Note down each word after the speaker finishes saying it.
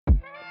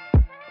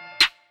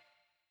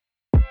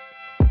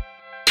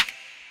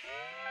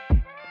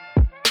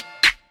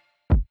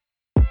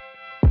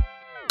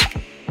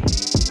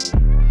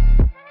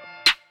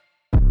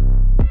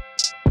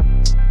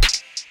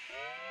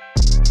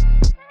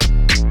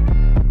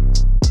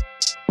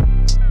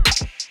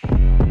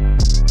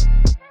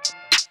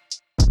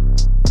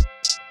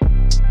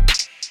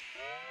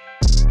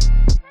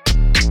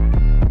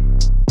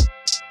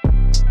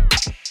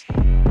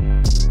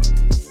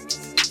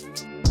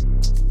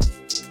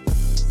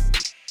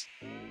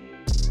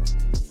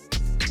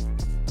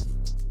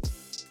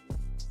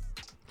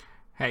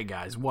Hey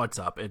guys, what's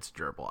up? It's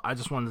Gerbil. I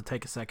just wanted to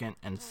take a second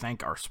and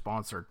thank our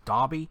sponsor,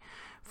 Dobby,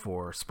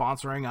 for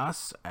sponsoring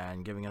us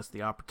and giving us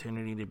the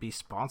opportunity to be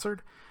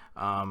sponsored.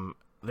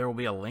 There will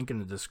be a link in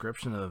the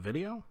description of the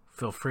video.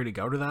 Feel free to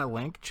go to that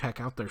link, check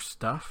out their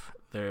stuff,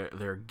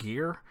 their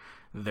gear,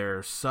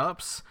 their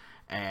subs,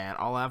 and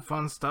all that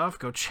fun stuff.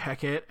 Go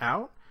check it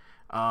out.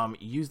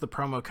 Use the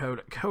promo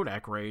code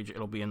Kodak Rage.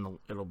 It'll be in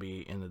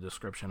the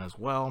description as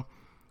well.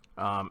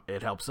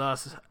 It helps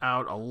us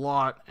out a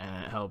lot,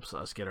 and it helps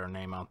us get our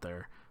name out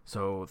there.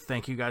 So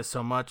thank you guys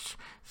so much.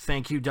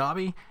 Thank you,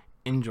 Dobby.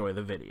 Enjoy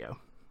the video.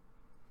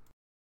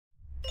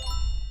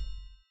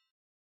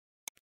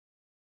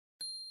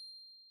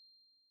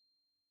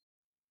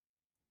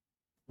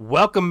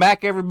 Welcome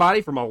back,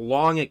 everybody, from a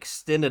long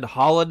extended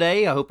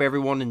holiday. I hope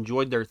everyone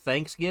enjoyed their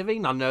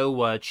Thanksgiving. I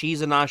know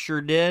Cheese and I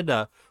sure did.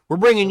 We're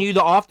bringing you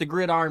the Off the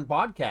Gridiron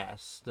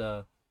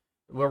podcast,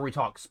 where we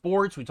talk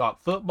sports, we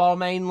talk football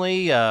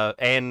mainly,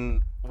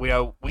 and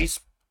we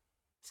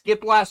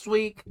skipped last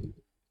week.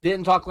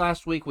 Didn't talk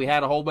last week. We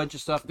had a whole bunch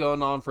of stuff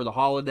going on for the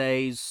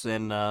holidays,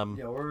 and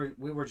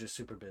we were just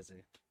super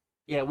busy,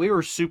 yeah, we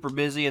were super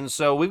busy, and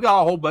so we've got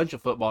a whole bunch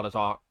of football to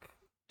talk.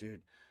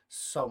 dude.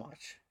 So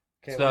much.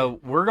 So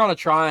we're going to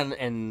try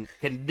and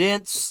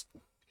condense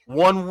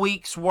 1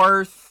 week's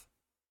worth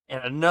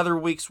and another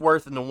week's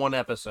worth into one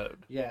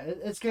episode. Yeah,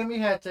 it's gonna be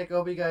hectic.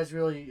 Hope you guys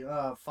really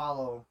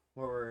follow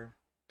what we're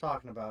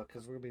talking about,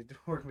 because we're gonna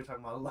be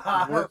talking about a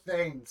lot of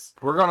things.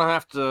 We're going to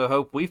have to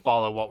hope we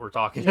follow what we're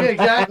talking Yeah, about.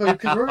 exactly,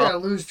 because we're gonna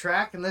lose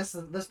track, and this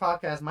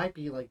podcast might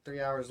be like 3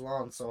 hours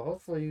long. So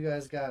hopefully you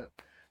guys got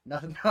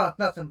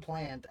nothing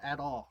planned at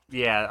all.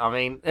 Yeah, I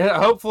mean,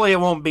 hopefully it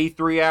won't be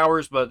 3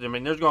 hours, but I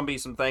mean, there's going to be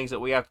some things that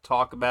we have to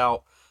talk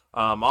about.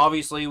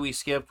 Obviously, we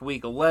skipped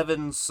week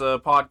 11's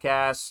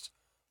podcast.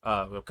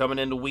 We're coming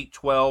into week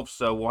 12,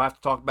 so we'll have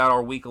to talk about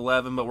our week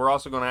 11, but we're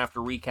also going to have to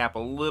recap a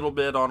little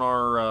bit on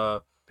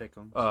our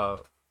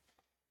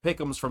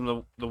pick'ems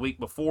from the week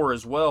before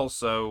as well.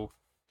 So,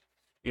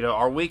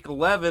 our week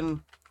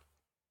 11,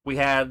 we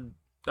had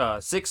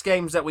 6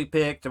 games that we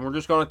picked, and we're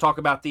just going to talk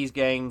about these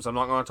games. I'm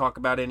not going to talk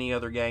about any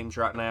other games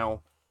right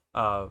now.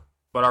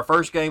 But our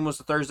first game was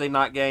the Thursday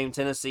night game,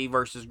 Tennessee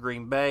versus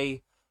Green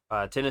Bay.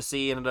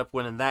 Tennessee ended up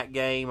winning that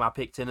game. I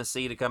picked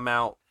Tennessee to come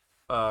out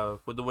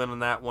with the win on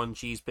that one.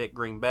 Cheese picked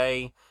Green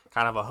Bay.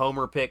 Kind of a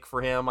homer pick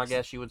for him, I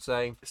guess you would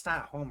say. It's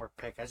not a homer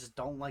pick. I just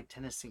don't like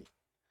Tennessee.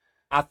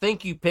 I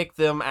think you picked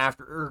them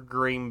after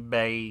Green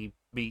Bay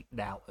beat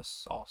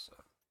Dallas also.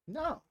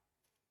 No,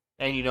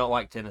 And you don't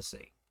like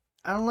Tennessee.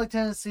 I don't like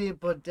Tennessee,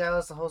 but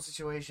Dallas, the whole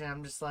situation,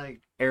 I'm just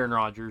like, Aaron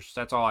Rodgers,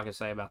 that's all I can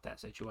say about that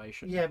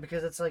situation. yeah,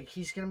 because it's like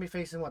he's gonna be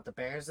facing the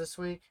Bears this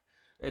week.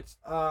 It's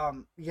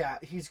yeah,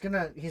 he's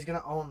gonna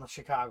own the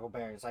Chicago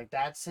Bears. Like,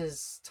 that's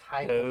his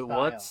type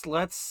of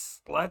style.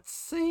 let's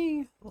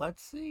see.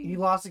 He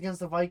lost against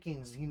the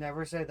Vikings. He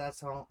never said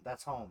that's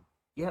home.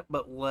 Yeah,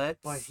 but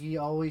he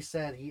always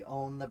said he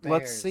owned the Bears.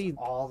 Let's see.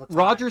 All the time.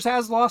 Rodgers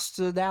has lost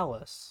to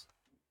Dallas.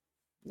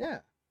 Yeah.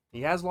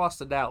 He has lost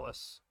to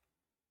Dallas.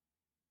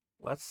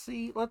 Let's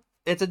see.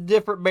 It's a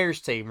different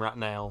Bears team right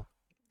now.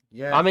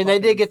 Yeah. I mean, they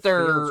did get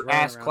their Fields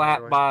running ass around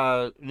clapped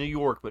everywhere. by New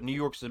York, but New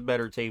York's a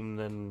better team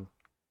than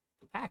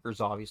the Packers,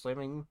 obviously. I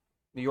mean,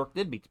 New York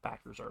did beat the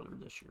Packers earlier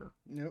this year.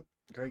 Yep.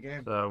 Great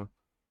game. So,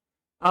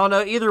 I don't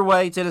know. Either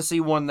way, Tennessee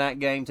won that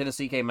game.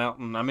 Tennessee came out,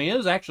 and I mean, it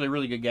was actually a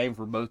really good game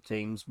for both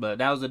teams, but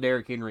that was a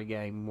Derrick Henry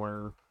game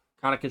where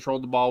kind of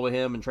controlled the ball with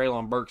him, and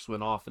Treylon Burks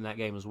went off in that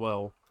game as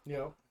well.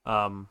 Yep.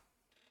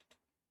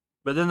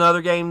 But then the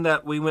other game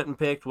that we went and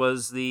picked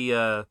was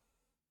the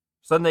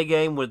Sunday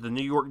game with the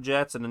New York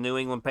Jets and the New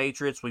England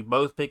Patriots. We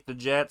both picked the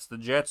Jets. The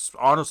Jets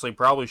honestly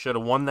probably should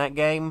have won that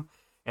game.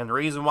 And the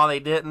reason why they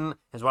didn't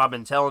is what I've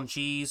been telling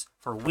Cheese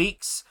for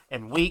weeks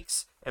and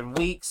weeks and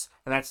weeks,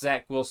 and that's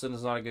Zach Wilson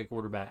is not a good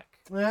quarterback.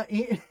 Yeah,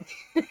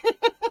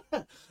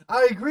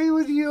 I agree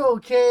with you.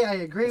 Okay, I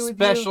agree with you.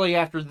 Especially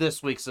after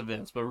this week's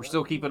events, but we're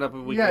still keeping up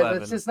with week 11.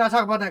 Let's just not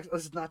talk about next.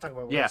 Let's not talk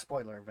about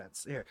spoiler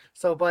events here.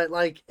 So, but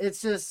like,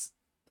 it's just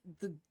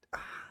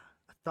I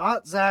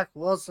thought Zach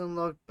Wilson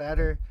looked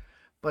better,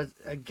 but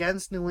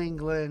against New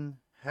England,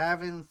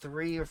 having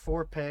 3 or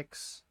 4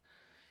 picks,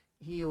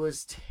 he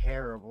was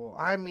terrible.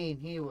 I mean,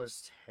 he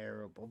was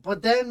terrible.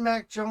 But then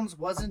Mac Jones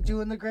wasn't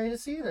doing the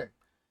greatest either.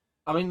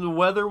 I mean, the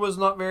weather was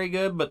not very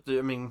good, but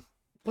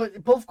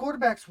but both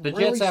quarterbacks the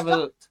really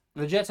sucked.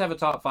 The Jets have a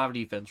top 5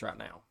 defense right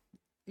now.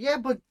 Yeah,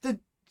 but the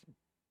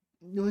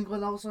New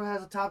England also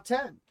has a top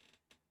 10.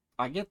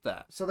 I get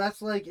that. So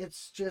that's like,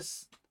 it's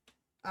just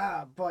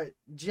but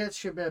Jets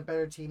should be a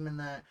better team in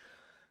that.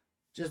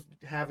 Just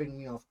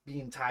having,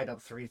 being tied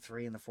up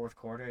 3-3 in the fourth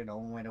quarter, and the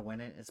only way to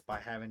win it is by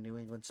having New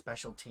England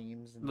special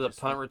teams. And The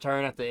punt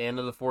return at the end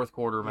of the fourth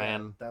quarter,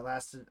 man. That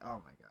lasted,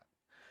 oh my God.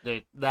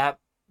 Dude, that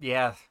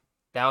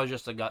was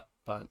just a gut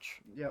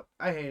punch. Yep,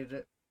 I hated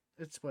it.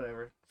 It's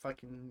whatever.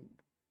 Fucking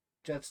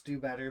Jets do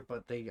better,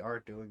 but they are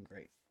doing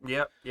great.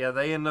 Yep, yeah,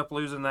 they end up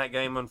losing that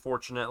game,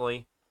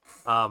 unfortunately.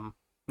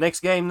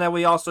 Next game that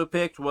we also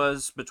picked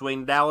was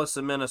between Dallas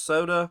and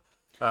Minnesota.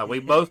 We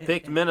both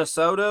picked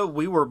Minnesota.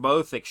 We were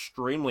both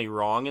extremely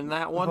wrong in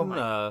that one. Oh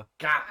my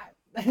God.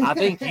 I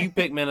think you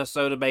picked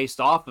Minnesota based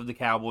off of the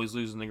Cowboys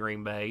losing to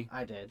Green Bay.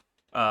 I did.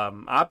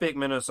 I picked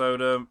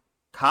Minnesota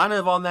kind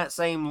of on that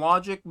same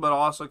logic, but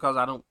also because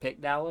I don't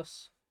pick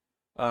Dallas.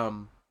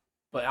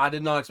 But I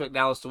did not expect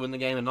Dallas to win the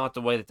game, and not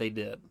the way that they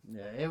did.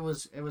 Yeah, it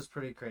was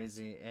pretty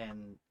crazy,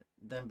 and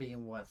them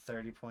being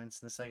 30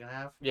 points in the second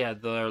half. Yeah,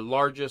 the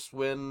largest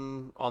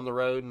win on the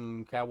road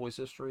in Cowboys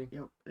history.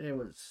 Yep, it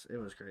was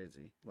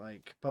crazy.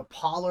 But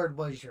Pollard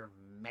was your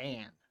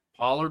man.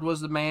 Pollard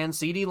was the man.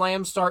 CeeDee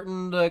Lamb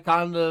starting to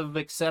kind of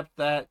accept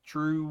that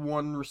true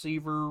one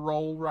receiver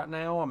role right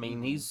now. I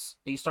mean, he's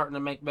starting to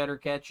make better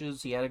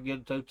catches. He had a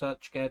good toe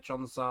touch catch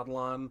on the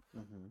sideline.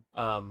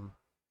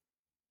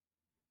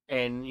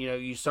 And,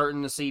 you're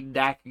starting to see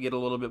Dak get a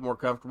little bit more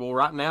comfortable.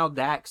 Right now,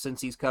 Dak, since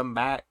he's come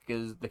back,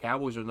 is the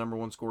Cowboys are number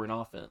one scoring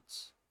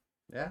offense.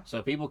 Yeah.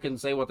 So people can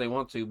say what they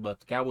want to, but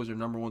the Cowboys are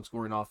number one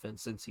scoring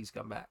offense since he's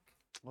come back.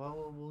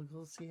 Well,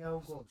 we'll see how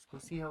it goes. We'll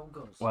see how it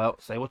goes. Well,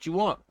 say what you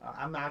want.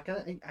 I'm not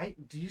gonna.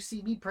 Do you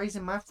see me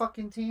praising my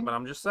fucking team? But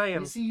I'm just saying.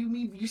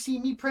 You see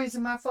me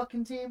praising my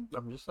fucking team?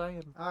 I'm just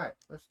saying. All right,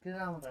 let's get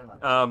on with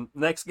our life.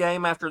 Next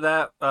game after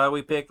that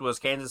we picked was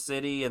Kansas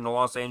City and the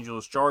Los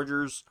Angeles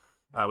Chargers.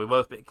 We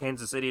both picked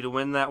Kansas City to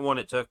win that one.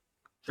 It took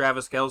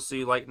Travis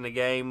Kelce late in the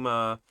game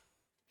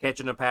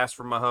catching a pass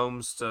from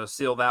Mahomes to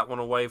seal that one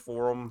away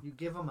for him. You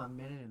give him a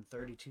minute and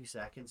 32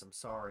 seconds. I'm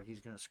sorry,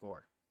 he's gonna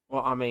score.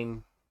 Well, I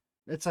mean,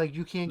 it's like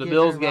you can't. The get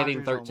Bills Aaron gave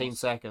him Rodgers 13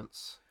 almost.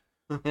 seconds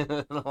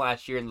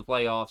last year in the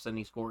playoffs, and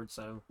he scored.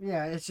 So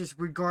yeah, it's just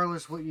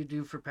regardless what you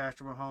do for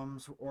Patrick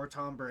Mahomes or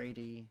Tom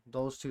Brady,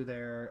 those two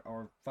there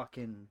are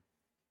fucking.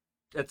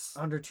 It's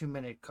under 2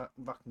 minute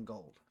fucking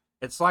gold.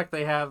 It's like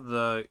they have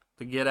the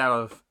get out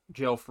of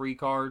jail free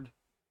card.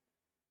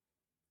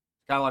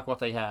 Kind of like what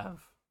they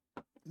have.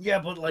 Yeah,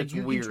 but It's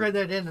you weird. can trade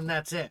that in and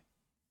that's it.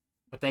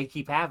 But they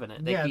keep having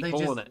it. They Yeah, keep they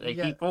pulling just- it. They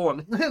yeah. keep pulling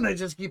it. They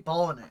just keep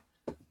pulling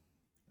it.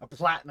 A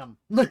platinum.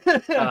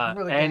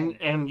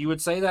 And you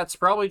would say that's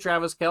probably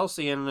Travis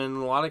Kelce, and in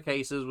a lot of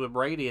cases with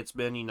Brady, it's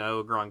been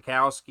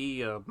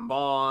Gronkowski,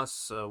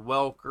 Moss,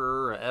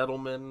 Welker,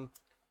 Edelman.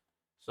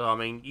 So I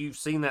mean, you've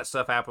seen that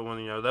stuff happen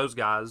when those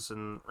guys.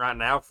 And right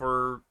now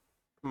for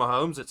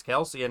Mahomes, it's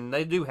Kelce, and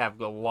they do have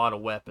a lot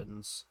of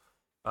weapons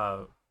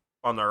on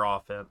their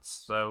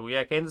offense. So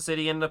yeah, Kansas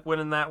City ended up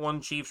winning that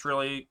one. Chiefs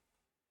really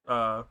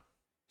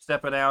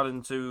stepping out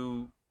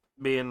into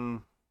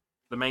being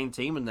the main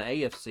team in the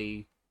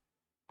AFC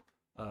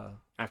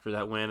after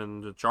that win,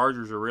 and the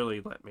Chargers are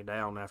really letting me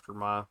down after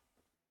my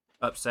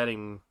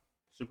upsetting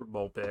Super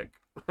Bowl pick.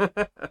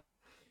 Then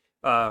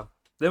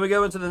we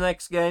go into the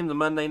next game, the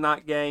Monday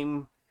night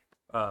game.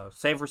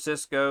 San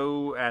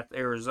Francisco at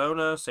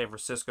Arizona. San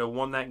Francisco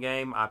won that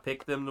game. I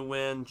picked them to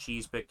win.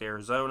 Cheese picked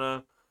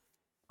Arizona.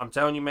 I'm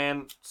telling you,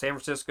 man, San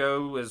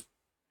Francisco is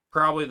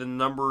probably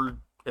the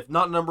if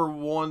not number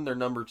one, they're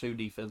number two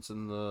defense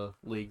in the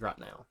league right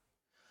now.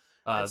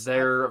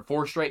 They're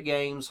 4 straight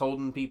games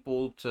holding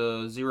people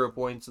to 0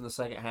 points in the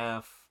second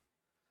half.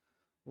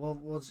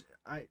 Well,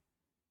 I'm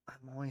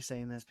only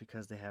saying this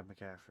because they have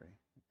McCaffrey.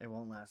 It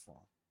won't last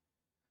long.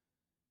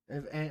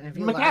 If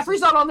he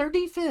McCaffrey's not on their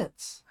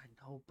defense. I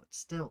know, but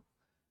still.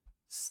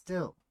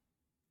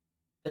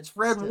 It's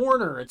Fred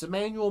Warner. It's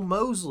Emmanuel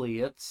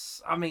Mosley.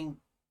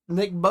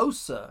 Nick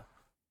Bosa.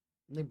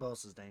 Nick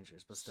Bosa's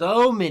dangerous, but still.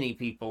 So many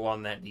people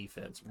on that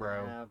defense,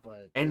 bro. Yeah,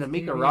 but And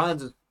D'Amico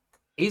Ryans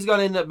he's going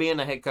to end up being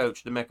a head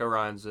coach. D'Amico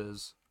Ryans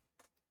is.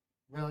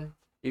 Really?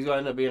 He's going to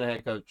end up being a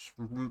head coach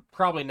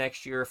probably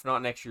next year, if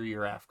not next year,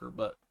 year after.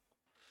 But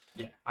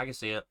yeah, I can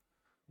see it.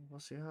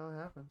 We'll see how it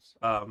happens.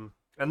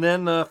 And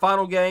then the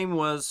final game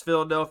was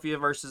Philadelphia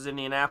versus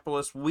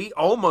Indianapolis. We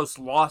almost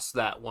lost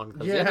that one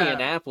because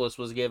Indianapolis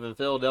was giving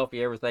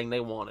Philadelphia everything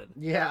they wanted.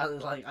 Yeah,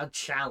 like a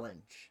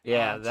challenge.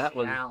 Yeah, That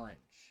was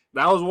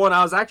one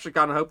I was actually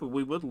kind of hoping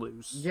we would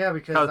lose. Yeah,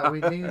 because we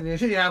needed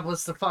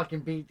Indianapolis to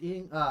fucking beat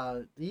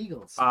the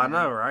Eagles. I man.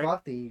 know, right?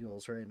 Fuck the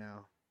Eagles right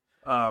now.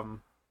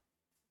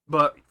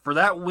 But for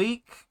that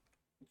week,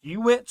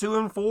 you went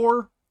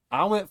 2-4.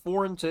 I went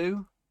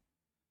 4-2.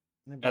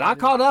 And I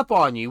caught up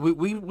on you.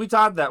 We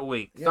tied that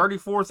week,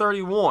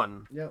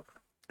 34-31. Yep.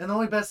 And the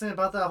only best thing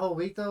about that whole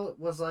week, though,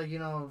 was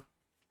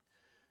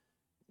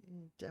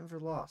Denver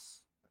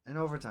lost in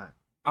overtime.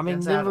 I mean,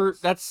 Against Denver.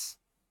 Adams.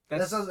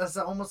 That's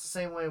almost the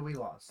same way we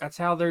lost. That's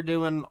how they're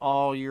doing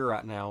all year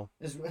right now.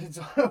 It's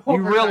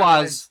You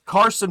realize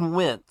Carson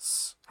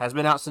Wentz has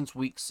been out since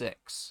week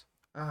 6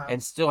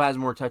 and still has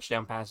more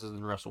touchdown passes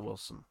than Russell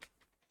Wilson.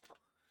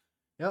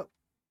 Yep.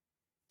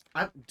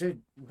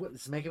 Dude,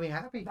 it's making me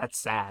happy. That's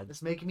sad.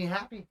 It's making me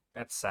happy.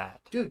 That's sad.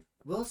 Dude,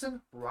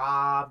 Wilson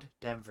robbed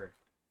Denver.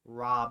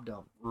 Robbed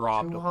them.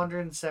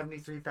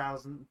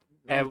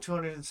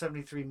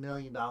 $273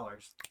 million.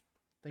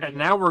 And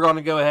now we're going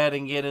to go ahead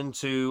and get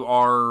into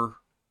our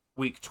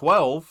week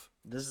 12.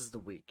 This is the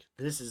week.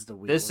 This is the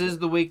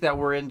week that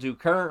we're into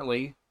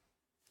currently.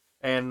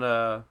 And,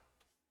 Otto,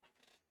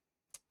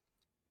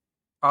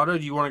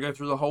 do you want to go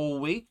through the whole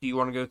week? Do you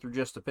want to go through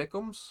just the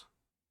pick'ems?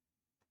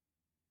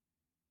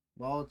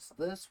 Well, it's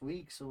this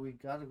week, so we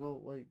gotta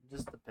go like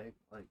just the pick.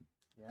 Like,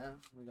 yeah,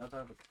 we gotta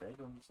talk about the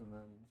pick'ems, and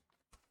then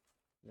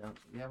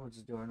we'll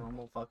just do our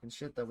normal fucking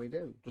shit that we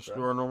do. Just so.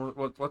 do our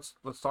normal.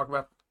 Let's talk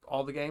about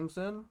all the games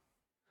then.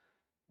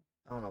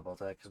 I don't know about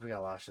that because we got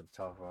a lot of shit to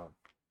talk about.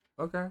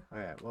 Okay. All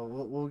right, well,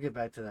 we'll get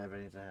back to that if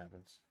anything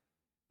happens.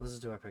 Let's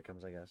just do our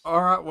pick'ems, I guess.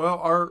 All right.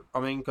 Well,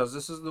 because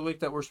this is the week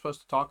that we're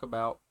supposed to talk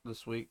about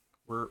this week.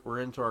 We're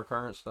into our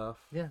current stuff.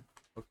 Yeah.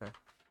 Okay.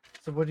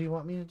 So what do you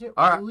want me to do?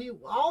 All right.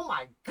 Oh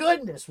my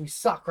goodness, we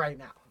suck right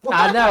now.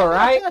 I know,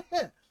 right?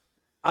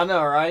 I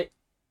know, right?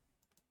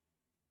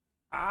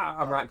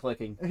 I'm right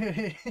clicking.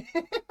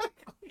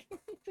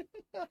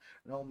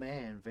 No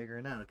man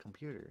figuring out a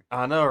computer.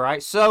 I know,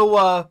 right?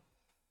 So,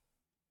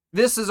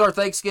 this is our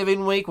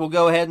Thanksgiving week. We'll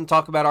go ahead and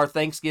talk about our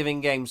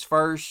Thanksgiving games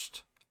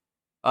first.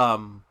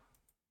 Yeah,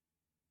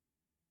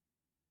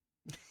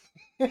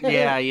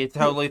 you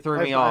totally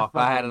threw me off.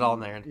 I had it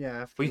on there.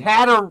 Yeah. We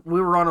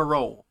were on a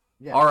roll.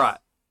 Yes. All right.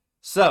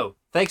 So,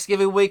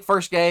 Thanksgiving week,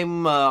 first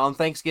game on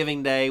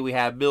Thanksgiving Day, we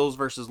had Bills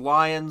versus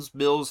Lions.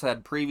 Bills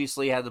had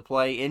previously had to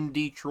play in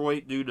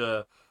Detroit due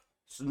to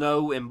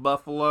snow in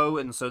Buffalo,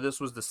 and so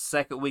this was the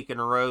second week in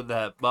a row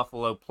that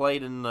Buffalo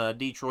played in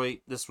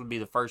Detroit. This would be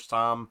the first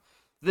time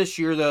this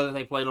year, though, that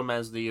they played them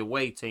as the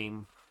away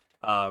team.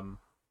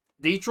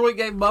 Detroit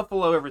gave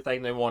Buffalo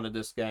everything they wanted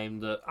this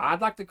game.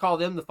 I'd like to call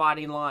them the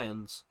Fighting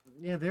Lions.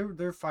 Yeah,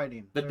 they're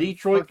fighting. The They're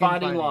Detroit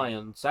fucking Fighting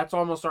Lions. That's what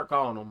I'm gonna start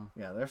calling them.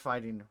 Yeah, they're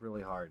fighting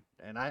really hard,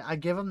 and I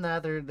give them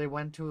that. They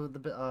went to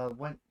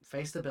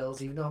face the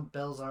Bills, even though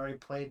Bills already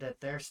played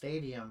at their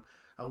stadium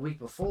a week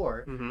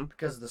before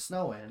because of the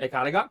snow in. They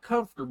kind of got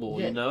comfortable,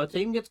 Yeah. you know. A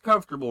team gets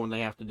comfortable when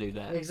they have to do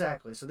that.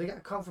 Exactly. So they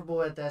got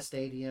comfortable at that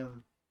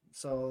stadium.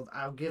 So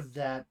I'll give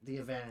that the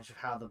advantage of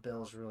how the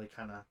Bills really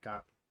kind of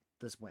got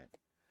this win.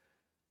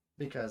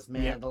 Because,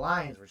 man, the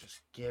Lions were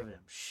just giving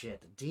him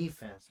shit. The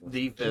defense was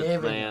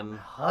giving man. him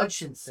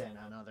Hutchinson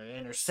another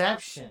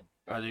interception.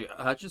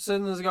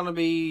 Hutchinson is going to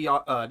be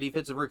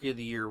Defensive Rookie of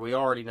the Year. We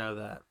already know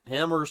that.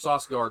 Him or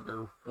Sauce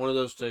Gardner. One of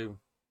those two.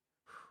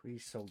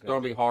 He's so good. It's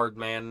going to be hard,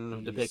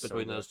 man, to pick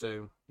between those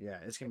two. Yeah,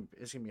 it's gonna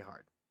be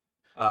hard.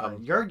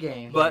 Your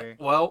game But, here.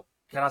 well,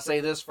 can I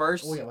say this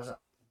first? Oh, yeah, what's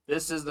up?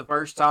 This is the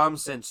first time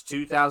since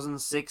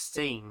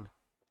 2016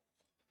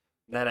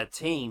 that a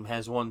team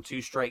has won 2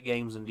 straight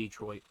games in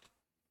Detroit.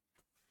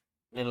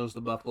 And it was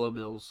the Buffalo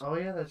Bills. Oh,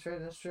 yeah, that's right.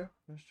 That's true.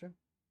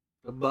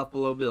 The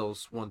Buffalo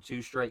Bills won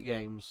 2 straight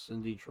games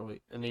in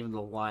Detroit. And even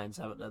the Lions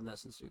haven't done that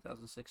since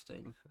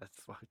 2016. That's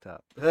fucked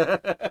up.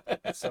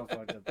 That's so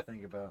fucked up to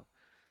think about.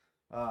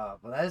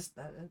 But that's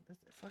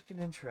fucking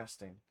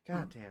interesting.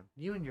 God damn.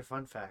 You and your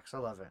fun facts. I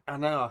love it. I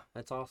know.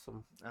 That's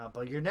awesome.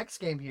 But your next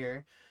game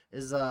here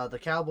is the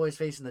Cowboys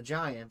facing the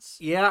Giants.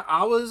 Yeah,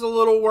 I was a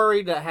little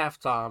worried at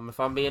halftime, if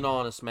I'm being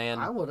honest, man.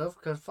 I would have,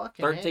 because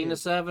fucking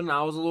 13-7,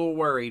 I was a little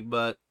worried,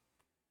 but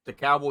the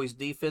Cowboys'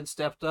 defense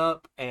stepped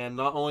up, and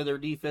not only their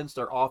defense,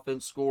 their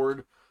offense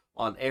scored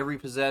on every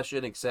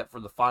possession except for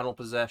the final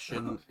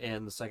possession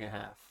in the second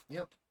half.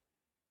 Yep.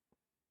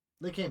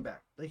 They came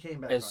back.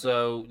 And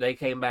so they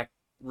came back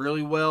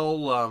really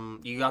well.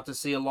 You got to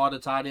see a lot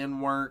of tight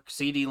end work.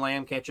 CeeDee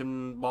Lamb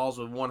catching balls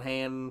with one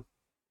hand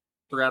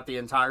throughout the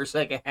entire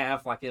second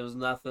half like it was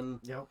nothing.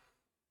 Yep.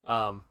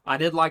 I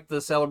did like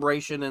the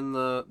celebration in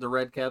the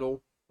Red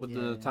Kettle with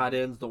the tight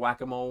ends, the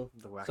whack-a-mole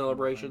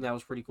celebration. That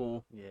was pretty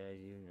cool. Yeah,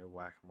 you and your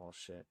whack-a-mole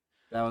shit.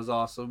 That was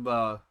awesome.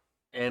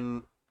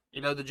 And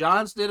you know, the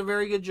Giants did a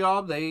very good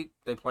job. They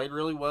played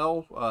really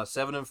well.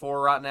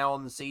 7-4 right now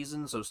in the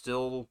season, so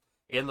still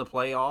in the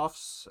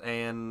playoffs.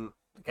 And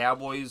the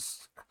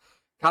Cowboys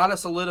kind of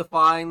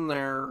solidifying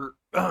their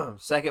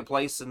second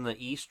place in the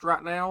East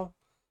right now.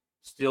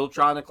 Still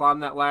trying to climb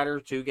that ladder,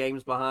 2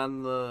 games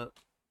behind the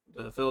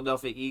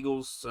Philadelphia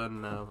Eagles,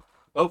 and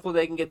hopefully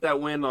they can get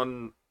that win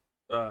on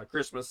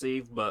Christmas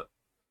Eve. But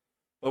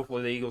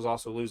hopefully the Eagles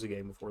also lose a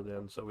game before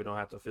then, so we don't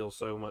have to feel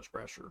so much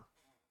pressure.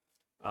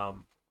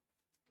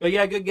 But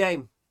yeah, good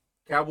game.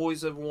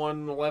 Cowboys have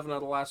won 11 out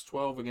of the last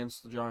 12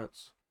 against the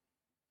Giants.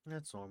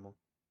 That's normal.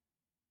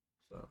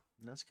 So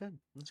that's good.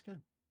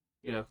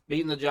 You know,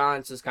 beating the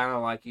Giants is kind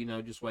of like, you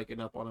know, just waking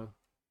up on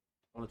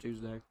a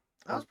Tuesday.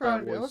 I was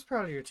proud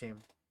of your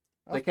team.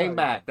 They came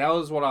back. That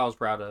was what I was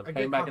proud of.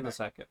 Came back in the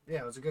second.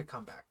 Yeah, it was a good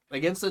comeback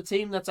against a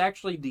team that's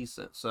actually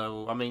decent.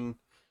 So I mean,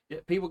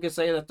 people can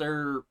say that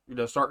they're, you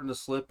know, starting to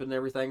slip and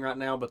everything right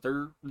now, but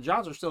the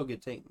Giants are still a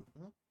good team.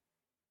 Mm-hmm.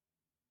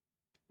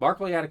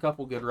 Barkley had a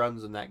couple good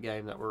runs in that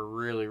game that were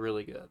really,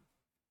 really good.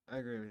 I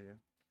agree with you.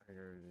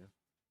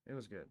 It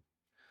was good.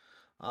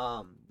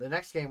 The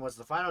next game was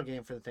the final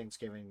game for the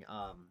Thanksgiving,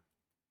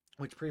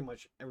 which pretty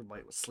much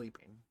everybody was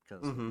sleeping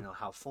because you know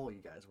how full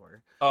you guys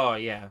were. Oh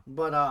yeah.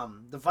 But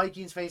the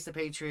Vikings faced the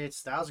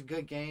Patriots. That was a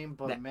good game,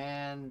 but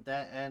man,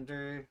 that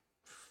ender,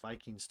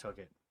 Vikings took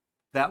it.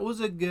 That was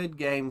a good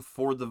game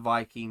for the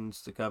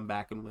Vikings to come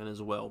back and win as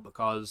well,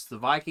 because the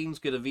Vikings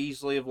could have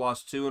easily have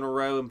lost 2 in a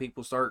row, and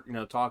people start, you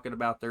know, talking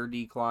about their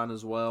decline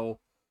as well.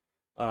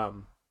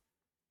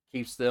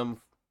 Keeps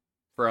them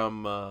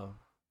from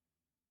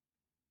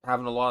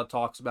having a lot of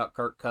talks about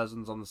Kirk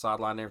Cousins on the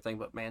sideline and everything,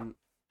 but man,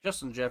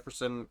 Justin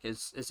Jefferson,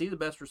 is he the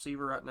best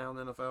receiver right now in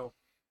the NFL?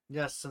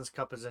 Yes, since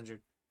Cup is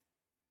injured.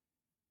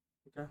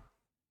 Okay.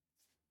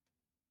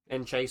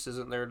 And Chase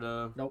isn't there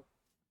to Nope.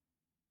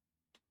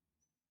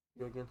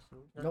 go against him?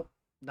 Okay. Nope.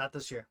 Not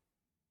this year.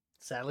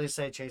 Sadly to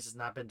say, Chase has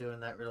not been doing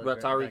that really What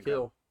about Tyreek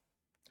Hill?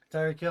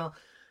 Tyreek Hill?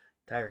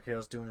 Tyreek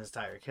Hill's doing his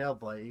Tyreek Hill,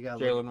 but you got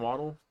Jalen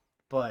Waddle?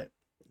 But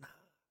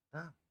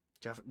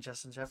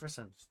Justin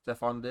Jefferson.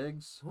 Stephon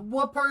Diggs?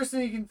 What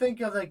person you can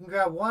think of that can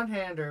grab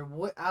one-hander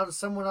out of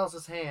someone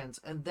else's hands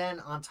and then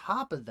on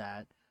top of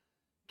that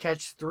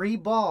catch 3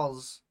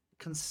 balls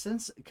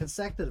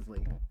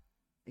consecutively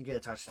and get a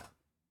touchdown?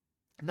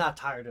 Not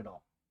tired at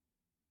all.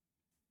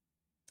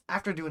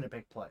 After doing a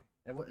big play.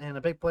 And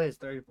a big play is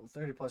 30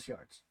 plus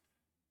yards.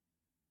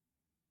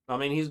 I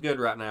mean, he's good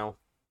right now.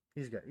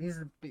 He's good. He's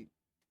a big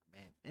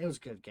man. It was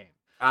a good game.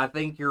 I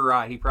think you're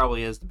right. He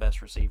probably is the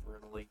best receiver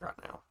in the league right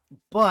now.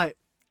 But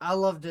I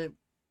loved it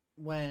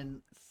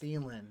when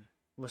Thielen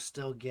was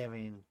still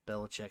giving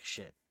Belichick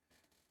shit.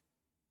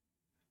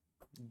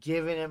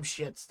 Giving him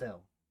shit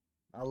still.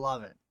 I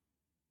love it.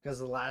 Because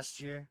the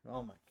last year,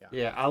 oh my God.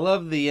 Yeah, I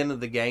love the end of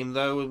the game,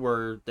 though,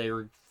 where they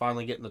were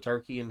finally getting the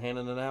turkey and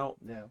handing it out.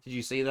 Yeah. Did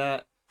you see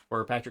that?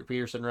 Where Patrick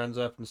Peterson runs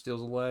up and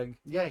steals a leg?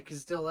 Yeah,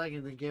 because still like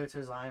it, they gave it to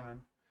his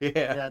lineman. Yeah.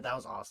 Yeah, that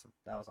was awesome.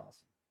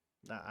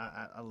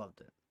 I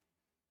loved it.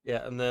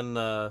 Yeah, and then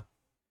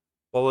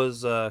what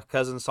was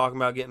Cousins talking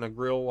about getting a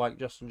grill like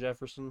Justin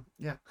Jefferson?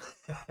 Yeah.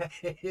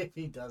 If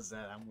he does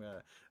that,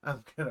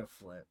 I'm gonna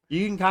flip.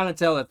 You can kind of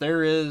tell that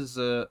there is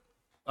a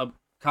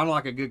kind of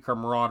like a good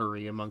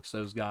camaraderie amongst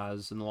those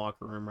guys in the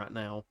locker room right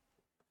now.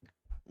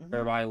 Mm-hmm.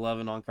 Everybody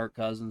loving on Kirk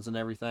Cousins and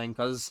everything.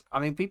 Because, I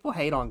mean, people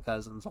hate on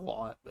Cousins a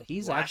lot, but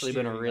he's actually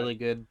been a really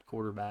good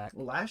quarterback.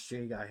 Well, last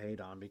year he got hate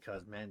on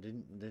because, man,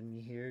 didn't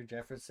you hear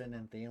Jefferson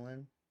and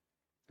Thielen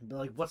be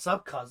like, "What's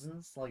up,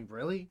 Cousins?" Like,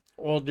 really?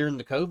 Well, during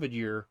the COVID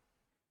year,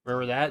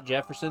 remember that,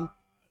 Jefferson?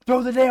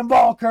 Throw the damn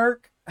ball,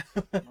 Kirk!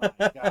 Oh my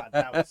God,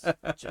 that was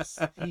just,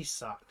 he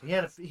sucked. He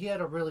had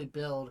to really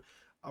build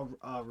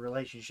a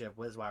relationship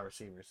with his wide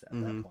receivers at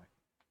that point.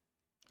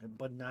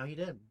 But now he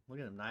did. Look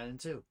at him,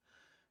 9-2.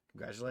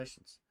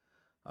 Congratulations.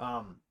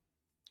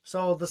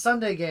 So the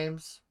Sunday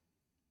games,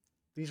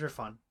 these were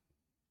fun.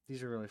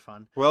 These are really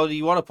fun. Well, do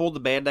you want to pull the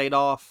Band-Aid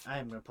off? I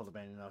am going to pull the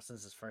Band-Aid off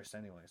since it's first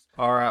anyways.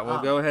 All right,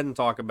 well, go ahead and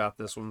talk about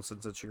this one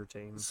since it's your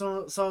team.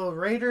 So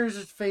Raiders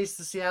faced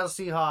the Seattle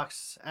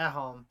Seahawks at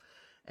home,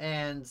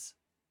 and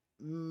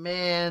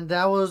man,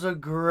 that was a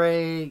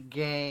great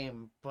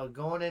game. But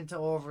going into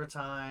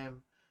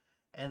overtime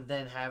and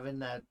then having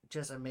that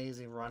just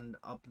amazing run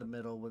up the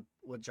middle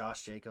with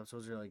Josh Jacobs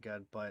was really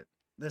good. But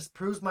this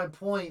proves my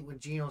point with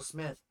Geno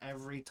Smith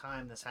every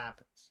time this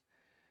happens.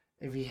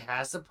 If he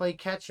has to play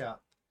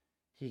catch-up,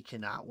 he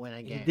cannot win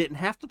a game. He didn't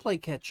have to play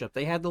catch-up.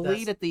 They had the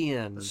lead at the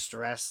end. The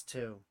stress,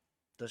 too.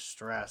 The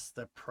stress,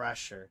 the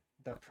pressure.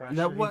 The pressure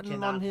that wasn't he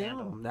cannot on him.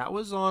 handle. That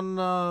was on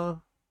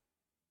the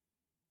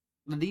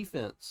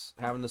defense,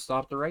 having to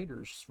stop the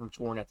Raiders from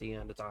scoring at the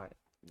end to tie it.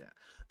 Yeah.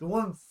 The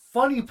one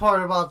funny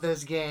part about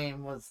this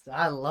game was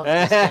I love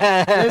this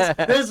game.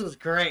 This was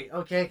great,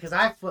 okay? Because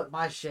I flipped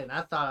my shit and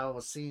I thought I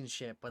was seeing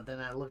shit, but then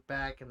I looked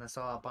back and I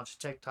saw a bunch of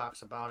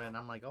TikToks about it and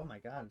I'm like, oh my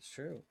God, it's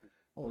true.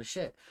 Holy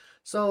shit.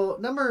 So,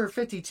 number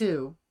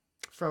 52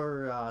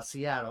 for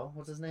Seattle,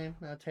 what's his name?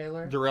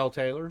 Taylor? Darrell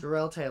Taylor.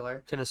 Darrell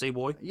Taylor. Tennessee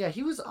boy. Yeah,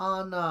 he was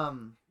on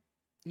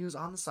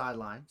the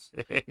sidelines,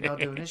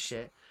 doing his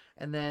shit.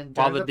 And then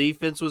while the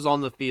defense was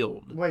on the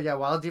field. Well, yeah,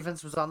 while the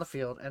defense was on the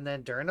field. And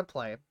then during the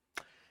play,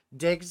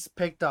 Diggs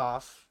picked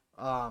off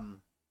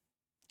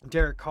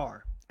Derek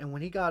Carr. And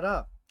when he got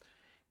up,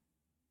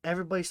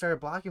 everybody started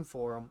blocking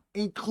for him,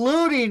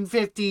 including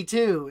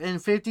 52.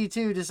 And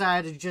 52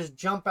 decided to just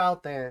jump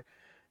out there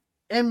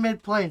in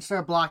mid-play and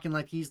start blocking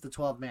like he's the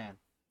 12th man.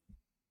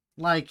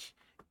 Like,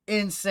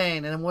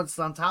 insane. And what's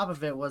on top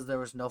of it was there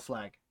was no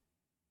flag.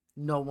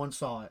 No one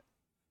saw it.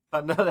 I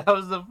know, that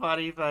was the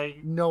funny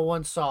thing. No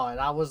one saw it.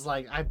 I was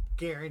like, I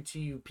guarantee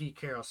you Pete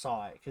Carroll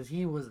saw it because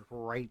he was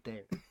right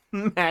there.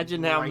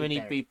 Imagine how many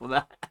people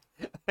that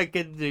I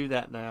could do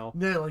that now.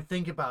 Yeah, like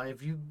think about it.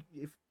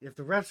 If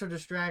the refs are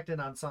distracted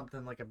on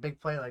something like a big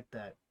play like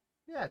that,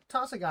 yeah,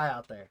 toss a guy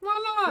out there.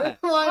 Why not?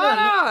 Why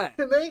not?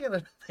 They ain't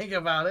gonna think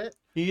about it.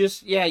 You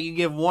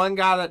give one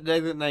guy that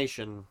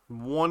designation.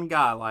 One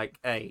guy, like,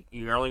 hey,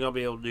 you're only gonna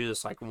be able to do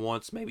this like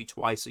once, maybe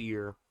twice a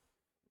year.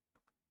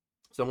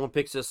 Someone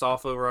picks this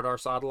off over at our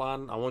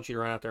sideline, I want you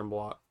to run out there and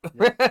block.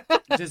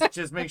 Yeah.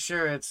 just make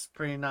sure it's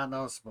pretty not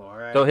noticeable, all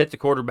right? Don't hit the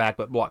quarterback,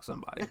 but block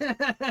somebody.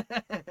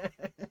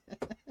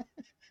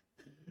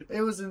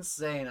 It was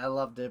insane. I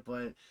loved it,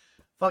 but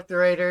fuck the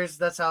Raiders.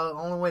 That's how the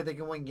only way they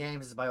can win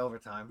games is by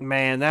overtime.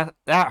 Man,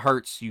 that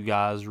hurts you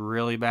guys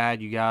really bad.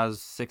 You guys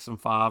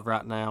 6-5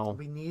 right now.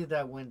 We needed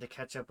that win to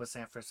catch up with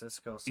San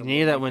Francisco. So you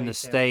needed that win to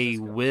stay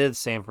with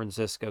San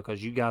Francisco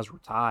because you guys were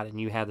tied and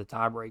you had the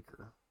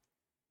tiebreaker.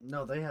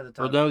 No, they had a Or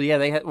tiebreaker. no, yeah,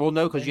 they had. Well,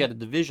 no, because They you had a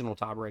divisional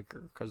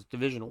tiebreaker because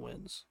divisional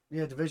wins.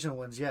 Yeah, divisional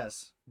wins,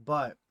 yes,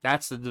 but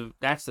That's the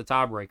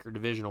tiebreaker.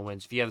 Divisional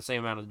wins. If you have the same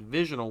amount of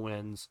divisional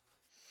wins,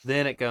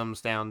 then it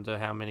comes down to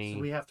how many. so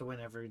we have to win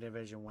every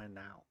division win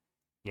now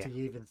Yeah. to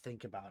even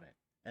think about it,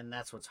 and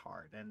that's what's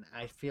hard. And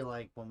I feel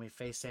like when we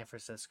face San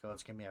Francisco,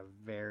 it's gonna be a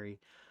very,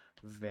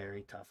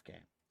 very tough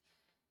game.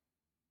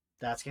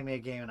 That's gonna be a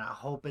game, and I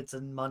hope it's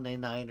a Monday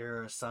nighter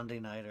or a Sunday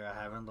nighter. I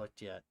haven't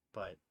looked yet,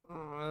 but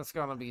That's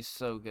gonna be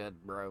so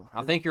good, bro.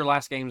 I think your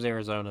last game's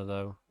Arizona,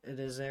 though. it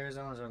is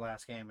Arizona's our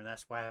last game, and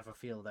that's why I have a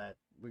feel that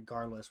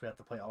regardless, we have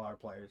to play all our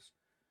players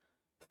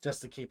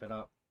just to keep it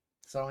up.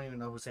 So I don't even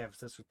know who San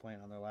Francisco's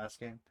playing on their last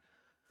game.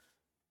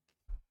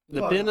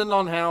 Depending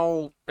on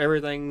how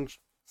everything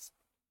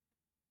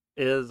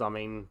is, I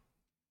mean,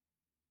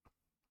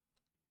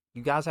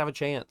 you guys have a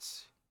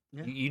chance.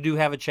 Yeah. You do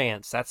have a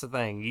chance. That's the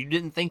thing. You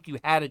didn't think you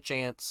had a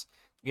chance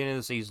beginning of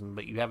the season,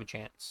 but you have a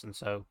chance, and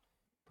so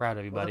proud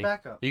of you, Well, the buddy.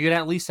 backup. You could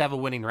at least have a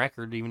winning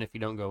record, even if you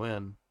don't go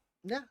in.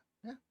 Yeah.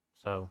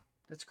 So,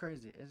 It's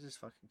crazy. It's just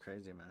fucking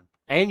crazy, man.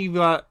 and you've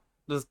got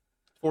the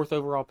 4th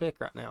overall pick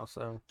right now.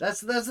 So That's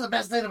the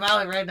best thing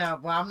about it right now.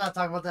 Well, I'm not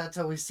talking about that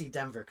until we see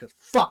Denver, because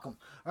fuck them.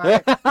 All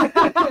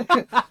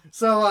right.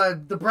 So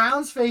the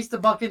Browns faced the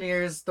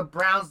Buccaneers. The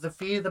Browns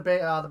defeated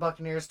the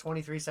Buccaneers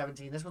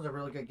 23-17. This was a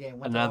really good game.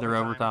 Went to another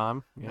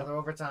overtime. Yeah. Another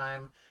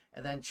overtime.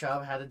 And then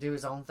Chubb had to do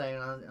his own thing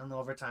on the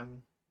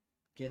overtime,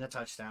 getting a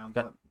touchdown.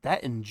 Got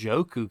that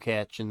Njoku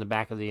catch in the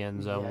back of the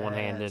end zone,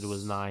 one-handed,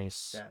 was Yes.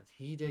 nice. Yeah,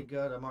 he did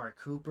good. Amari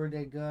Cooper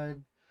did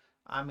good.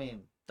 I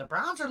mean, the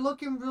Browns are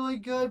looking really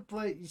good,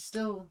 but you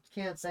still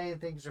can't say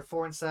anything because they're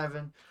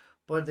 4-7.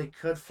 But they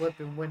could flip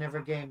and win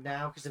every game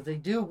now, because if they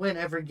do win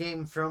every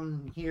game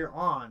from here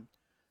on,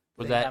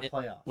 Would they that have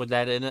playoffs. would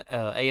that in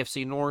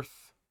AFC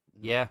North?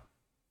 Yeah,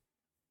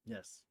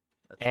 Yes.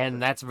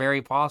 and that's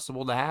very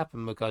possible to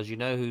happen because you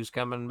know who's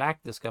coming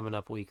back this coming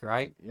up week,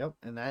 right? Yep,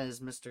 and that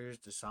is Mr.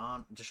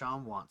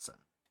 Deshaun Watson.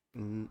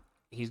 And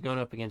he's going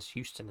up against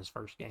Houston his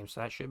first game, so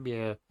that should be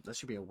a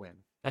win.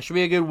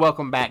 good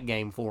welcome back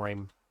game for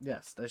him.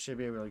 Yes, that should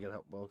be a really good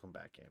welcome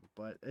back game.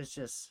 But it's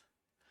just,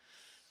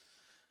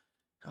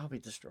 I hope he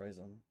destroys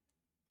them.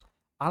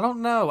 I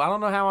don't know. I don't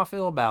know how I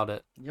feel about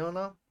it. You don't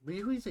know? Who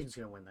do you think's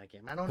gonna win that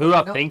game? I don't Who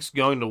know. I think's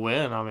going to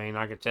win? I mean,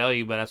 I could tell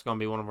you, but that's going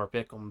to be one of our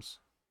pick'ems.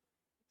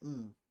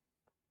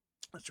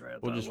 That's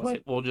right. We'll just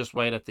wait. We'll just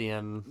wait at the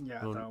end. Yeah,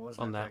 I thought it was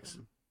on their that. picks.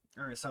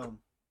 All right, so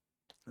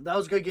that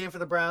was a good game for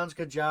the Browns.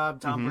 Good job,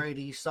 Tom Mhm.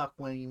 Brady. You suck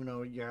when even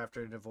though you're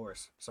after a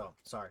divorce. So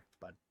sorry,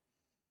 bud.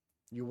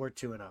 You were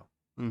 2-0.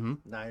 Mm-hmm.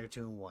 Now you're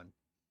 2-1.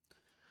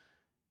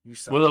 You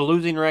suck. With a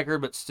losing record,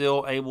 but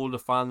still able to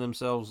find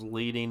themselves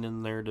leading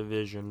in their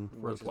division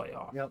for the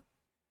playoff. Yep.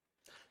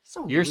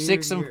 So You're weird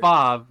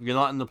 6-5. year. You're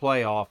not in the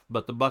playoff,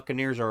 but the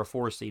Buccaneers are a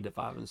 4 seed at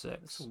 5-6.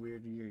 It's a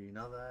weird year. You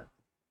know that.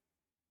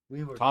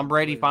 We were Tom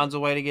Brady completely- finds a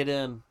way to get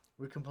in.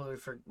 We completely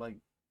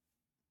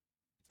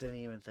didn't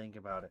even think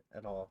about it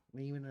at all.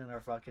 Even in our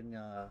fucking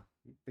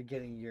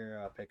beginning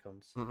year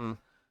pick'ems, Mm-mm.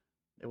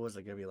 it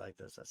wasn't gonna be like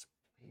this. That's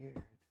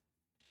weird.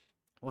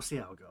 We'll see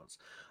how it goes.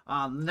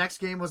 The next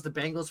game was the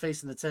Bengals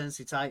facing the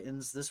Tennessee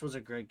Titans. This was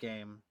a great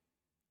game.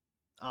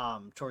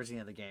 Towards the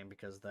end of the game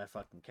because of that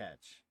fucking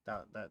catch.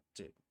 That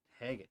dude,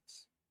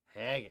 Higgins.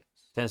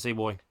 Tennessee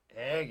boy,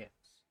 Higgins.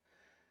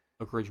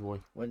 Oak Ridge boy.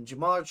 When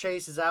Jamar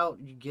Chase is out,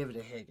 you give it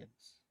to Higgins.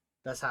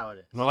 That's how it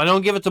is. Well, I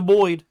don't give it to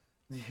Boyd.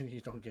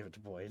 You don't give it to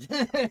Boyd.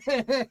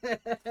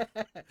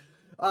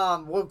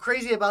 What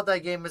crazy about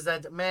that game is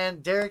that,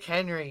 man, Derrick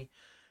Henry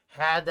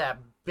had that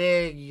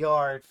big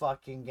yard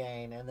fucking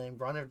gain and then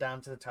run it down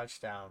to the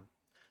touchdown.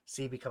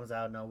 CB comes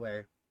out of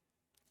nowhere,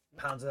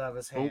 pounds it out of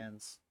his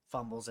hands,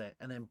 fumbles it,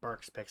 and then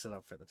Burks picks it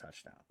up for the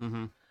touchdown.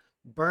 Mm-hmm.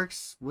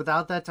 Burks,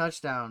 without that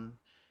touchdown,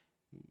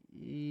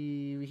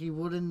 he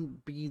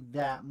wouldn't be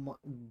that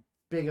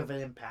big of an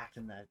impact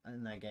in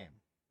that game.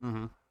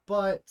 Mm-hmm.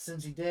 But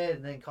since he did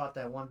and then caught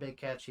that one big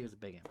catch, he was a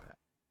big impact.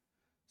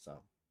 So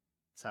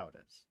that's how it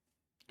is.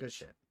 Good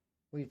shit.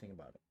 What do you think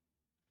about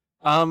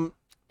it?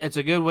 It's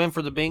a good win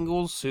for the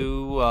Bengals,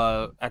 who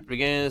at the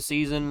beginning of the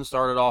season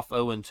started off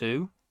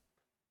 0-2.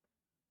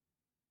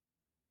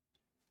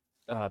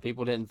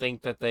 People didn't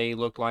think that they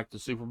looked like the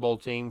Super Bowl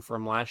team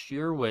from last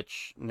year,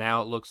 which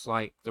now it looks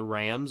like the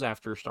Rams,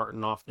 after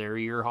starting off their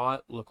year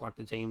hot, look like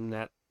the team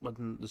that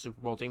wasn't the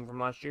Super Bowl team from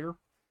last year.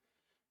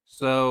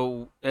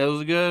 So it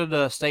was a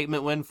good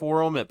statement win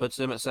for them. It puts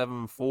them at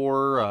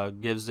 7-4,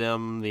 gives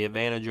them the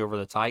advantage over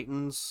the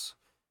Titans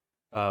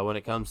when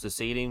it comes to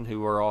seeding,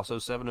 who are also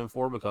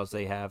 7-4 because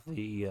they have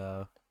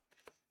the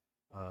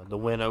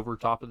win over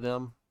top of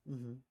them.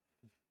 Mm-hmm.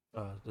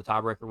 The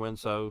tiebreaker win.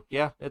 So,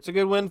 yeah, it's a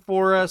good win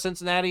for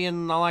Cincinnati,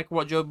 and I like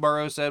what Joe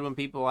Burrow said when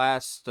people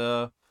asked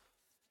what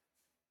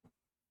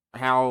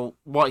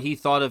he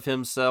thought of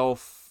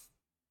himself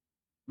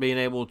being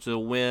able to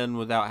win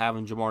without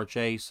having Jamar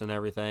Chase and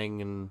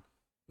everything, and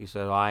he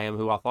said, I am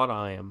who I thought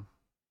I am.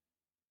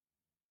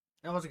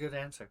 That was a good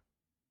answer.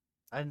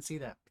 I didn't see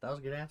that, but that was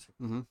a good answer.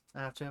 Mm-hmm. I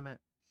have to admit.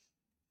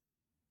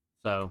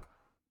 So,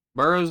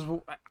 Burrow's,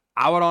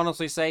 I would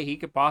honestly say he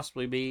could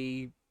possibly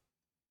be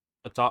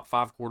a top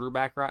 5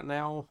 quarterback right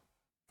now.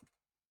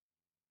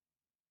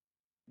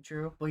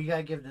 True. Well, you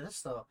gotta give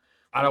this though.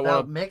 I don't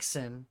Without want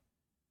Mixon,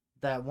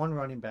 that one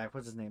running back,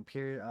 what's his name?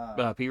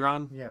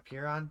 Piron. Yeah,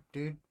 Piron,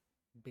 dude,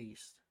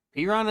 beast.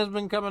 Piron has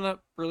been coming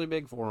up really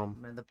big for him.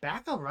 Man, the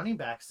backup running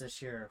backs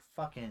this year are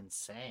fucking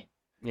insane.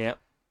 Yep.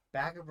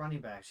 Backup running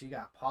backs. You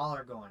got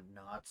Pollard going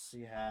nuts.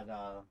 You had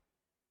I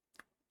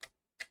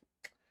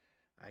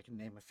can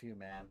name a few,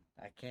 man.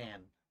 I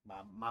can.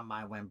 My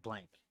mind went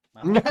blank.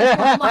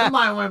 My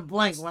mind went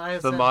blank when I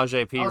said Samaje I was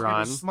gonna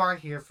Piron. be smart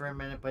here for a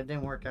minute, but it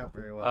didn't work out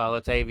very well.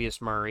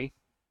 Latavius Murray.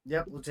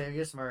 Yep,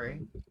 Latavius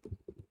Murray.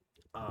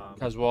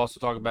 Because we'll also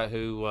talk about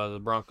who the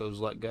Broncos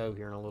let go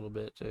here in a little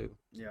bit, too.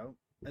 Yep.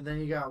 And then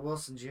you got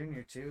Wilson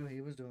Jr., too.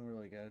 He was doing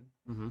really good.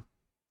 Mm-hmm.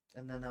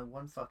 And then that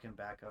one fucking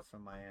backup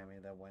from Miami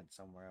that went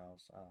somewhere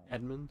else.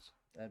 Edmonds.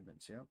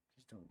 Edmonds, yep.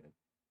 He's doing good.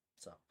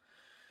 So,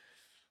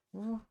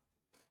 well,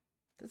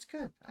 that's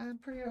good. I'm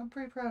pretty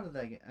proud of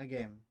that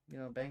game. You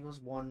know,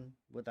 Bengals won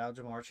without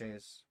Jamar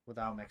Chase,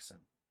 without Mixon.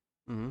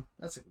 Mm-hmm.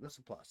 That's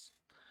a plus.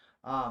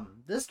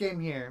 This game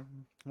here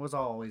was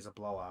always a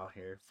blowout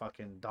here.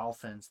 Fucking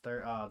Dolphins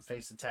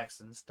face the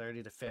Texans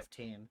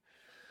 30-15.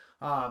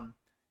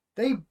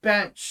 They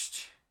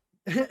benched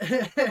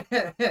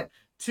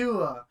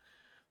Tua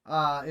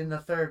in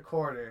the third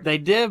quarter. They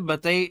did,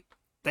 but they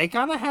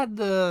kind of had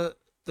to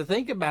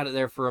think about it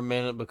there for a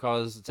minute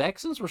because the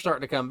Texans were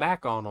starting to come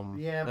back on them.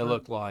 Yeah, it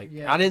looked like.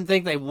 Yeah, I didn't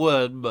think they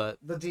would, but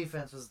the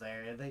defense was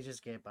there. They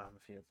just gave up a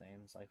few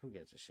things. Like, who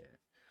gives a shit?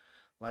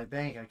 Like, they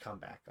ain't gonna come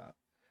back up.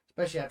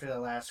 Especially after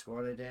that last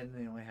score they did, and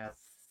they only had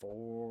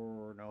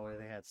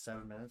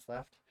 7 minutes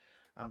left.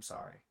 I'm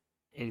sorry.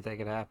 Anything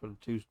could happen.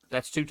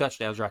 That's 2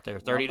 touchdowns right there.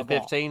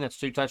 30-15. That's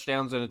 2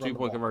 touchdowns and a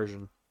 2-point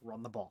conversion.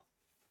 Run the ball.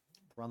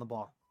 Run the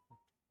ball.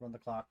 Run the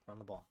clock. Run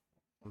the ball.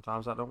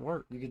 Sometimes that don't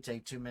work. You can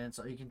take 2 minutes.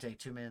 You can take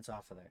 2 minutes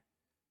off of there,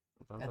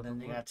 Sometimes and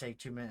then you gotta take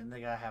 2 minutes, and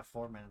they gotta have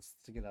 4 minutes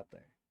to get up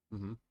there.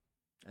 Mm-hmm.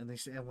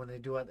 And when they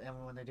do it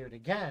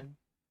again,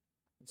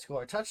 and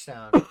score a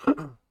touchdown,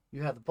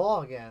 you have the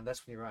ball again.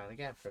 That's when you run it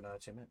again for another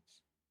 2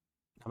 minutes.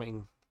 I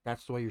mean,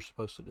 that's the way you're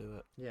supposed to do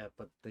it. Yeah,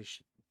 but they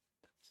should.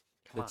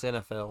 It's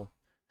NFL.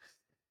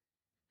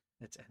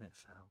 It's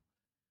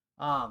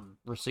NFL.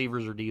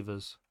 Receivers are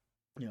divas.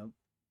 You know,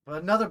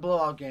 but another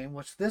blowout game,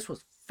 which this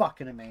was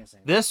fucking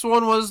amazing. This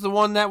one was the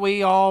one that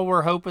we all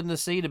were hoping to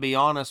see, to be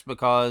honest,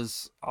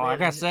 because,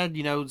 like I said,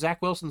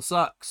 Zach Wilson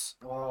sucks.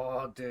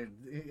 Oh, dude.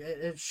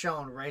 It's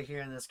shown right here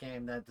in this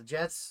game that the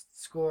Jets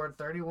scored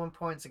 31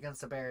 points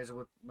against the Bears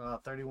with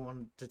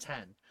 31-10.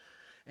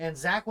 And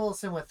Zach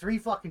Wilson with 3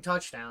 fucking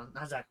touchdowns.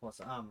 Not Zach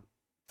Wilson.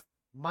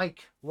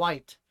 Mike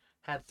White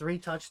had 3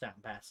 touchdown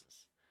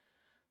passes.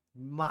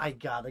 My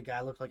God, the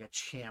guy looked like a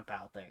champ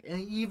out there.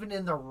 And even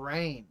in the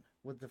rain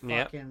with the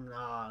fucking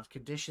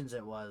conditions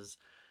it was,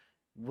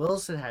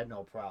 Wilson had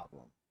no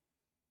problem.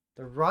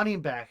 The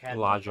running back had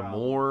Elijah no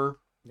problem. Moore.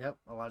 Yep,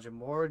 Elijah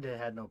Moore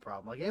had no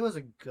problem. Like, it was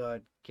a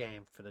good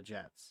game for the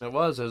Jets. It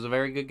was a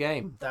very good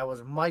game. That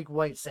was Mike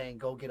White saying,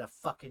 go get a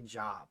fucking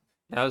job.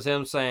 That was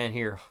him saying,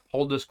 here,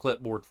 hold this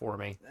clipboard for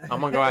me.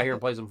 I'm going to go out here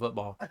and play some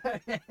football.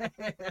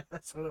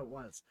 That's what it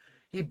was.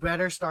 He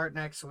better start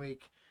next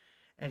week,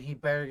 and he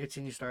better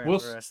continue starting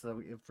for the rest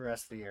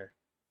of the year.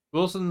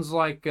 Wilson's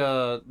like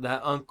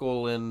that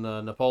uncle in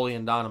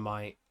Napoleon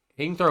Dynamite.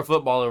 He can throw a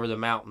football over the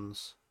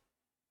mountains.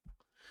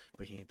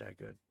 But he ain't that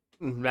good.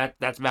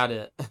 That's about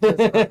it. He ain't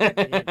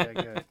that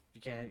good.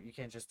 You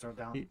can't just throw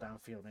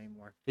downfield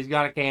anymore. He's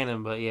got a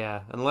cannon, but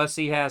yeah, unless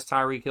he has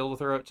Tyreek Hill to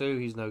throw it to,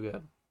 he's no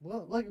good.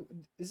 Well, like,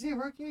 is he a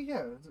rookie?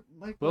 Yeah,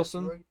 Mike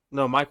Wilson.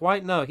 No, Mike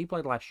White. No, he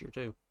played last year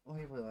too. Oh,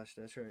 he played last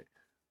year. That's right.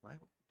 Mike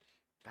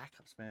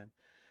backups, man.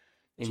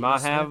 He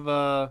might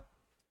have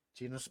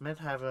Geno Smith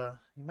he might have a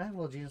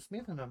little Geno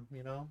Smith in him.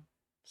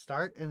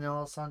 Start and then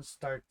all of a sudden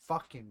start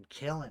fucking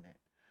killing it.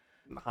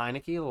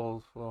 Heineke, a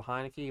little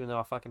Heineke, even though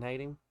I fucking hate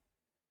him.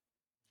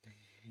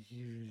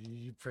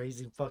 You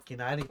praising fucking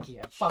Heineke.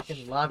 I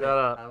fucking love it.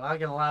 Up. I'm not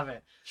gonna love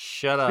it.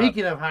 Shut up.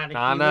 Speaking of Heineke,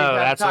 I know,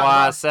 that's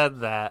why I said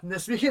that.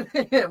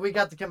 We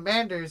got the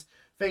Commanders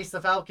face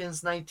the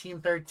Falcons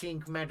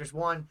 19-13. Commanders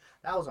won.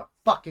 That was a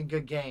fucking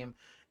good game.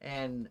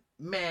 And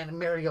man,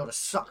 Mariota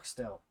sucks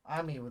still.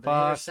 I mean, with the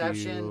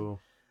interception.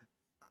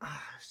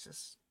 It's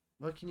just,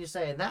 what can you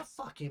say? And that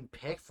fucking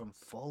pick from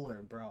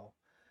Fuller, bro.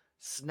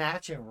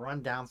 Snatch and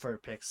run down for a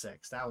pick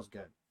 6. That was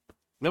good.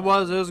 It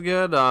was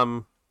good.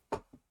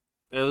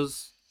 It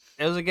was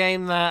a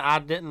game that I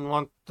didn't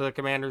want the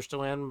Commanders to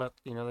win, but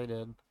they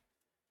did.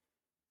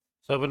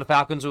 So when the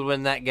Falcons would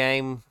win that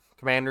game,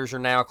 Commanders are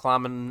now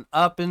climbing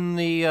up in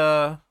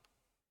the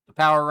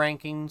power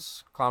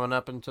rankings, climbing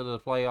up into the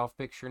playoff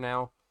picture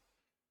now.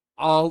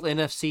 All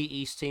NFC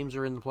East teams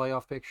are in the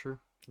playoff picture.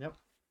 Yep.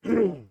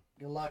 Good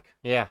luck.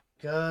 Yeah.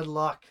 Good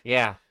luck.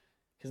 Yeah.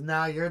 Because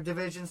now your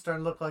division's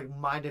starting to look like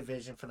my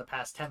division for the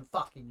past 10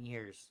 fucking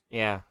years.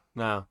 Yeah.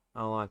 No, I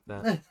don't like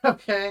that.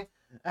 Okay.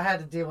 I had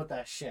to deal with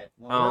that shit.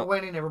 When Oh. we're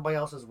winning, everybody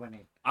else is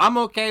winning. I'm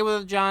okay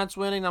with the Giants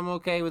winning. I'm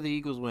okay with the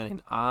Eagles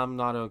winning. I'm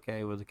not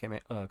okay with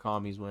the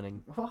Commies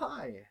winning.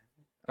 Why?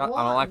 I don't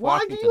like Why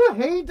Washington. do you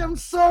hate them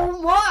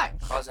so much?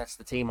 Because that's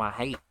the team I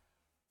hate.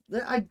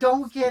 I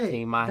don't get it.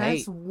 Team I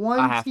That's hate. one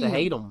I have team. to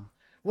hate them.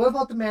 What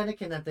about the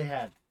mannequin that they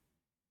had?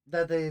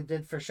 That they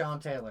did for Sean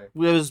Taylor? It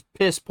was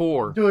piss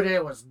poor. Dude,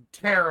 it was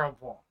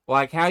terrible.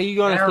 Like, how you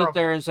going to Terrible. sit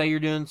there and say you're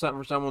doing something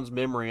for someone's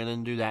memory and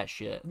then do that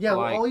shit? Yeah,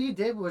 like, well, all you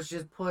did was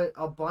just put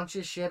a bunch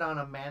of shit on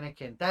a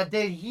mannequin that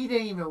he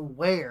didn't even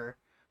wear,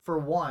 for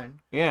one.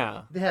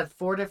 yeah. They had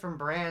 4 different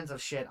brands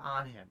of shit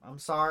on him. I'm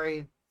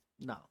sorry.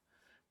 No.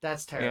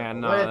 That's terrible. Yeah,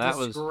 no, What a that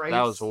disgrace.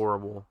 was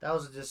horrible. That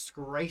was a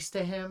disgrace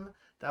to him.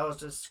 That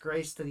was a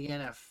disgrace to the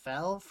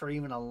NFL for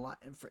even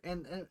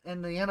and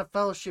the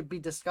NFL should be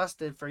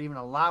disgusted for even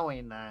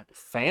allowing that.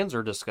 Fans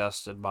are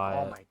disgusted by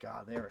Oh it. my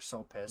god, they are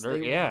so pissed.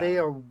 Yeah.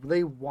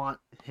 They want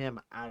him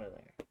out of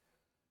there.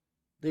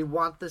 They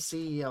want the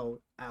CEO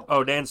out.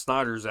 Oh, Dan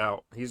Snyder's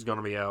out. He's going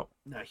to be out.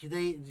 No,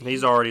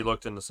 He's already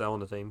looked into selling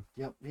the team.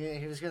 Yep,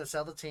 he was gonna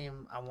sell the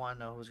team. I want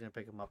to know who's gonna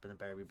pick him up, and it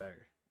better be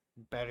better.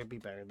 Better be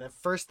better. The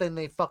first thing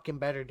they fucking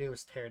better do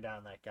is tear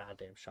down that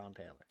goddamn Sean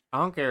Taylor. I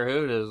don't care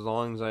who it is, as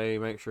long as they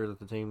make sure that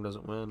the team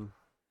doesn't win.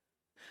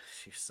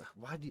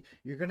 Why do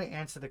you're gonna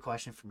answer the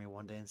question for me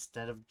one day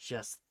instead of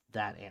just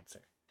that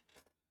answer?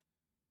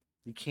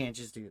 You can't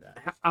just do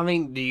that. I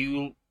mean, do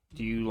you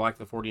like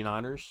the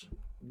 49ers?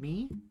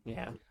 Me?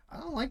 Yeah. I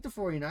don't like the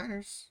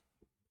 49ers.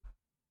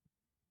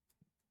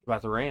 What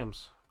about the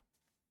Rams?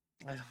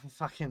 I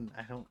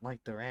don't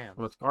like the Rams.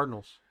 What about the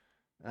Cardinals?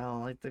 I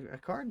don't like the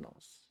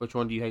Cardinals. Which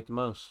one do you hate the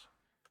most?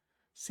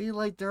 See,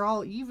 like, they're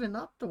all even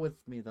up with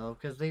me, though,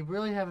 because they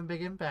really have a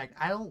big impact.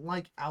 I don't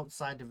like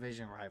outside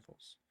division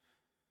rivals.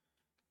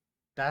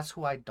 That's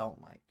who I don't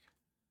like.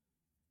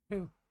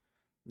 Who?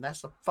 And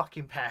that's the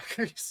fucking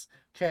Packers,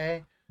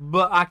 okay?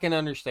 But I can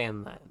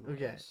understand that.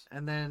 Okay,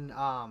 and then,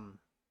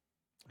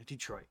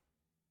 Detroit.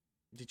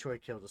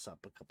 Detroit killed us up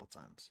a couple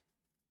times.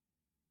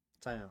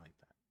 So I didn't like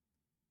that.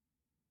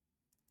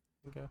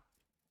 Okay.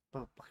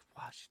 But, like,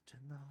 Washington,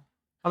 though.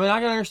 I mean,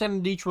 I can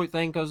understand the Detroit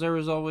thing because there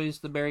was always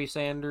the Barry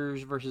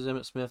Sanders versus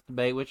Emmitt Smith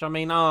debate, which, I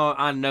mean,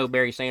 I know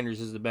Barry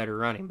Sanders is the better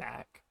running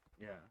back.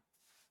 Yeah.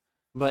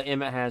 But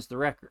Emmitt has the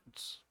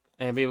records.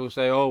 And people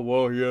say, oh,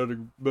 well, he had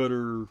a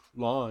better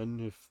line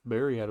if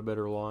Barry had a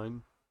better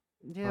line.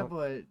 Yeah,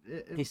 Well,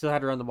 but... He still had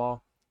to run the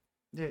ball.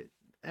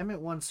 Emmett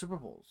won Super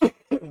Bowls.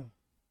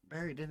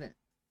 Barry didn't.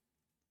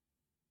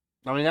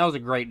 I mean, that was a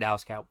great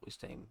Dallas Cowboys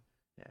team.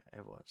 Yeah,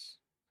 it was.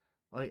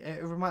 Like,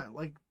 it remind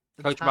like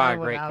the Coached time by a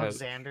when great coach.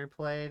 Alexander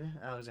played.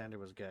 Alexander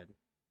was good.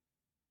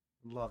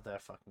 Love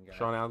that fucking guy.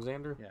 Sean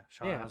Alexander? Yeah,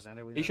 Sean Yeah.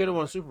 Alexander. He should have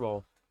won a Super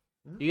Bowl.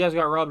 Mhm. You guys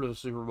got robbed of a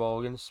Super Bowl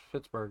against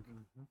Pittsburgh.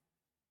 Mm-hmm.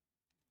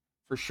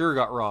 For sure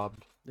got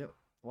robbed. Yep.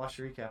 Watch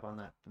the recap on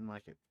that. Didn't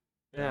like it.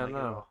 Yeah, Didn't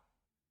like it at no. all.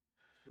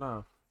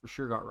 No, for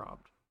sure got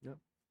robbed.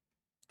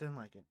 Didn't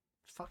like it.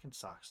 Fucking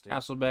sucks, dude.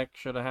 Hasselbeck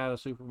should have had a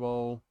Super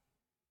Bowl.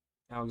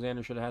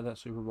 Alexander should have had that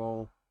Super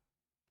Bowl.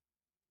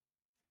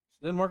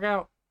 Didn't work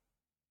out.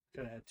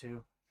 Could have had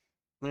 2.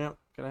 Yeah,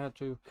 could have had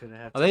to. Could have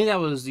had I think that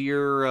was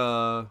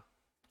your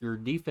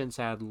defense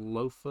had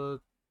Lofa.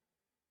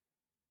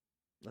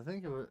 I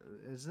think it was.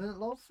 Isn't it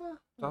Lofa?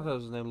 I thought that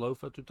was his name,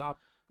 Lofa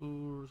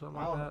Tutapu or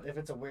something like that. If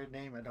it's a weird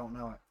name, I don't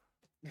know it.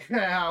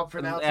 I'll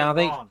pronounce And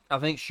it wrong. I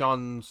think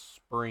Sean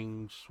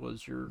Springs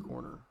was your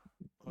corner.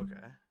 Okay.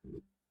 I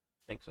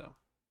think so.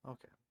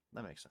 Okay.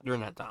 That makes sense.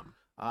 During that time.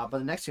 But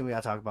the next thing we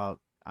gotta talk about,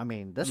 I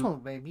mean, this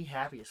one made me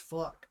happy as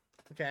fuck.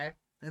 Okay?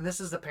 And this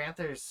is the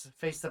Panthers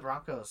face the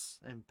Broncos.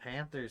 And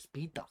Panthers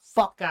beat the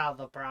fuck out of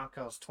the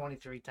Broncos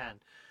 23-10.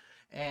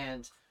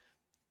 And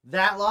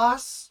that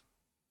loss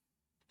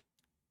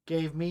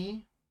gave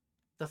me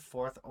the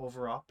 4th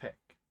overall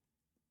pick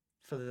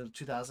for the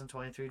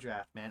 2023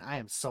 draft, man. I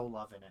am so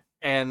loving it.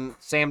 And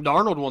Sam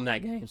Darnold won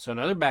that game, so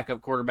another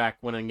backup quarterback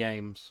winning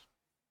games.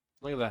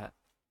 Look at that.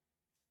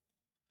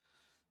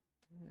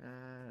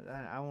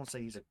 I won't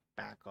say he's a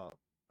backup.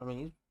 I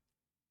mean,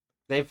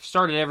 they've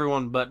started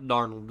everyone but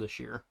Darnold this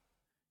year.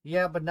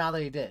 Yeah, but now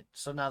they did.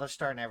 So now they're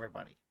starting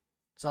everybody.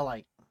 So,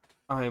 like...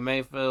 I mean,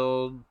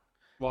 Mayfield,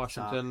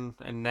 Washington,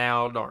 and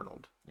now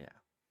Darnold. Yeah.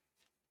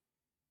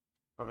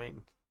 I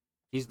mean,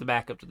 he's the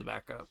backup to the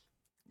backup.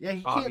 Yeah,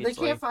 they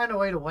Obviously. can't find a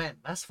way to win.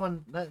 That's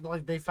fun.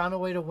 Like they found a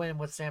way to win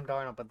with Sam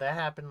Darnold, but that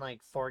happened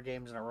like 4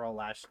 games in a row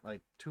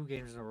 2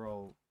 games in a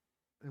row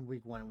in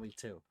week 1 and week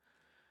 2.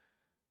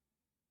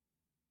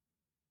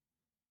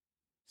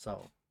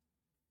 So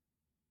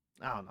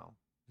I don't know.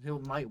 He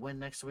might win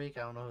next week.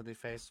 I don't know who they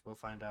face. We'll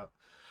find out.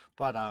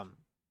 But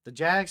the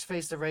Jags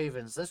face the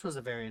Ravens. This was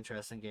a very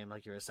interesting game,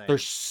 like you were saying.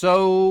 There's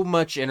so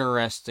much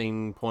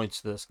interesting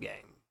points to this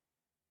game.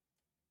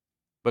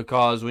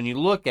 Because when you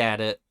look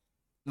at it,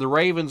 the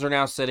Ravens are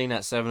now sitting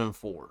at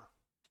 7-4.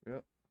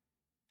 Yep.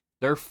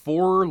 Their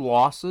 4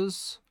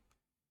 losses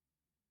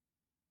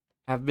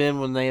have been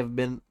when they have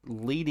been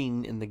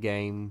leading in the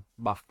game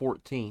by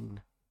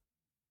 14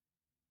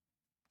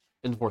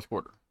 in the fourth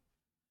quarter.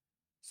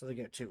 So they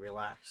get too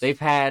relaxed. They've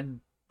had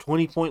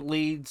 20-point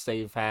leads.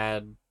 They've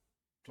had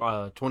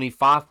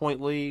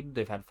 25-point lead.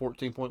 They've had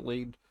 14-point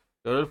lead.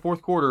 Go to the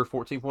fourth quarter,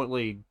 14-point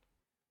lead.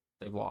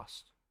 They've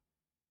lost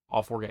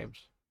all 4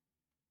 games.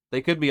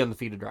 They could be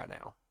undefeated right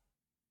now.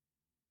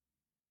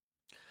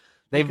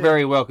 They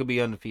very well could be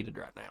undefeated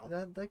right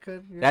now. They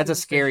could. That's a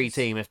scary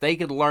team. If they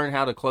could learn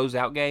how to close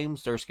out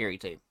games, they're a scary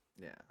team.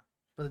 Yeah.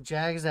 But the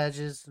Jags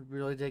edges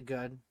really did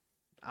good.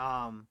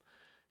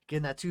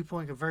 Getting that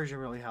 2-point conversion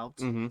really helped.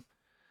 Mm-hmm.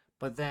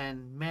 But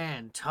then,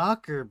 man,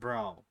 Tucker,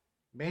 bro,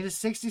 made a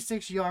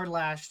 66-yard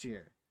last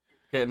year.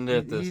 Getting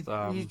it this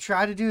time. He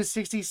tried to do a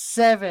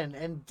 67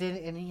 and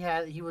didn't, and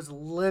he was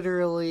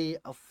literally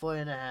a foot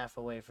and a half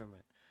away from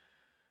it.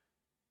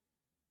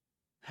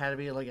 Had to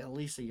be like at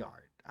least a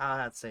yard.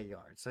 I'd say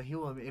yard. So he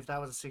will. If that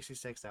was a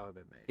 66, that would have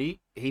been made.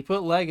 He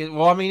put leg in.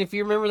 Well, I mean, if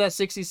you remember that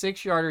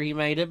 66-yarder he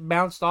made, it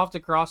bounced off the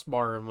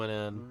crossbar and went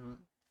in. Mm-hmm.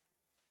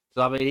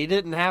 So I mean, he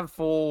didn't have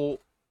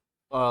full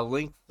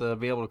length to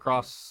be able to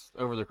cross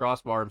over the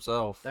crossbar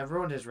himself. That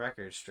ruined his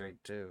record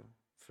streak too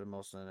for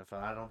most of the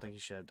NFL. I don't think he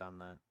should have done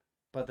that.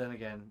 But then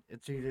again,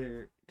 it's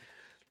either.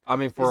 I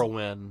mean, for a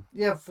win.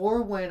 Yeah, for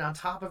a win. On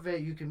top of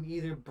it, you can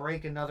either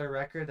break another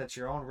record that's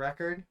your own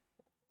record,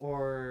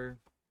 or.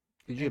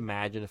 Could you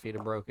imagine if he'd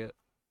have broke it?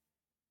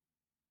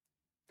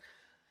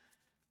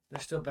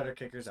 There's still better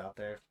kickers out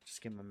there.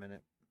 Just give them a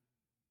minute.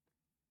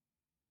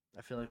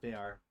 I feel like they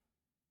are.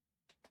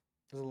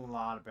 There's a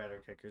lot of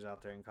better kickers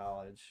out there in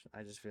college.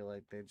 I just feel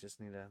like they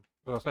just need to.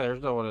 Well, I say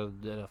there's no one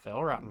in the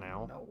NFL right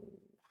now.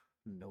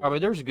 No. I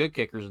mean, there's good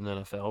kickers in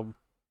the NFL.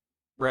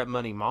 Brett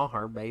Money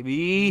Maher,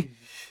 baby.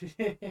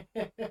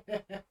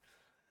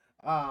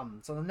 So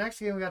the next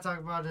game we got to talk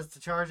about is the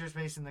Chargers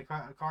facing the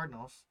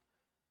Cardinals.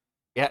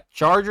 Yeah,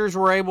 Chargers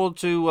were able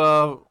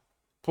to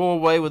pull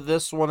away with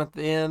this one at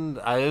the end.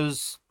 It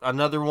was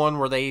another one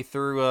where they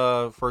threw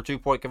for a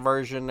 2-point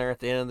conversion there at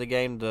the end of the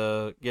game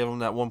to give them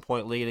that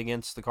 1-point lead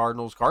against the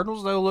Cardinals.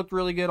 Cardinals, though, looked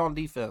really good on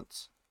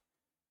defense.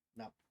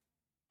 No.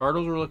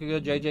 Cardinals were looking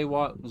good. J.J.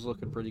 Watt was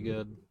looking pretty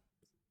good.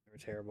 They were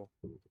terrible.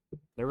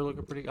 They were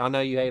looking pretty. I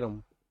know you hate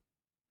them.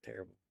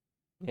 Terrible.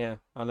 Yeah,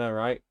 I know,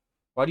 right?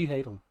 Why do you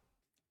hate them?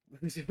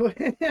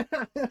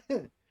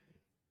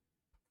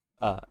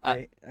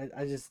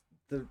 I just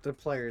they're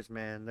players,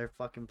 man. They're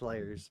fucking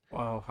players.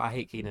 Well, I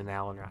hate Keenan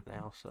Allen right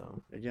now,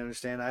 so. You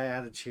understand? I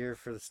had to cheer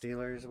for the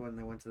Steelers when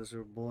they went to the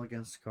Super Bowl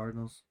against the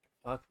Cardinals.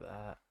 Fuck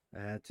that.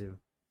 I had to.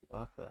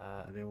 Fuck that.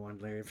 I didn't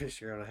want Larry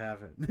Fitzgerald to have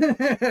it.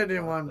 I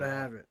didn't want him to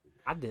have it.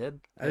 I did.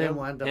 I didn't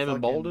want to him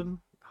and Bolden.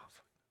 Oh,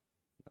 fuck.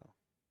 No.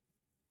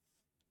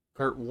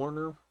 Kurt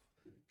Warner.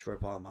 Troy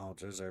Polamalu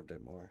deserved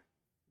it more.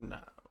 No.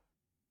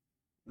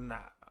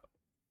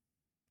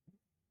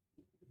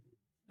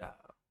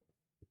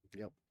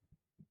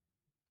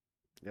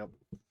 Yep.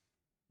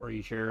 Were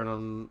you cheering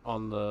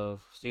on the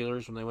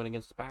Steelers when they went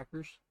against the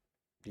Packers?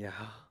 Yeah.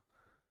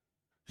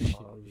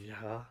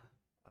 Yeah.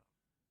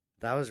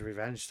 That was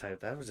revenge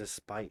type. That was a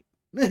spite.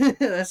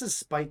 That's a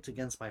spite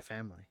against my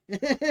family.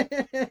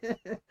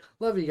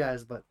 Love you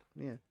guys, but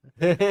yeah.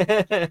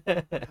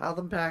 How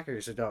them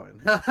Packers are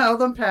doing? How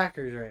them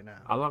Packers right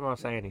now? I'm not gonna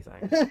say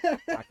anything.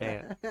 I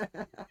can't.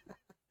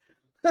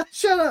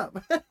 Shut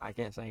up. I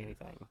can't say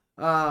anything.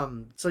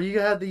 So you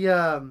had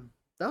the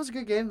that was a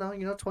good game though.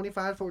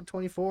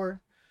 25-24.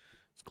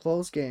 It's a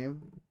close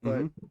game,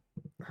 but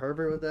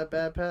Herbert with that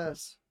bad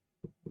pass.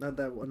 Not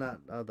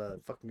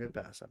the fucking good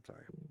pass. I'm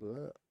sorry.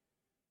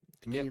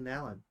 Keenan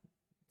Allen.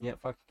 Yeah,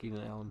 fuck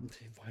Keenan Allen.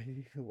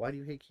 Why do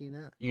you hate Keenan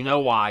Allen? You know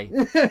why.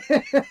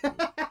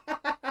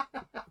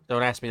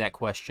 Don't ask me that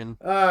question.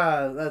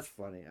 That's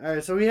funny. All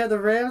right, so we had the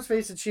Rams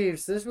face the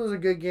Chiefs. This was a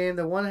good game.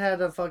 The one had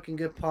a fucking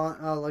good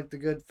punt, like the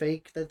good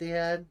fake that they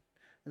had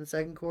in the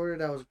second quarter.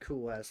 That was a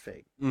cool ass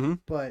fake. Mm-hmm.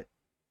 But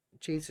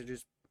Chiefs are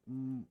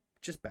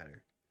just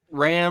better.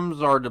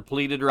 Rams are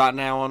depleted right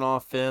now on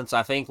offense.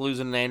 I think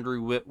losing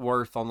Andrew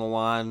Whitworth on the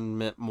line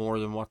meant more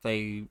than what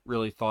they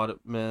really thought it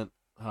meant.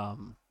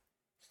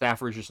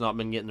 Stafford's just not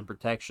been getting the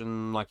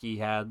protection like he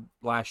had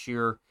last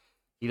year.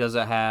 He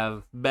doesn't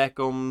have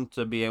Beckham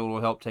to be able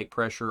to help take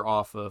pressure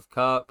off of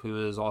Kupp,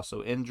 who is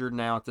also injured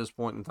now at this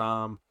point in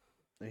time.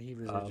 And he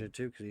was injured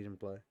too because he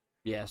didn't play.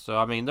 Yeah, so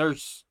I mean,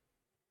 there's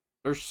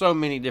so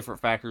many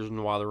different factors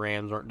in why the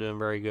Rams aren't doing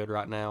very good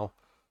right now.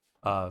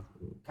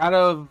 Kind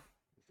of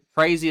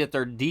crazy that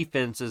their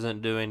defense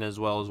isn't doing as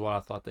well as what I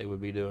thought they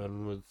would be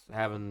doing with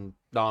having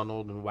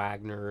Donald and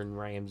Wagner and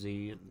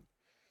Ramsey. And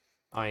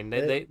I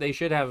mean, they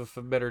should have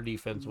a better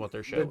defense than what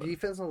they're showing. The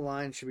defensive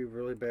line should be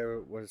really better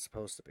at what it's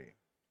supposed to be.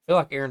 I feel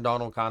like Aaron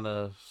Donald kind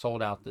of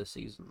sold out this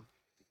season.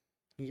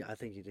 Yeah, I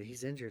think he did.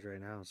 He's injured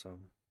right now, so.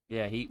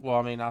 Yeah,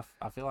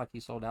 I feel like he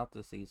sold out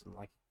this season.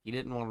 Like, he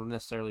didn't want to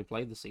necessarily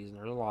play the season.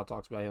 There's a lot of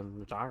talks about him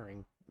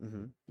retiring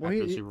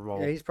after the Super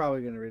Bowl. Yeah, he's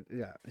probably going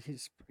to.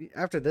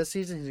 After this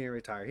season, he's going to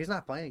retire. He's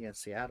not playing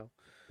against Seattle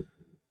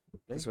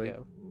this week,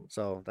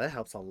 so that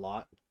helps a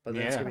lot. But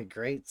then it's going to be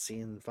great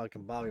seeing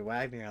fucking Bobby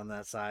Wagner on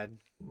that side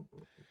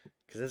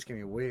because it's going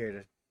to be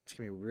weird. It's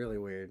going to be really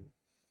weird.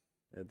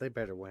 They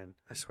better win.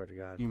 I swear to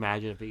God. Can you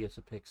imagine if he gets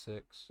a pick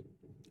six?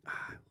 I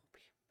will be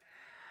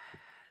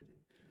mad.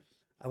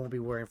 I won't be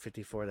wearing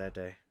 54 that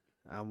day.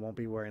 I won't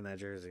be wearing that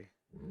jersey.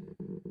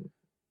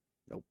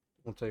 Nope.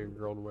 I'll tell your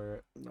girl to wear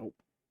it. Nope.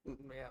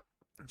 Yeah.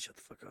 Shut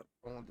the fuck up.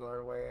 I won't tell her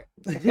to wear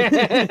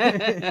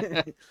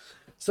it.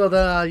 So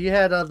you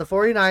had the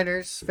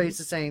 49ers face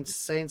the Saints.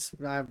 Saints,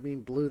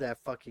 blew that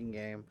fucking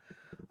game.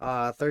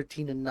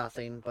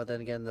 13-0. But then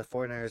again, the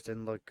 49ers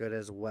didn't look good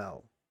as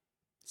well.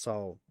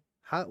 So,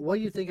 what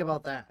do you think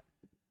about that?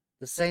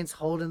 The Saints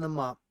holding them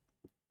up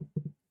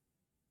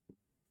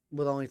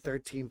with only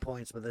 13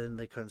 points, but then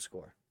they couldn't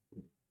score.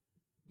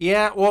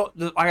 Yeah, well,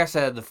 like I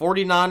said, the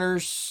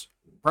 49ers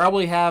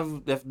probably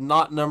have, if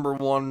not number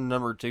one,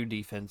 number two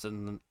defense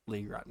in the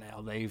league right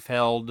now. They've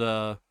held,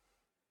 I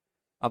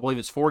believe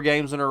it's 4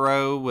 games in a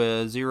row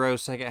with 0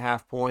 second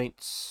half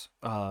points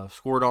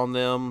scored on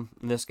them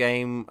in this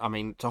game. I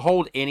mean, to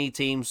hold any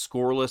team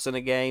scoreless in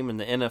a game in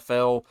the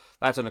NFL,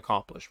 that's an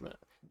accomplishment.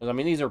 I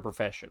mean, these are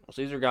professionals.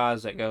 These are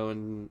guys that go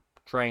and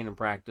train and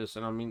practice.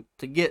 And, I mean,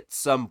 to get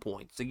some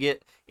points, to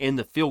get in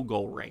the field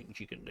goal range,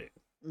 you can do.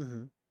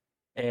 Mm-hmm.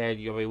 And,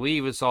 we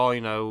even saw,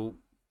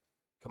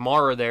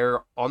 Kamara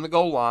there on the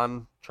goal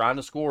line trying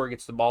to score,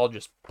 gets the ball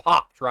just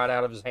popped right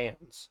out of his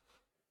hands.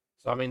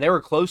 So, I mean, they were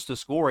close to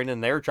scoring,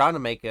 and they were trying to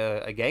make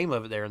a game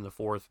of it there in the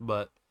fourth.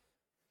 But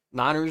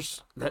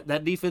Niners,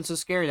 that defense is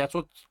scary.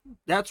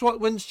 That's what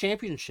wins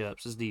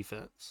championships is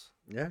defense.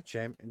 Yeah,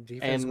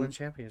 defense wins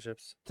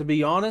championships. To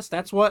be honest,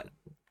 that's what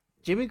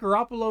Jimmy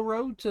Garoppolo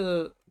rode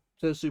to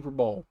the Super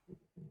Bowl.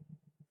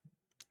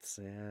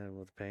 Yeah,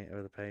 with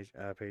the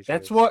Patriots.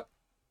 That's what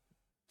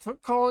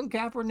Colin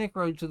Kaepernick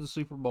rode to the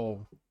Super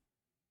Bowl.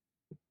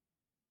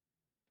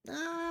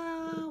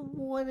 I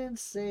wouldn't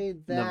say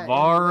that.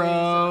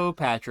 Navarro,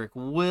 Patrick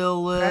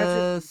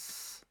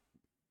Willis.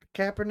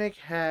 Kaepernick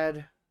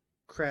had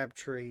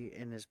Crabtree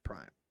in his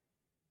prime.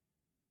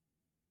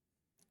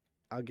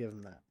 I'll give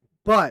him that.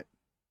 But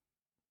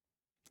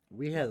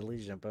we had the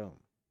Legion of Boom.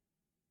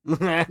 We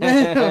had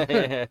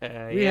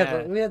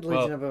the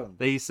Legion of Boom.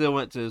 They still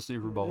went to the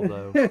Super Bowl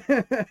though.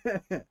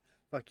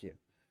 Fuck you.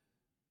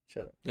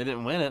 Shut up. They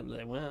didn't win it, but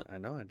they went. I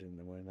know I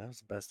didn't win. That was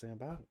the best thing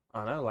about it.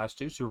 I know. Last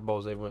 2 Super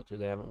Bowls they went to,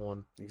 they haven't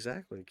won.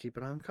 Exactly. Keep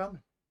it on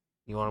coming.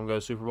 You want them to go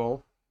to Super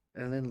Bowl?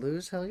 And then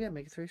lose? Hell yeah,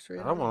 make it 3 straight.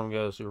 I don't want them to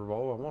go to Super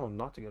Bowl. I want them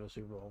not to go to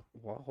Super Bowl.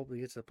 Well, hopefully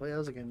he gets to the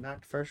playoffs and get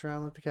knocked first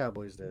round like the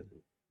Cowboys did.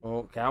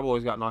 Well,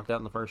 Cowboys got knocked out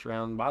in the first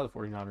round by the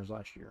 49ers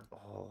last year.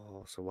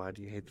 Oh, so why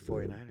do you hate the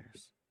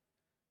 49ers?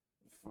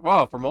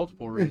 Well, for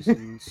multiple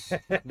reasons,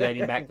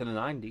 dating back to the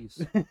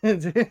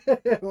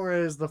 90s. Or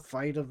is the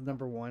fight of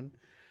number 1?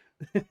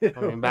 I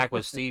mean, back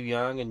with Steve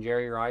Young and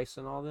Jerry Rice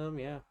and all them,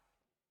 yeah.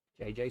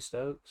 J.J.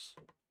 Stokes.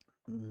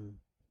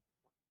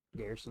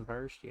 Garrison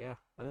Hurst, yeah.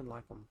 I didn't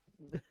like them.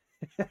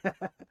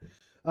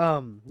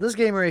 This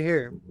game right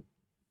here,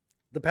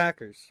 the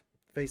Packers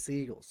face the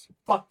Eagles.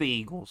 Fuck the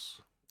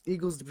Eagles.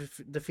 Eagles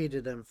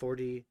defeated them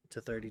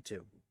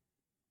 40-32.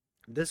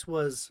 This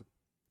was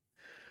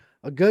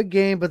a good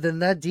game, but then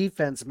that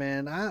defense,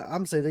 man,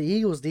 I'm saying the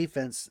Eagles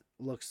defense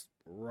looks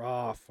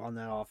rough on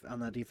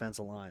that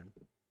defensive line.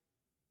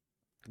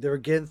 They were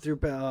getting through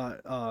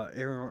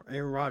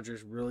Aaron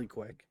Rodgers really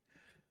quick.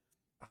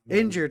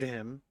 Injured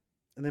him,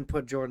 and then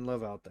put Jordan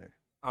Love out there.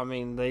 I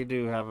mean, they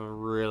do have a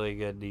really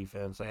good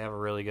defense. They have a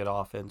really good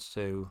offense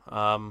too.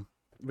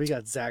 We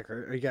got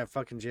we got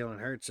fucking Jalen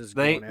Hurts.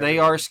 They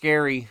are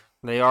scary.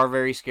 They are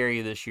very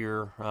scary this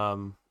year.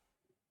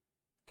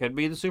 Could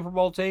be the Super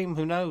Bowl team.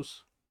 Who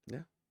knows?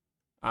 Yeah.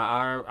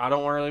 I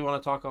don't really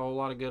want to talk a whole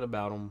lot of good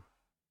about them.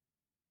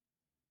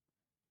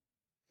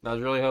 I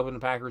was really hoping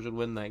the Packers would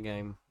win that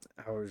game.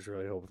 I was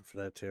really hoping for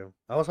that too.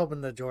 I was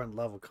hoping that Jordan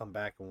Love would come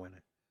back and win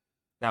it.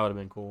 That would have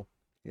been cool.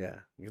 Yeah.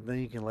 Then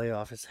you can lay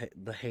off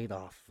the hate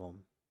off of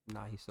him.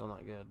 Nah, he's still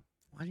not good.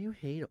 Why do you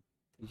hate him?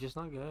 He's just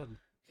not good.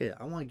 Yeah,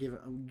 I want to you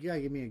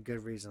gotta give me a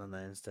good reason on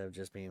that instead of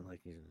just being like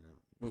he's.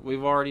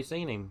 We've already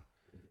seen him.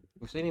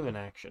 We've seen him in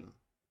action.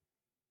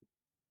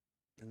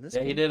 In this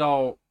yeah, game? he did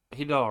all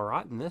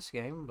right in this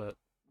game, but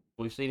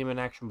we've seen him in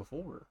action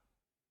before.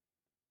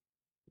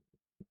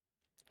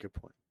 Good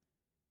point.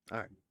 All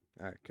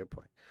right, good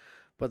point.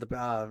 But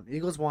the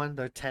Eagles won.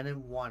 They're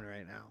 10-1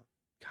 right now.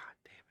 God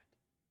damn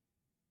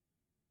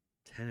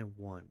it.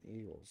 10-1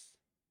 Eagles.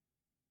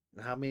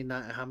 How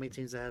many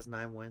teams that has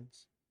 9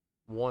 wins?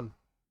 1,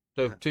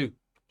 2.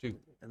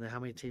 And then how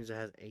many teams that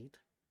has 8?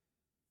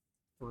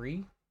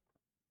 3?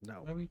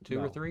 No. Maybe 2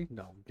 or 3?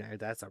 No,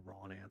 that's a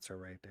wrong answer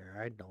right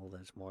there. I know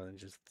that's more than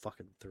just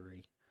fucking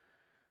 3.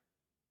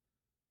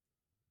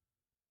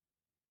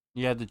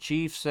 You had the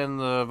Chiefs and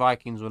the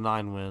Vikings with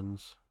 9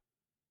 wins.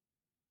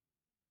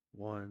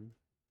 1,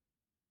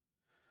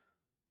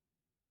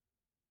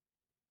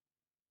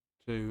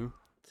 2,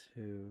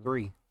 2,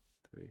 3.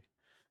 3.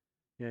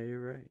 Yeah, you're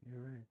right.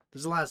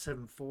 There's a lot of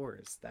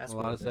 7-4s. That's A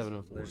lot of 7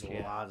 and 4s. There's a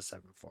Yeah. lot of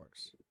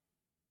 7-4s.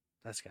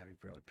 That's gotta be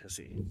really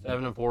pissy.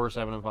 7-4,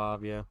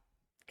 7-5. Yeah.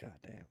 God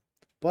damn.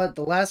 But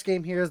the last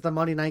game here is the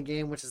Monday night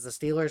game, which is the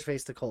Steelers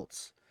face the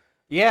Colts.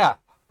 Yeah.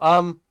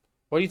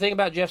 What do you think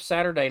about Jeff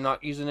Saturday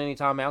not using any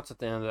timeouts at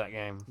the end of that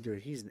game?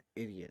 Dude, he's an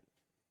idiot.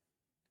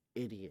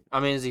 Idiot.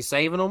 I mean, is he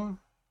saving them?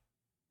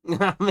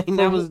 I mean,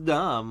 that was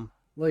dumb.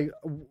 Like,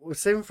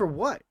 saving for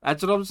what?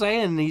 That's what I'm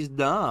saying. He's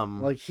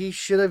dumb. Like, he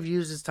should have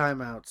used his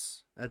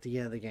timeouts at the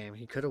end of the game.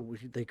 They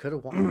could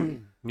have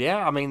won.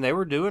 Yeah, I mean, they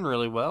were doing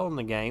really well in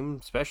the game,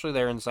 especially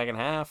there in the second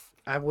half.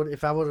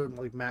 If I would have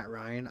like Matt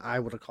Ryan, I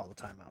would have called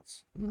the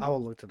timeouts. I would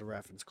look to the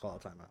ref and call a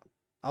timeout.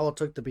 I would have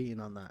took the beating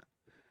on that.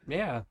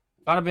 Yeah.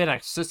 If I'd have been an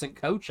assistant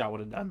coach, I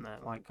would have done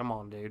that. Like, come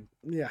on, dude.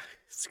 Yeah,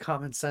 it's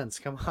common sense.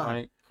 Come on.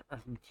 Like,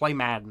 play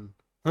Madden.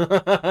 Come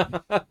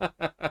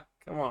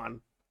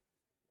on.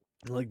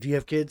 Like, do you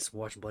have kids?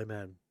 Watch them play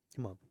Madden.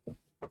 Come on.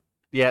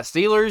 Yeah,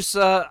 Steelers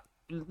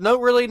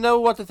don't really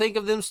know what to think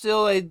of them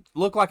still. They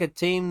look like a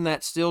team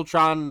that's still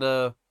trying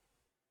to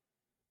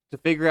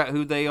figure out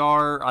who they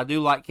are. I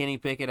do like Kenny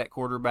Pickett at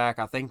quarterback.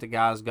 I think the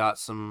guy's got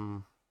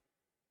some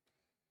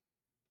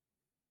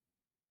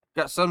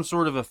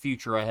sort of a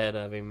future ahead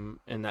of him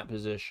in that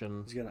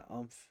position. He's got an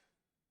umph.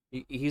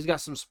 He's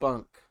got some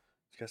spunk.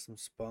 He's got some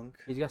spunk.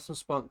 He's got some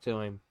spunk to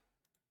him.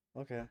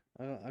 Okay,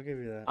 I'll give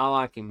you that. I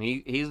like him.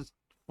 He's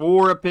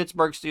for a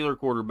Pittsburgh Steeler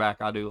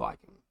quarterback. I do like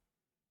him.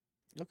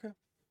 Okay.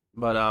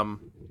 But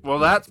well,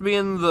 that's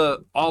been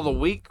all the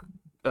week,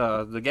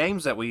 the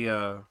games that we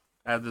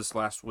had this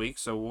last week.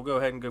 So we'll go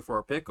ahead and go for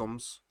our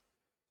pick'ems.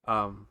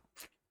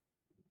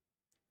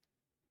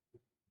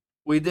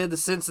 We did the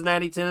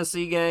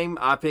Cincinnati-Tennessee game.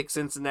 I picked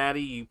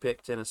Cincinnati. You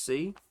picked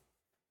Tennessee.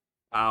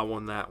 I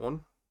won that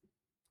one.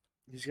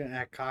 He's gonna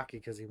act cocky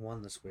because he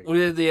won this week. We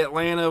did the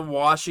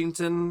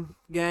Atlanta-Washington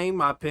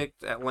game. I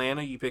picked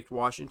Atlanta. You picked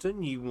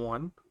Washington. You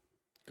won.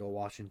 Go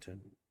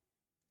Washington.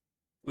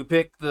 We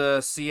picked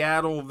the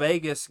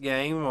Seattle-Vegas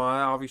game. Well,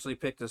 I obviously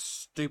picked a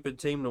stupid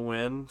team to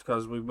win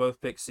because we both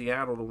picked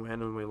Seattle to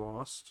win and we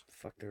lost.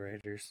 Fuck the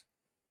Raiders.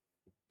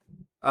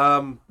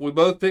 We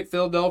both picked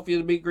Philadelphia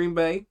to beat Green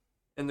Bay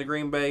in the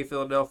Green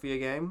Bay-Philadelphia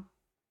game.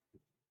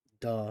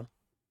 Duh.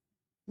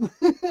 That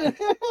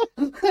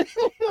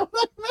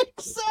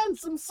makes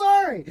sense. I'm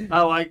sorry.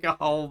 I like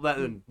all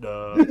that.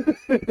 Duh.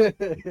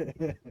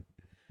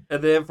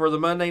 And then for the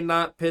Monday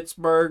night,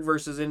 Pittsburgh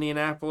versus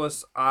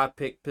Indianapolis, I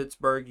picked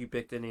Pittsburgh. You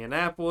picked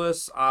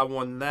Indianapolis. I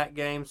won that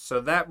game.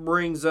 So that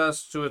brings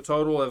us to a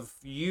total of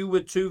you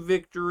with 2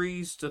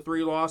 victories to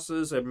 3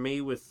 losses and me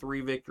with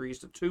 3 victories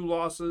to 2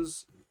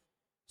 losses.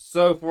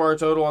 So for our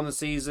total on the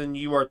season,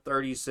 you are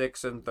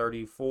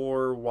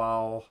 36-34,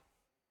 while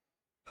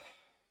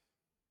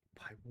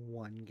by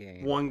 1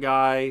 game. One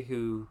guy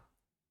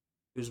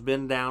who's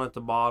been down at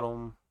the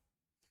bottom,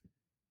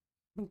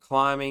 been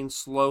climbing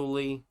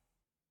slowly,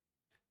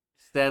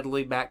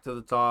 steadily back to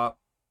the top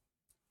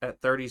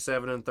at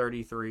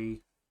 37-33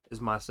 is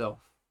myself.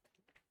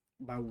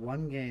 By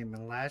 1 game,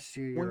 and last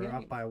year you were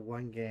up by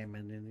 1 game,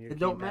 and then you it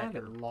don't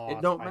matter.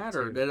 It don't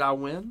matter. 2. Did I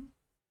win?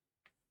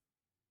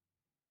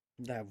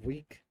 That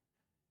week.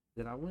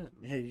 Did I win?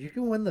 Hey, you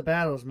can win the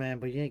battles, man,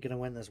 but you ain't gonna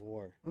win this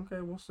war. Okay,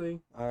 we'll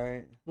see. All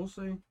right, We'll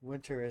see.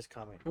 winter is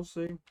coming. We'll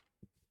see.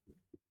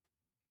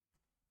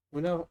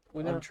 We know.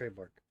 On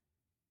Treyborg.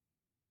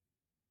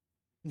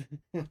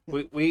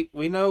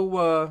 We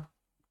know.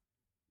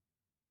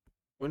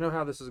 We know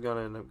how this is going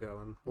to end up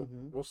going.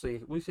 We'll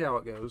see. We see how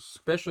it goes.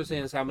 Especially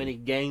seeing as how many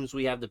games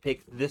we have to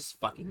pick this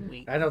fucking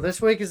week. I know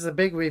this week is a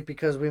big week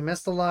because we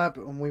missed a lot,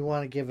 and we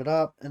want to give it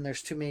up. And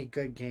there's too many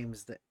good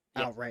games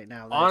out right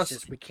now. Honestly,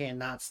 just we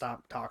cannot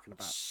stop talking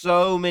about.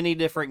 So many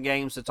different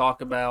games to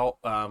talk about.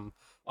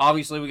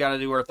 Obviously, we got to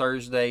do our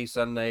Thursday,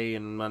 Sunday,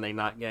 and Monday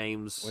night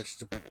games.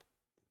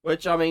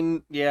 Which I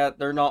mean, yeah,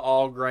 they're not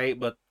all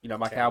great, but you know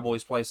my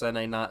Cowboys play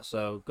Sunday night,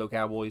 so go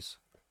Cowboys.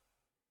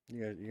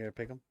 You gonna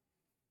pick them?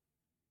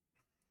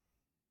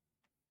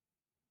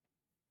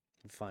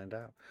 We'll find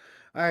out.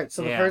 All right,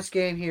 so the first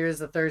game here is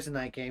the Thursday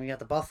night game. You got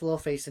the Buffalo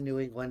facing New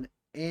England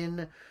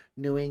in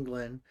New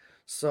England.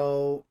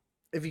 So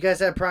if you guys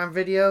have Prime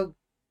Video,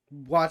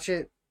 watch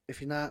it.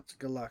 If you're not,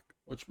 good luck.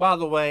 Which, by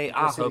the way,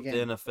 I hope the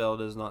NFL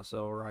does not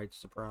sell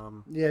rights to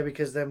Prime. Yeah,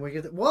 because then we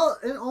get... Well,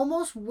 in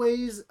almost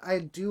ways, I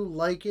do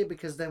like it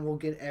because then we'll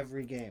get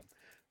every game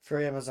for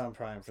Amazon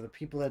Prime. For the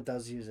people that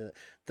does use it.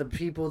 The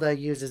people that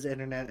uses the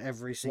internet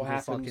every single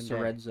fucking day. What happens to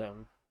Red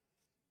Zone?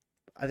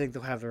 I think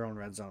they'll have their own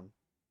Red Zone.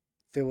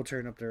 They will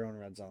turn up their own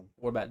Red Zone.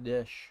 What about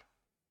Dish?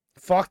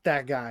 Fuck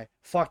that guy.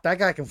 Fuck, that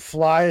guy can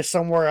fly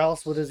somewhere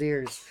else with his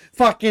ears.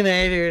 Fucking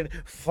A, dude.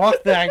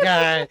 Fuck that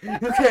guy.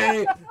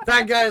 Okay?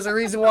 That guy is the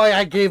reason why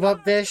I gave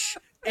up Dish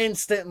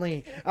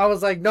instantly. I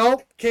was like,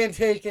 nope, can't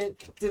take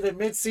it. Did it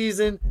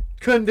mid-season.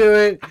 Couldn't do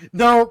it.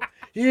 Nope.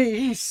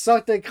 He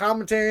sucked at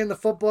commentary in the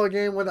football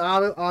game when the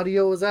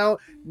audio was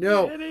out.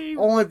 No.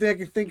 Only thing I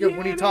can think of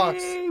when he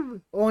talks.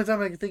 Only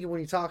time I can think of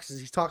when he talks is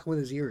he's talking with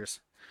his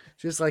ears.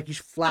 Just like he's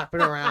flapping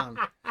around.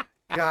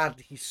 God,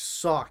 he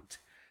sucked.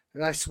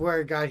 And I swear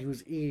to God, he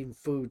was eating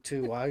food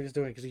too while he was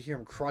doing it because you hear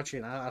him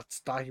crunching. I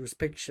thought he was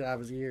picking shit out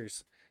of his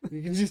ears.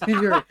 You can just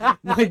hear it.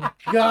 My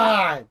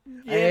God.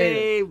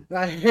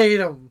 I hate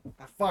him.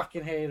 I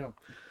fucking hate him.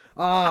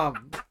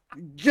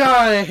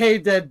 God, I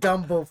hate that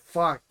Dumbo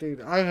fuck,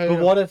 dude. I hate But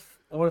him.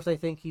 what if they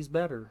think he's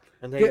better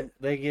and Yeah.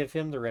 they give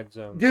him the red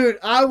zone? Dude,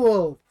 I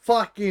will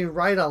fucking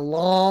write a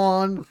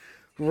long,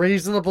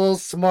 reasonable,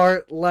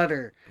 smart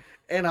letter.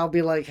 And I'll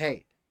be like,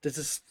 hey, this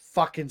is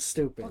fucking I'll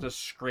stupid. just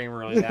scream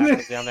really loud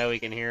because I know we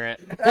can hear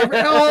it.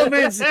 All of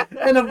it's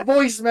in a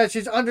voice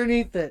message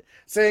underneath it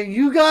saying,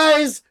 you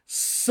guys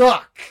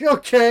suck,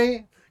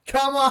 okay?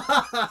 Come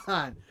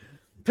on.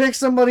 Pick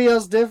somebody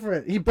else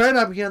different. He better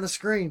not be on the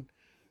screen.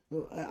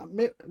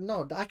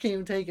 No, I can't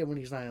even take it when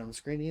he's not on the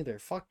screen either.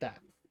 Fuck that.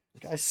 The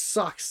guy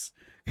sucks.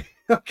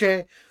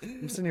 Okay?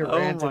 I'm sitting here Oh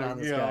ranting my on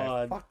this God.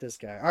 guy. Fuck this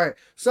guy. All right.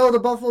 So the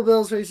Buffalo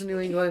Bills facing New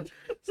England.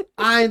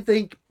 I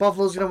think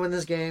Buffalo's going to win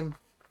this game.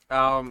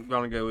 I'm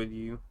going to go with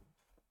you.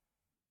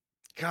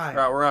 God.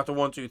 All right, we're going to have to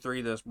 1, 2,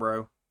 3 this,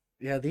 bro.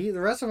 Yeah, the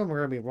rest of them are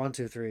going to be 1,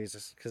 2,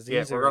 3s. Because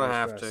Yeah, we're going to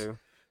have to.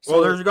 So,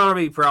 Well, there's going to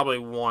be probably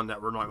one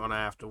that we're not going to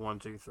have to 1,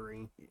 2,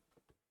 3.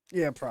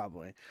 Yeah,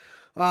 probably.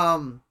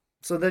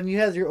 So then you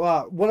have your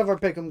one of our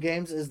pick'em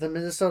games is the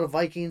Minnesota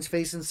Vikings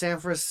facing San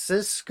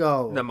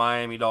Francisco. The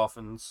Miami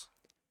Dolphins.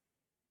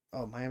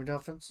 Oh, Miami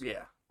Dolphins?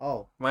 Yeah.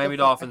 Oh. Miami I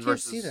Dolphins can't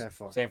versus see that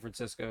far. San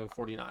Francisco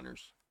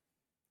 49ers.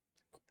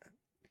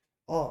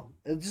 Oh,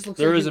 it just looks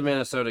There like is a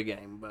Minnesota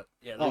game, but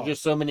yeah, there's Oh.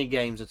 just so many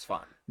games, it's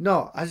fine.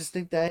 No, I just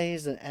think that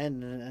is an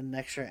N and an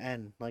extra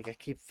N. Like, I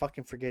keep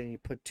fucking forgetting you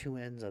put 2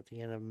 N's at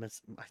the end of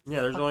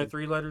Yeah, there's only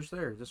 3 letters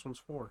there. This one's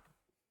 4.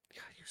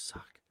 God, you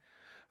suck.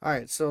 All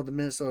right, so the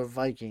Minnesota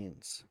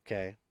Vikings,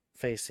 okay,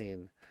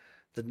 facing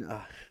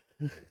the.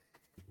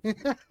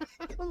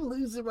 I'm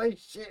losing my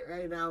shit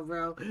right now,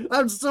 bro.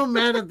 I'm so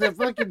mad at the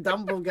fucking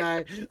Dumbo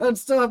guy. I'm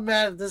so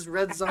mad at this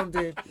red zone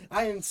dude.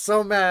 I am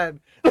so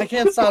mad. I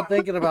can't stop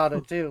thinking about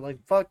it too. Like,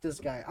 fuck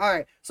this guy. All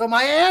right, so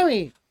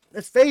Miami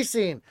is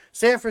facing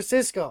San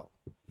Francisco.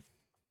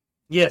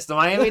 Yes, the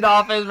Miami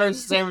Dolphins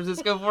versus San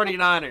Francisco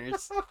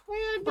 49ers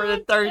for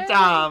the third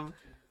time.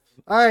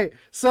 All right,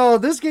 so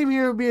this game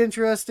here will be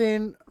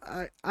interesting.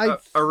 A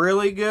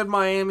really good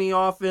Miami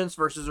offense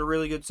versus a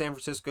really good San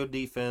Francisco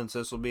defense.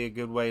 This will be a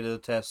good way to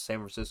test San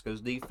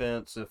Francisco's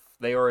defense if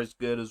they are as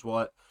good as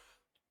what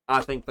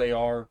I think they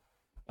are.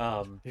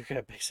 You're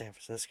gonna pick San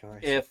Francisco,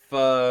 aren't you? If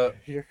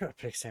You're gonna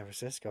pick San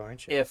Francisco,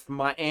 aren't you? if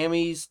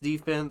Miami's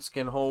defense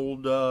can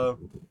hold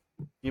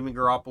Jimmy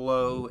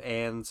Garoppolo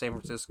and San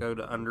Francisco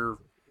to under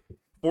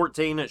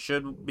 14, it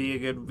should be a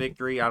good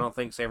victory. I don't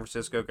think San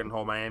Francisco can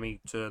hold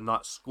Miami to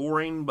not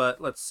scoring, but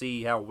let's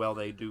see how well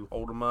they do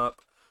hold them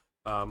up.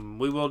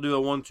 We will do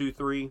a 1, 2,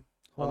 3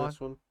 on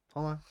this one.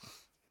 Hold on.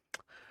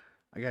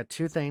 I got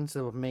 2 things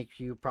that will make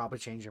you probably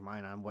change your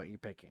mind on what you're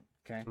picking.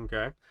 Okay.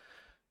 Okay.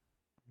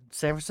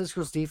 San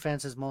Francisco's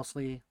defense is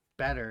mostly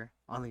better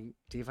on the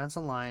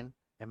defensive line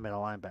and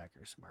middle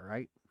linebackers. Am I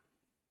right?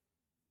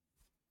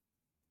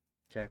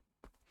 Okay.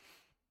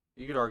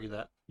 You could argue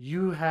that.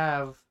 You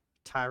have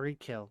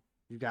Tyreek Hill.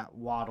 You got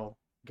Waddle.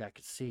 You got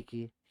Kasiki.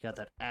 You got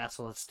that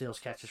asshole that steals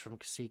catches from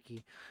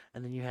Kasiki.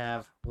 And then you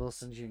have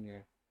Wilson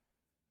Jr.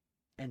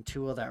 and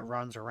Tua that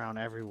runs around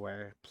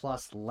everywhere,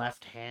 plus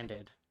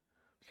left-handed.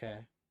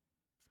 Okay.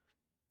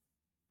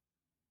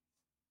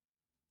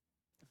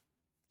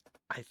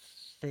 I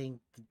think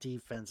the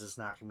defense is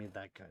not going to be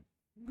that good.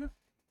 Okay.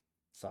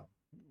 So,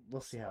 we'll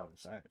see how it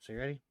is. All right, so you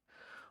ready?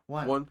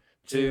 1,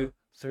 2,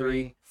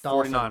 3,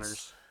 Dolphins.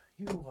 49ers.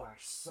 You are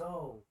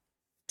so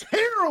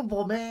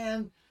terrible,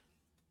 man.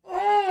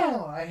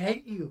 Oh, I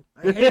hate you.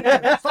 I hate you.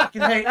 I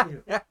fucking hate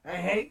you. I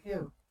hate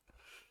you.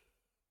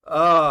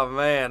 Oh,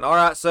 man. All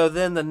right, so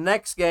then the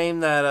next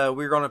game that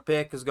we're going to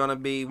pick is going to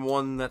be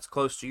one that's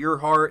close to your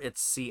heart.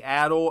 It's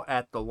Seattle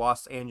at the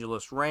Los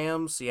Angeles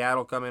Rams.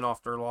 Seattle coming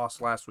off their loss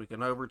last week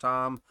in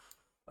overtime.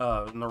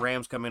 And the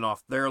Rams coming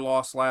off their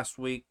loss last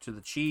week to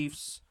the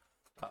Chiefs.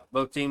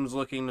 Both teams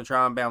looking to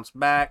try and bounce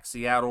back.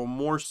 Seattle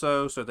more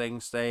so they can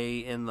stay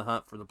in the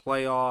hunt for the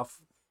playoff.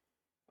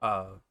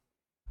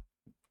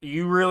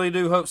 You really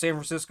do hope San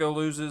Francisco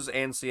loses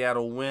and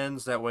Seattle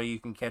wins. That way you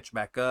can catch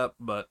back up.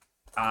 But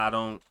I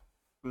don't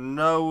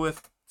know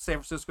if San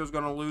Francisco's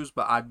going to lose,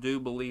 but I do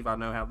believe I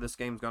know how this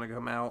game's going to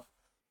come out.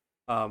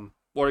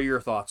 What are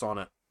your thoughts on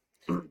it?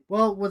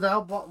 Well,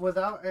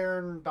 without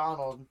Aaron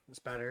Donald is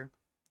better.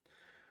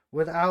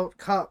 Without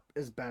Cup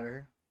is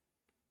better.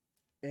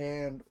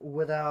 And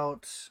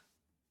without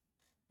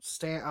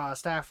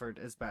Stafford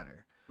is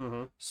better.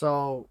 Mm-hmm.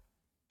 So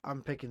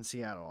I'm picking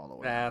Seattle all the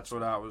way. That's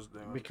what I was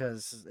doing.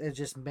 Because it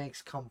just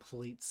makes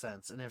complete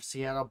sense. And if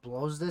Seattle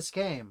blows this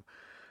game,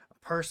 I'm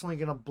personally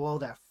gonna blow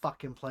that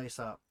fucking place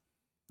up.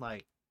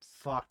 Like,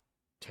 fuck,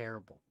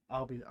 terrible.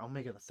 I'll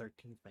make it the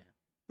 13th man.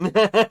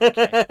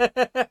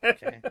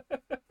 Okay.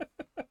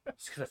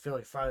 Just gonna feel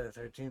like Friday the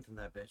 13th in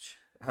that bitch.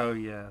 Oh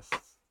yes.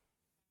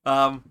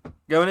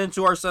 Going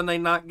into our Sunday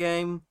night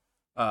game,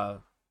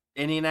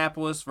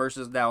 Indianapolis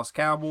versus Dallas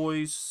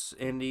Cowboys.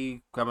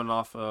 Indy coming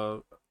off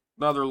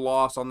another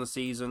loss on the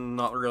season,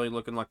 not really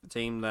looking like the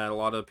team that a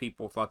lot of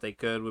people thought they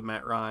could with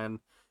Matt Ryan.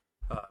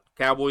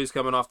 Cowboys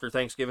coming off their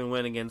Thanksgiving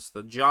win against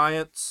the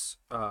Giants.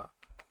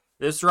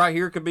 This right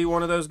here could be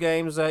one of those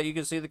games that you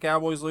can see the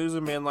Cowboys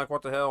losing, being like,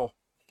 what the hell?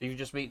 You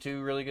just beat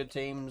two really good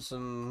teams,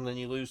 and then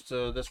you lose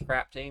to this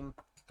crap team.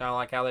 Kind of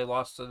like how they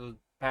lost to the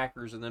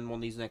Packers and then won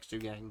these next two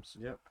games.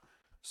 Yep.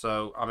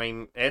 So I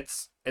mean,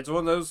 it's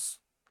one of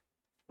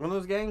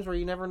those games where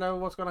you never know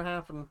what's going to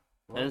happen,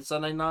 and it's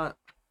Sunday night.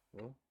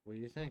 Well, what do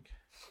you think?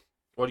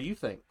 What do you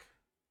think?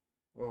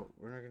 Well,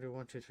 we're not gonna do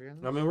 1, 2, 3 on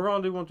this. I mean, we're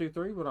gonna do 1, 2,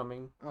 3, but I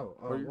mean,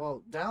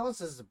 Well,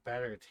 Dallas is a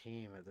better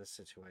team at this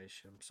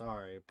situation. I'm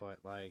sorry, but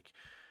like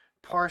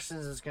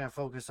Parsons is gonna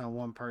focus on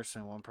one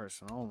person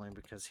only,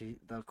 because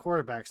the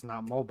quarterback's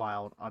not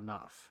mobile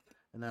enough,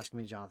 and that's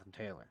gonna be Jonathan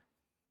Taylor.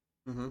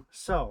 mm-hmm.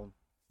 So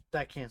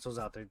that cancels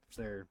out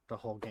the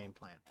whole game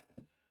plan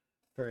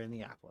for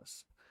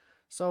Indianapolis.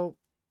 So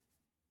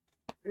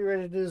you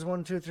ready to do this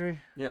 1, 2, 3?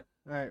 Yep.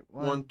 All right.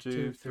 1,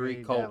 2,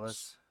 3, Colts.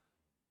 Dallas.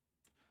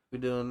 We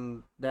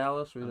doing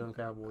Dallas? We doing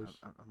Cowboys?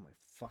 I'm like,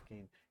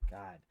 fucking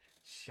God.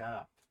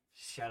 Shut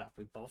up.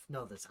 We both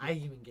know this. I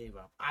even gave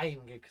up.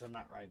 Because I'm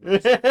not writing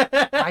this.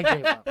 I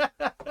gave up.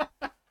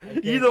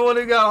 You the one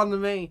who got on to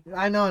me.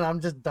 I know, and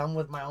I'm just done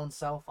with my own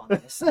self on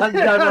this. I'm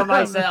done with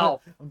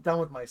myself. I'm done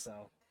with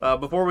myself.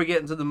 Before we get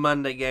into the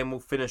Monday game,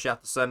 we'll finish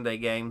out the Sunday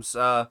games.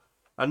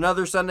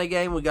 Another Sunday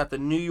game, we got the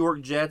New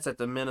York Jets at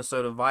the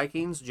Minnesota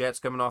Vikings. Jets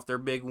coming off their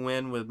big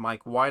win with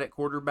Mike White at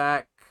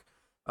quarterback.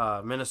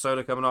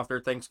 Minnesota coming off their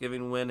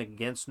Thanksgiving win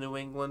against New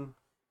England.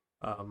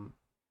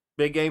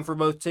 Big game for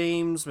both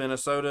teams.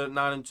 Minnesota at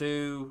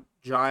 9-2.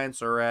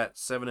 Giants are at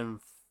 7-5,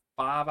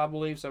 I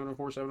believe. 7-4,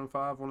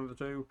 7-5, one of the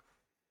two.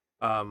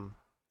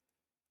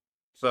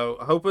 So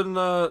hoping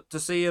to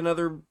see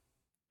another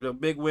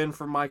big win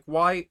from Mike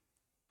White.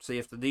 See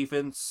if the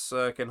defense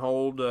can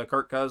hold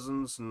Kirk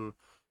Cousins, and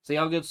see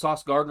how good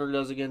Sauce Gardner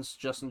does against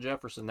Justin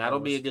Jefferson. That'll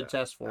be a good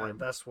test for him.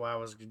 That's what I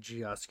was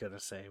just going to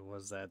say,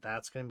 was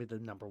that's going to be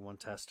the number one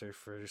tester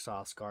for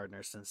Sauce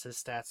Gardner, since his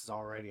stats is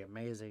already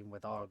amazing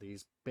with all of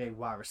these big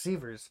wide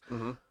receivers.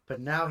 Mm-hmm.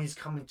 But now he's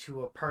coming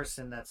to a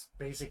person that's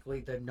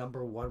basically the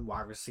number one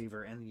wide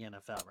receiver in the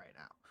NFL right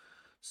now.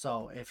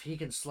 So if he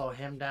can slow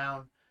him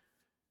down,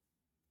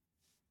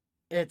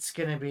 it's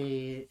going to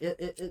be...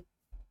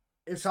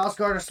 If Sauce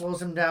Gardner slows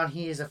him down,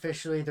 he is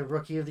officially the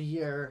Rookie of the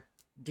Year,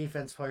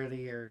 Defense Player of the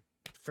Year,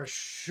 for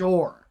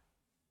sure,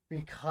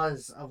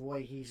 because of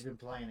what he's been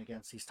playing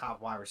against these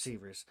top wide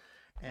receivers,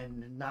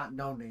 and not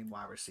no-name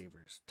wide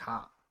receivers.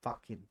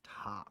 Fucking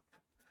top.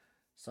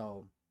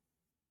 So,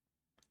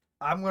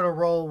 I'm going to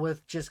roll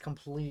with just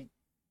complete...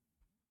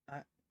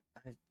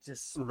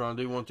 We're going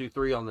to do 1, 2,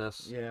 3 on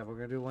this. Yeah, we're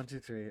going to do 1, 2,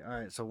 3. All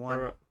right, so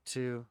 1,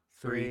 2,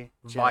 3.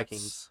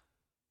 Vikings.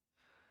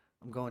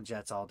 I'm going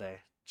Jets all day.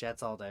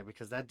 Jets all day,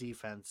 because that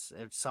defense,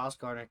 if Sauce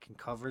Gardner can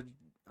cover...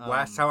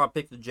 Last time I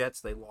picked the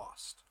Jets, they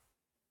lost.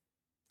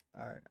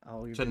 All right,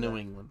 I'll give to you New that.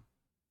 England.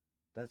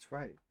 That's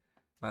right.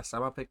 Last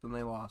time I picked them,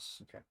 they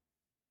lost. Okay.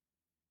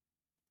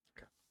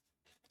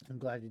 I'm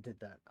glad you did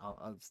that.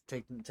 I'll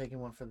taking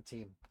one for the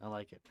team. I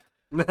like it.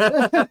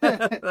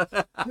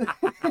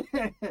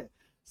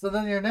 So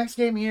then your next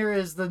game here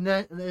is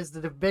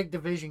the big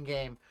division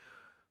game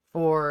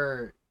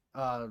for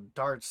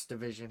darts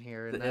division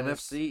here. The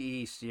NFC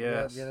East,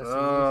 yes. Yeah, the NFC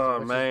oh,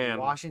 East, man.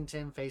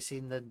 Washington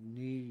facing the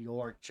New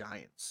York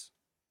Giants.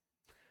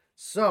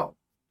 So,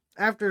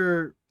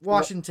 after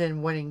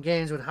Washington winning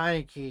games with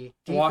Heineke,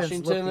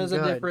 Washington is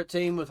a different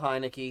team with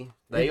Heineke.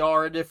 They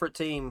are a different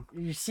team.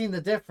 You've seen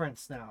the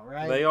difference now,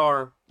 right? They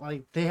are.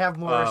 Like, they have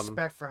more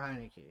respect for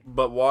Heineke.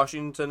 But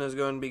Washington is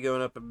going to be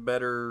going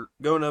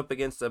up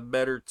against a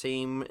better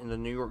team in the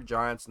New York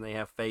Giants than they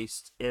have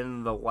faced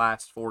in the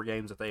last 4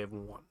 games that they have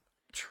won.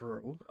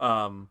 True.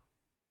 I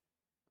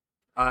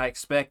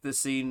expect to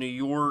see New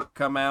York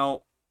come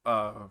out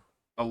a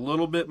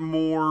little bit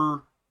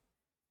more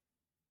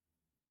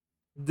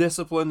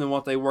disciplined than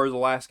what they were the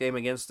last game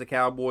against the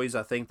Cowboys.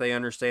 I think they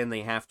understand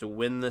they have to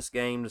win this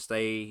game to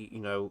stay,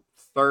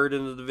 third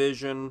in the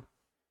division,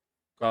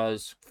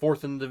 because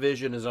fourth in the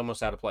division is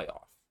almost out of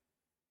playoff.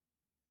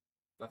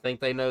 I think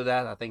they know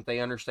that. I think they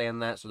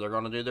understand that, so they're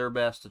going to do their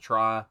best to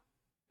try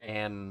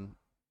and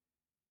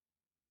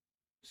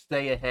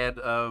stay ahead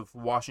of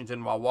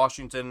Washington, while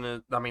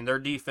Washington, their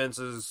defense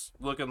is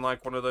looking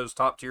like one of those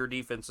top-tier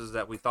defenses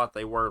that we thought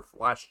they were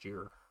last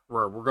year,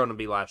 or were going to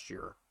be last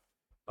year.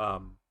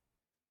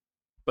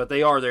 But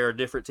they're a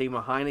different team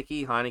of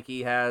Heineke.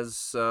 Heineke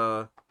has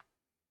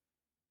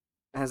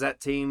that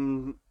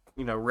team,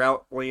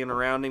 rallying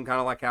around him, kind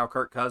of like how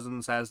Kirk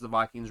Cousins has the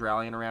Vikings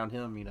rallying around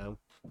him,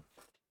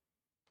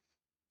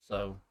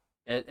 So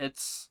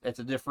it's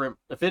a different.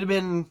 If it had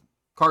been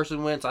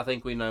Carson Wentz, I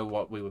think we know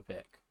what we would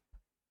pick.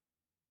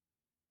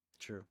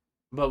 True.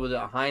 But with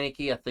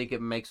Heineke, I think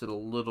it makes it a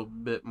little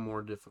bit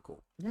more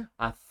difficult. Yeah.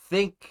 I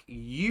think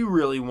you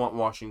really want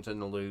Washington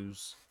to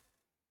lose,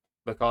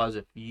 because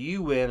if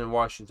you win and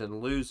Washington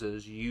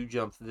loses, you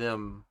jump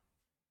them.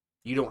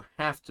 You don't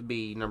have to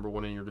be number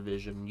 1 in your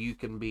division. You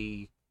can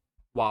be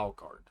wild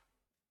card.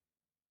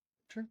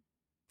 True.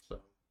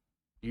 So,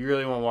 you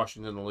really want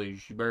Washington to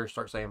lose. You better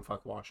start saying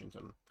fuck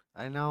Washington.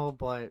 I know,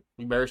 but...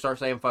 You better start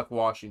saying fuck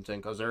Washington,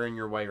 because they're in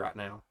your way right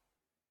now.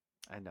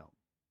 I know.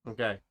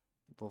 Okay.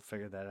 we'll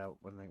figure that out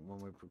when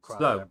we cross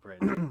So, that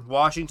bridge.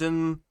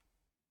 Washington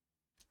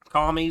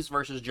Commies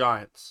versus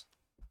Giants.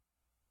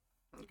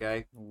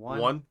 Okay.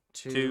 One,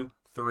 two,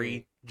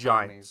 three,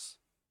 Giants.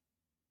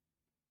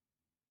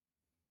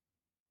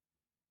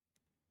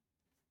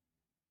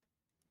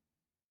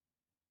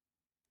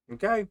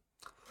 Okay.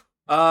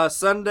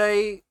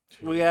 Sunday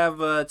we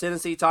have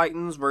Tennessee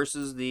Titans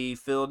versus the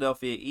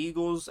Philadelphia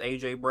Eagles.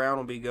 AJ Brown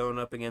will be going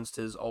up against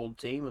his old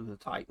team of the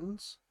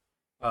Titans.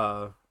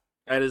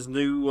 At his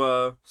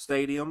new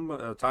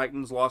stadium,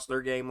 Titans lost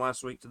their game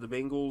last week to the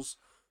Bengals,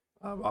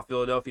 while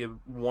Philadelphia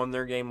won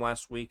their game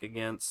last week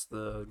against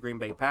the Green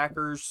Bay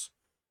Packers.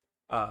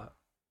 I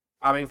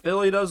mean,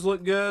 Philly does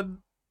look good.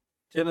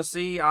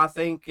 Tennessee, I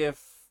think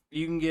if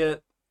you can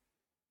get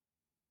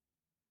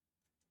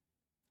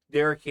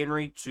Derrick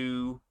Henry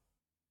to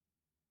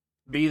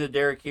be the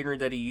Derrick Henry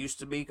that he used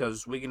to be,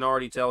 because we can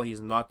already tell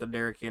he's not the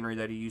Derrick Henry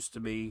that he used to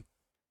be.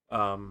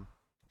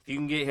 If you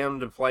can get him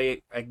to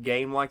play a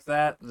game like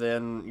that,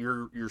 then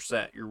you're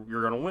set.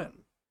 You're gonna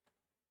win.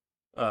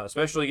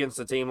 Especially against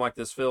a team like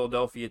this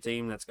Philadelphia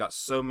team that's got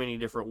so many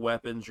different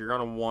weapons, you're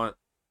gonna want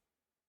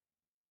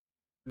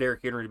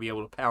Derrick Henry to be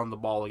able to pound the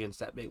ball against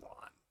that big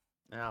line.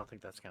 I don't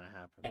think that's gonna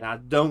happen. And I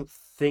don't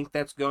think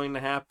that's going to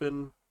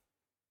happen.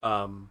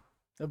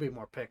 There'll be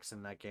more picks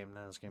in that game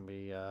than it's gonna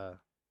be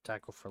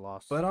tackle for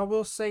loss. But I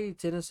will say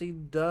Tennessee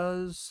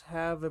does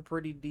have a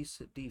pretty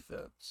decent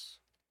defense.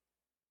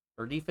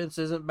 Their defense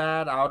isn't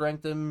bad. I would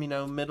rank them,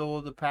 middle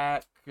of the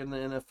pack in the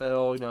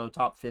NFL,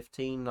 top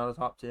 15, not a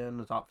top 10,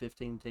 a top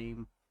 15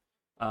 team.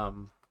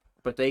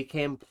 But they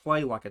can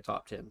play like a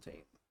top 10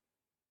 team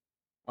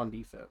on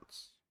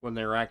defense when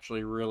they're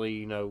actually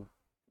really,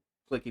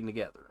 clicking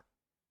together.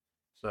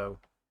 So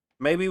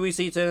maybe we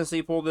see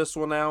Tennessee pull this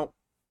one out.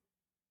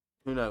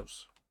 Who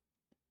knows?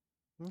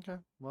 Okay.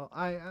 Well,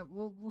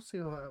 we'll see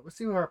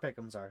who our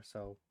pick'ems are.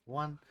 So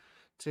 1,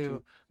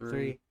 2,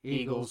 3,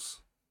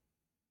 Eagles.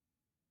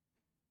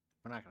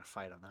 We're not gonna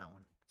fight on that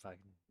one.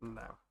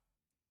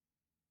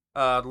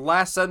 No. The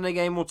last Sunday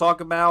game we'll talk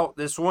about.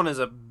 This one is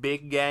a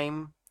big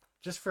game.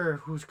 Just for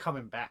who's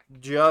coming back.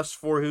 Just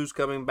for who's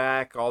coming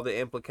back. All the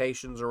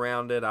implications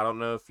around it. I don't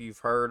know if you've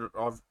heard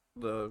of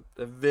the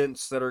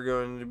events that are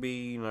going to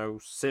be,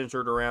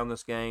 centered around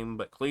this game.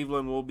 But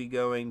Cleveland will be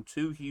going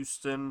to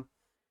Houston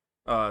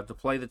to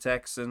play the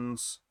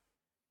Texans.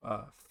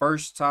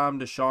 First time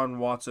Deshaun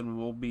Watson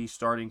will be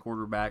starting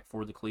quarterback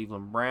for the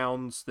Cleveland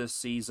Browns this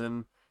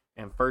season.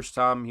 And first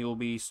time he will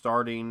be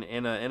starting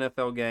in an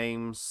NFL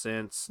game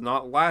since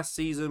not last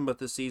season, but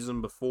the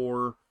season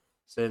before,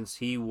 since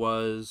he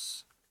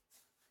was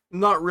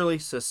not really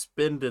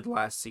suspended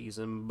last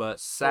season, but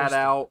sat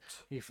out.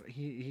 It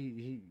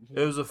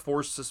was a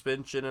forced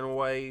suspension in a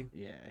way.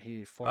 Yeah,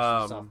 he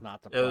forced himself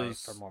not to play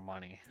for more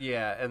money.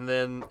 Yeah, and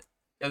then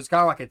it was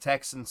kind of like a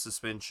Texan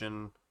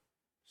suspension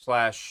 /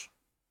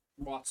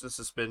 Watson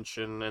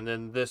suspension, and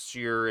then this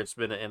year it's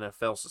been an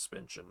NFL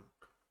suspension.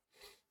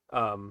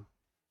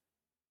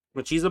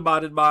 Which he's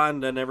abided by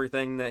and done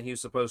everything that he was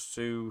supposed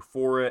to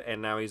for it,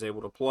 and now he's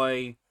able to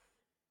play.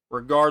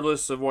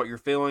 Regardless of what your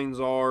feelings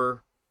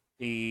are,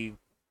 he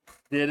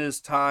did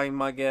his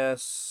time, I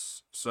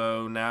guess.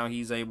 So now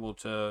he's able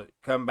to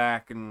come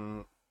back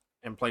and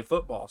play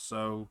football.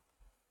 So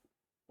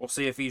we'll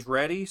see if he's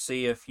ready,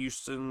 see if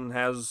Houston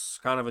has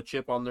kind of a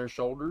chip on their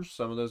shoulders.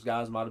 Some of those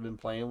guys might have been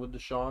playing with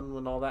Deshaun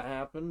when all that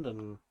happened.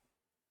 And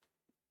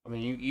I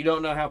mean, you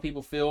don't know how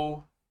people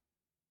feel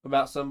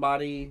about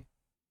somebody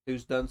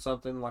who's done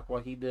something like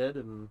what he did,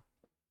 and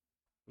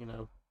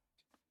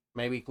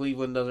maybe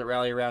Cleveland doesn't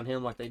rally around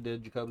him like they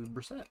did Jacoby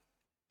Brissett.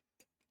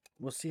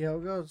 We'll see how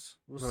it goes.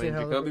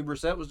 Jacoby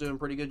Brissett was doing a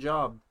pretty good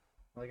job.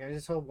 Like, I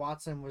just hope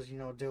Watson was,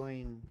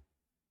 doing,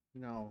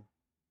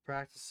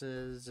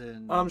 practices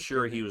and. I'm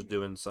sure he was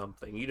doing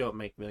something. You don't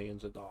make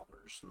millions of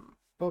dollars.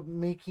 But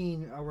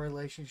making a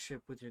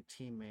relationship with your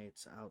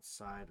teammates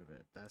outside of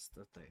it, that's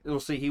the thing. We'll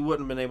see. He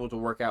wouldn't have been able to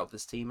work out with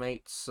his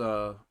teammates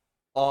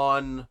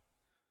on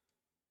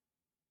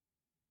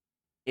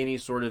any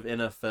sort of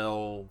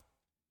NFL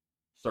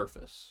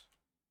surface.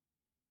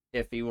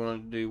 If he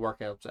wanted to do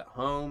workouts at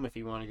home, if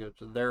he wanted to go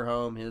to their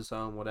home, his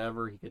home,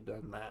 whatever, he could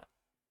have done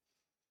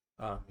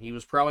that. He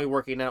was probably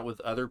working out with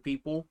other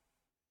people,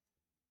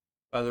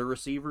 other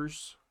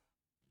receivers,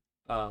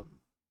 and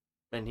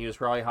he was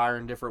probably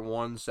hiring different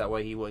ones. That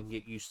way he wouldn't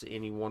get used to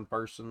any one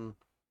person.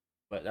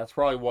 But that's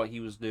probably what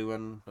he was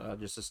doing,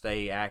 just to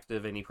stay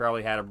active. And he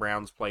probably had a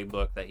Browns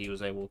playbook that he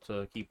was able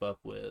to keep up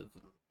with.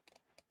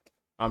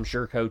 I'm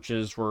sure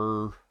coaches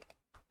were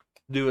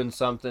doing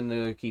something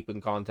to keep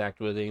in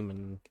contact with him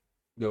and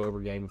go over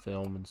game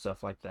film and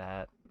stuff like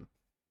that.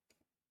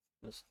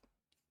 Just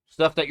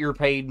stuff that you're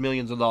paid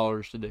millions of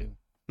dollars to do.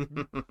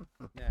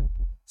 Yeah.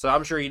 So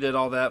I'm sure he did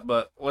all that,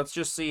 but let's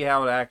just see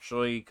how it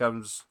actually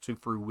comes to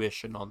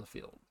fruition on the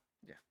field.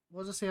 Yeah,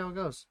 we'll just see how it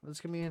goes.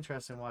 It's gonna be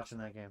interesting watching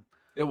that game.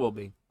 It will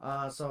be.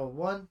 So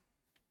 1,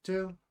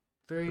 2,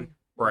 3.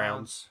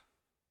 Browns.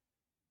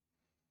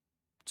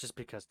 Just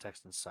because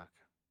Texans suck.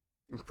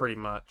 Pretty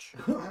much.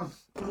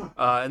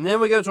 And then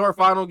we go to our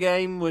final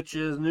game, which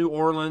is New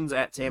Orleans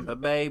at Tampa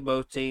Bay.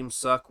 Both teams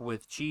suck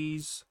with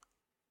cheese.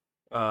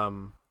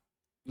 Not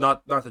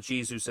the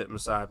cheese who's sitting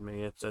beside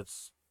me.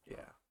 It's yeah.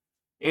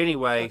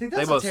 Anyway, I think they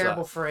that's both a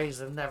terrible suck. phrase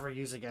and never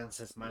use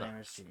against us. My name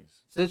is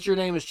Cheese. Since your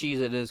name is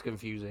Cheese, it is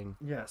confusing.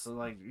 Yeah, so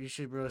like you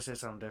should really say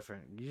something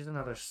different. Use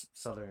another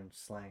southern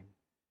slang.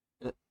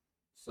 It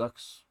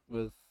sucks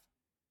with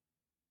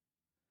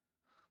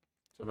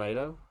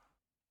tomato.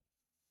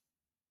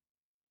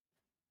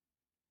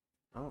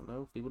 I don't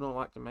know. People don't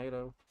like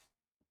tomato.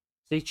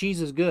 See,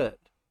 cheese is good.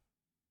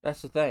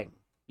 That's the thing.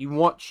 You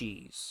want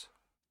cheese.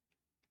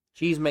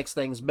 Cheese makes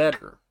things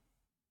better.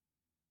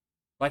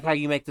 Like how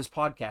you make this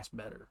podcast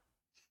better.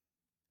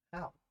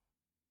 How?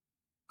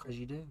 Because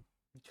you do.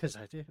 Because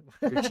I do.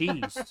 You're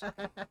cheese. Cheese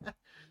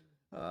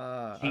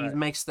right.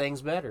 makes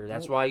things better.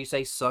 That's why you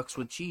say sucks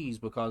with cheese,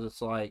 because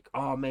it's like,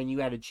 oh man,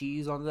 you added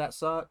cheese onto that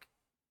suck.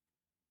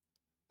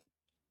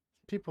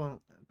 People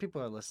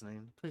are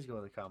listening. Please go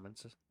to the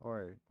comments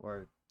or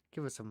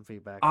give us some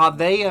feedback.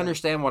 They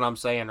understand what I'm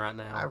saying right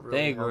now. I really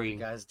They hope agree. you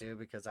guys do,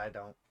 because I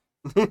don't.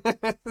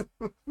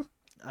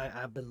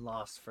 I've been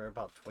lost for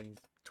about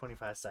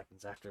 25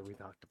 seconds after we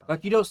talked about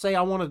Like, you don't say,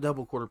 I want a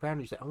double quarter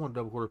pounder. You say, I want a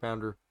double quarter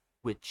pounder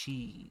with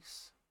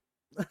cheese.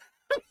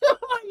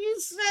 You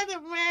said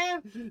it,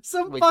 man.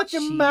 Some With fucking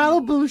cheese.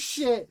 Malibu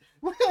shit.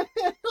 Look at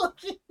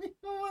me.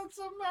 I want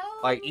some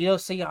Malibu. Like, you know,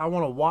 say, I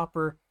want a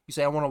Whopper. You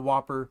say, I want a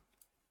Whopper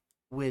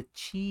with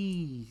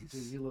cheese.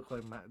 Dude, you look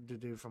like the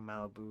dude from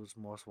Malibu's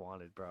Most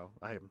Wanted, bro.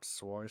 I am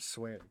swear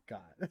to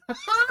God.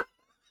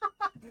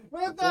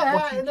 With the hat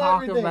What you and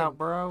talking everything. about,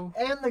 bro?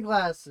 And the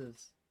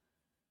glasses.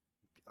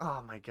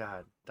 Oh my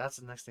God, that's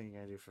the next thing you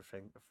gotta do for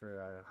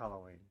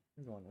Halloween.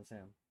 I'm going with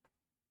him.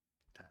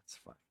 That's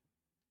fun.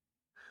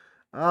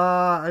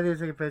 I need to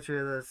take a picture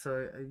of this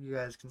so you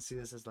guys can see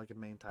this as like a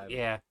main title.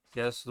 Yeah,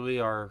 this will be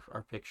our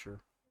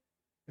picture.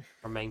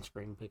 Our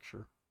mainspring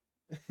picture.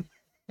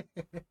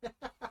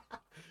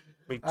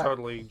 We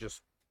totally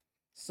just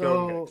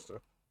So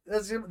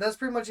that's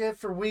pretty much it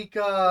for week.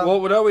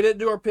 well, no, we didn't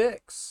do our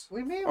picks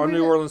We mean on we New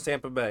did- Orleans,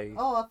 Tampa Bay.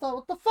 Oh, I thought,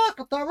 what the fuck?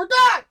 I thought we're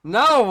done.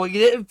 No, we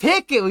didn't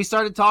pick it. We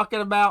started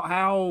talking about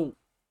how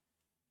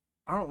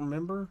I don't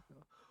remember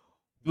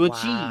with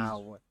cheese.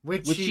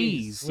 With With cheese.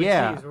 cheese, With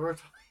yeah. cheese. We're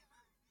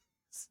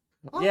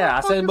Oh, Yeah, I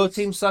said fucking- both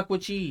teams suck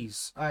with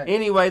cheese. All right.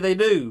 Anyway, they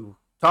do.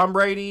 Tom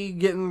Brady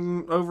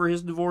getting over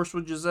his divorce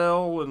with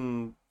Giselle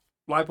and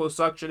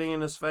liposuctioning in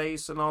his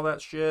face and all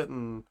that shit,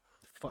 and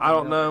I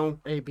don't know.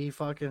 AB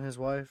fucking his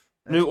wife.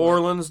 New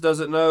Orleans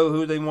doesn't know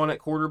who they want at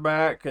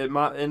quarterback. It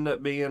might end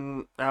up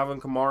being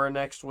Alvin Kamara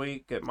next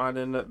week. It might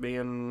end up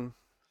being,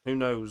 who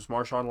knows,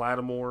 Marshawn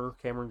Lattimore,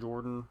 Cameron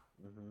Jordan.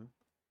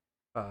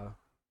 Mm-hmm.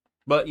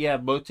 But yeah,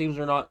 both teams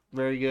are not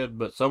very good,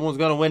 but someone's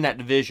going to win that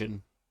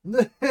division.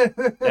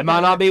 It might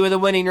not be with a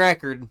winning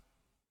record,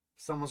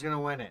 Someone's gonna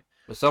win it.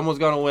 but someone's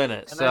going to win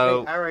it. And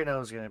So I already know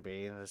who's gonna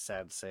be. And it's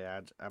sad to say.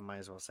 I might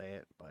as well say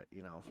it, but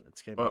you know,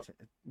 it's gonna be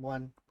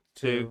 1,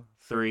 2,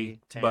 3,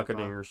 Tampa.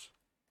 Buccaneers.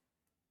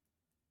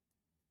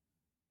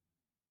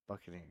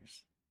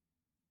 Buccaneers.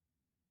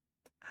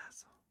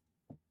 Asshole.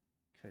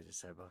 Could have just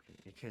said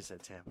Buccaneers. You could have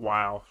said Tampa.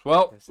 Wow.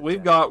 Well, Yes, we've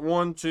exactly. got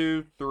 1,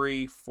 2,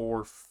 3,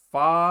 4,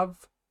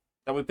 5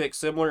 that we picked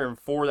similar and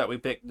 4 that we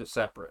picked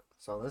separate.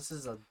 So this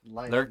is a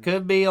life. There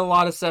could be a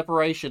lot of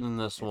separation in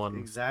this one.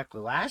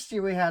 Exactly. Last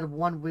year we had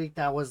 1 week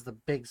that was the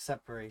big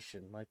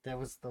separation. Like that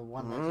was the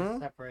one that Mhm.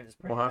 just separated us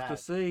pretty We'll have bad.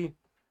 to see.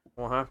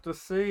 We'll have to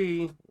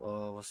see.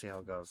 Well, we'll see how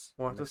it goes.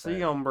 We'll have I'm to see,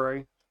 excited.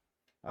 hombre.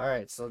 All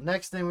right. So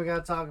next thing we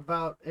gotta talk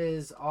about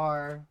is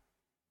our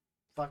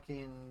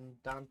fucking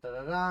dun, da,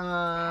 da,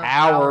 da,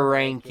 Power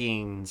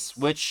rankings,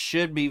 which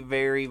should be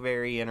very,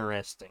 very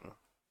interesting.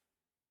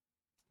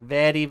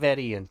 Very,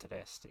 very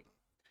interesting.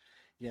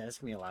 Yeah, it's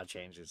gonna be a lot of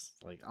changes.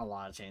 Like a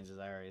lot of changes.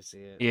 I already see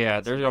it. Yeah,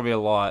 there's going to be a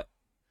lot.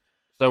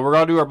 So we're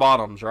going to do our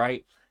bottoms,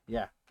 right?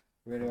 Yeah.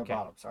 We're gonna do Okay. our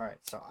bottoms. All right.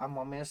 So I'm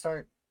want me to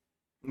start.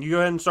 You go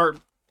ahead and start.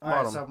 All right.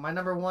 Bottom. So my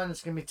number 1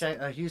 is gonna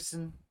be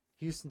Houston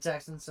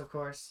Texans. Of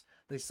course,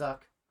 they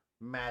suck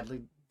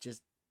madly,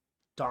 just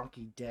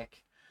donkey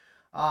dick.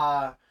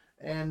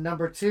 And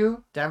number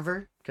 2,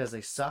 Denver, because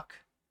they suck.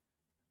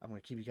 I'm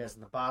gonna keep you guys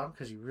in the bottom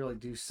because you really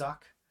do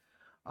suck.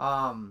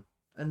 And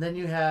then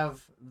you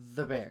have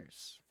the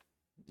Bears.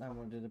 I'm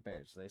gonna do the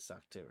Bears. They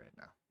suck too right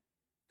now.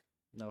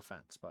 No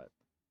offense, but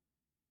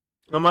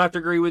I'm gonna have to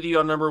agree with you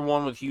on number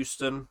 1 with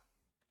Houston.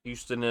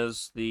 Houston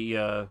is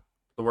the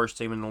worst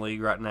team in the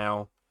league right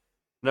now.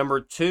 Number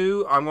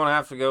 2, I'm gonna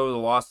have to go with the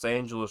Los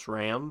Angeles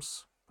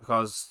Rams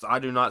because I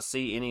do not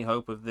see any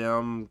hope of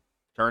them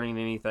turning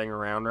anything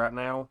around right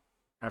now.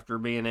 After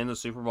being in the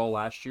Super Bowl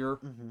last year,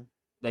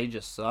 they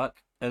just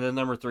suck. And then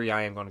number 3,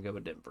 I am gonna go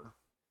with Denver.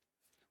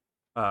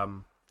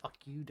 fuck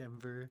you,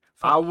 Denver.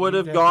 I Fuck would you,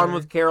 have gone Denver.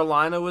 with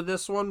Carolina with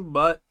this one,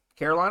 but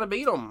Carolina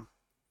beat them.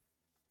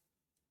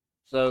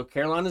 So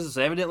Carolina's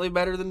evidently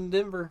better than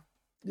Denver.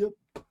 Yep.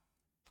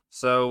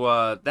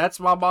 So that's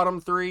my bottom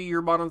 3.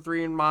 Your bottom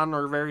 3 and mine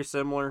are very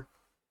similar.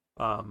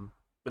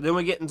 But then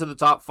we get into the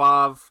top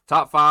five.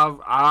 Top five,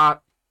 I'm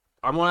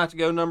going to have to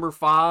go number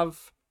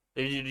 5.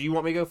 Do you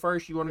want me to go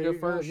first? You want to go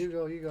first? You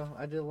go.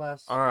 I did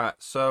last. All right,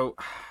 so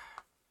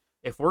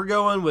if we're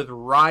going with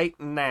right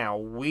now,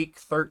 week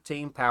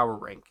 13 power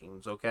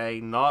rankings,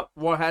 okay? Not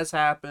what has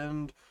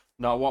happened,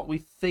 not what we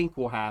think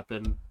will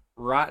happen.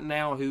 Right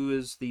now, who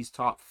is these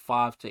top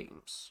 5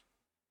 teams?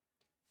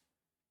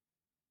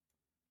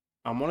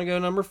 I'm going to go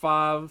number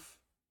 5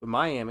 with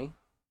Miami.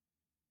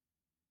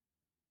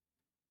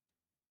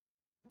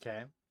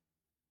 Okay.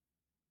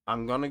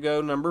 I'm going to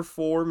go number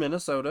 4,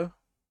 Minnesota.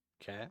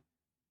 Okay.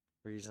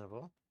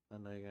 Reasonable. I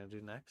know you're going to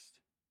do next.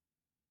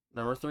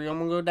 Number 3, I'm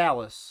going to go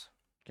Dallas.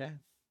 Okay.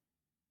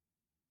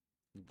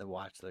 The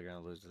watch they're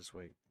going to lose this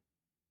week.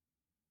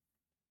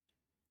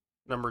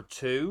 Number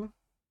 2,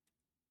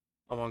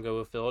 I'm going to go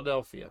with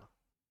Philadelphia.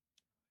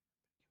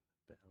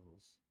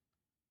 Bills.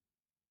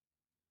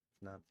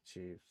 Not the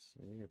Chiefs.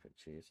 You're going to pick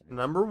Chiefs.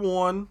 Number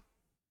 1,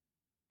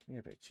 You're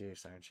going to pick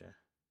Chiefs, aren't you?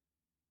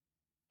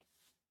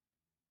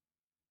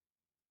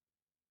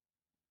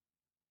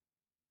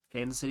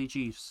 Kansas City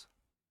Chiefs.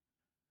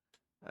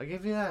 I'll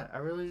give you that. I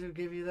really do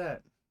give you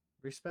that.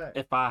 Respect.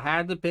 If I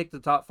had to pick the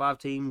top 5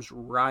 teams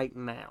right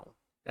now,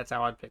 that's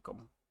how I'd pick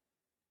them.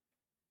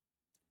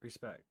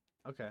 Respect.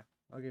 Okay.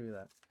 I'll give you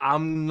that.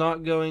 I'm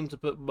not going to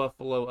put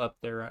Buffalo up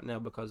there right now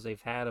because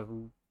they've had a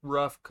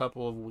rough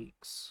couple of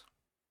weeks.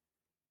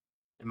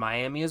 And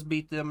Miami has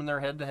beat them in their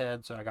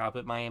head-to-head, so I got to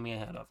put Miami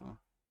ahead of them.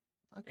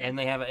 Okay. And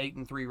they have an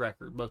 8-3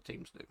 record. Both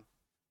teams do.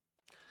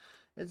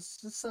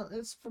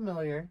 It's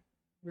familiar.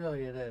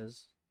 Really, it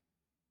is.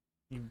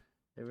 It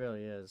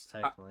really is.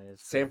 Technically,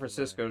 it's San pretty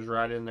Francisco's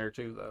right in there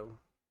too, though.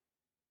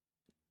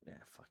 familiar.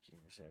 Yeah, fuck you,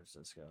 San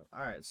Francisco.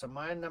 All right, so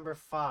my number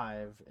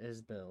 5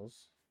 is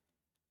Bills.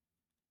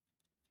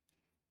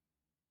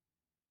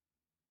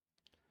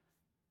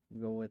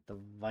 Go with the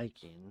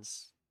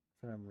Vikings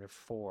for number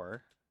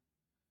 4.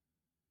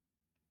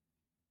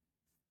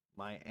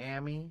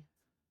 Miami,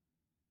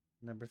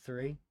 number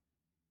 3.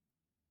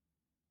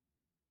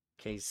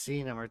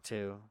 KC, number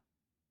 2.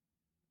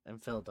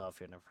 And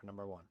Philadelphia,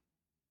 number 1.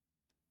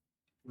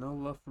 No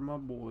love for my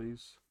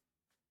boys.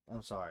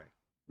 I'm sorry.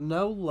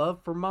 No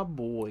love for my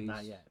boys.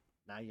 Not yet.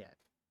 Not yet.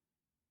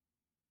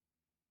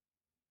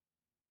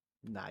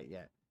 Not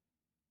yet.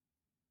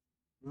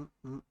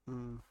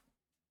 Mm-mm-mm.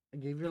 I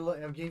gave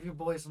your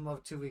boys some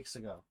love 2 weeks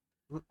ago.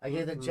 I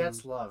gave the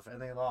Jets love, and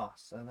they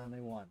lost, and then they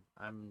won.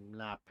 I'm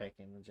not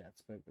picking the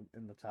Jets, but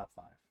in the top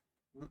 5.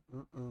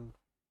 Mm-mm-mm.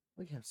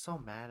 Look at him, so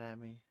mad at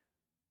me.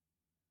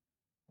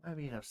 Why am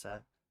I being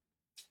upset?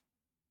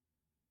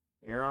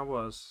 Here I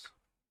was,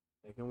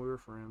 thinking we were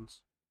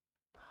friends.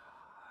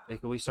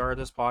 Thinking we started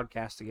this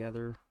podcast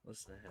together.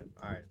 Listen to him.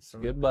 All right, so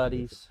Good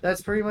buddies.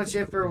 that's pretty much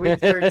it for week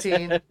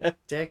 13,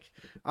 Dick.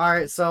 All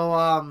right,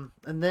 so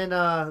and then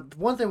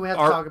one thing we have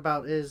to talk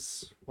about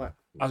is what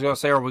I was gonna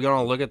say, are we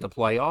gonna look at the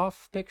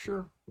playoff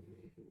picture?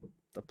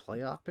 the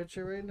playoff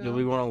picture right now. Do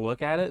we want to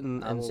look at it I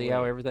and will see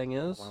how wait. everything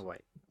I is? want to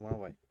wait. I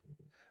want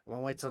to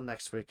wait till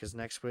next week, because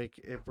next week,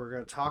 if we're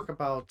going to talk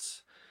about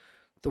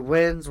the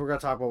wins, we're going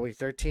to talk about week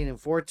 13 and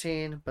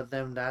 14, but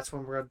then that's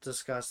when we're going to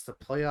discuss the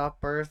playoff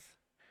berth,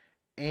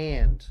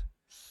 and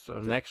So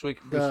next week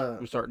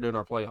we start doing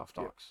our playoff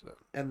talks.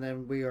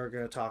 then we are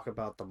going to talk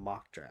about the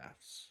mock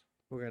drafts.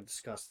 We're going to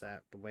discuss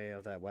that, the way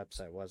of that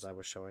website was I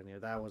was showing you.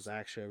 That was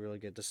actually a really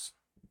good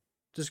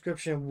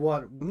description of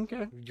what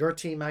Okay. your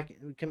team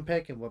can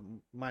pick and what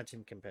my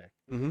team can pick.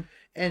 Mm-hmm.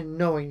 And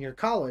knowing your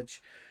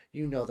college,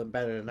 you know them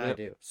better than I Yep.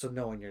 do. So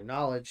knowing your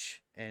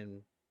knowledge,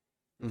 and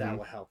that Mhm.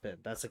 will help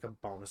it. That's like a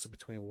bonus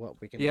between what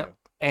we can Yep. do.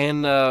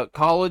 And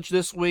college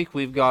this week,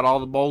 we've got all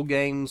the bowl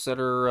games that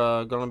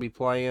are going to be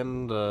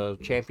playing the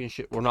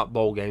championship. Well, not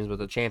bowl games, but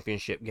the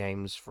championship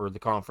games for the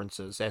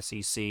conferences,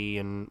 SEC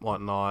and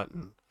whatnot.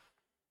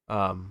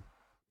 And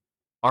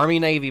Army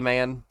Navy,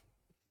 man,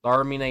 the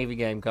Army Navy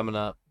game coming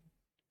up.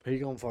 Who are you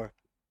going for?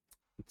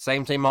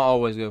 Same team I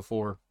always go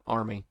for,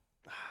 Army.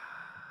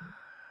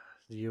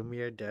 You and me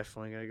are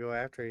definitely going to go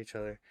after each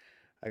other.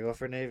 I go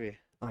for Navy.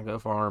 I go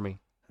for Army.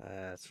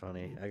 That's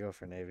funny. I go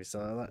for Navy.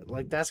 So,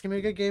 like, that's going to be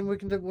a good game we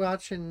can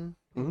watch and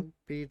Mhm.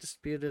 be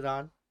disputed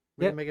on.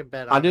 We Yep. can make a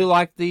bet on I do it.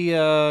 like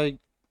the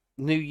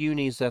new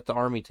unis that the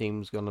Army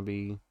team's going to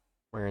be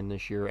wearing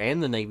this year,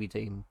 and the Navy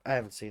team. I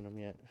haven't seen them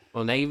yet.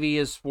 Well, Navy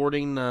is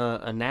sporting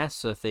a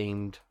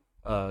NASA-themed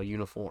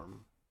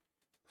uniform.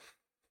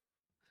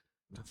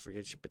 Don't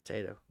forget your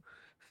potato.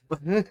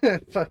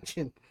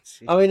 Fucking.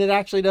 I mean, it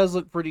actually does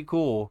look pretty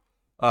cool.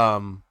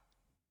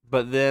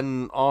 But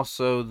then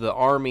also the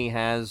Army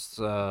has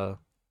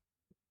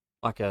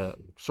like a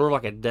sort of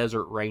like a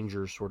Desert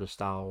Ranger sort of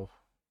style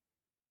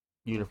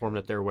uniform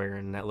that they're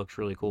wearing. And that looks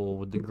really cool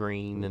with the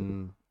green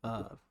and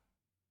sort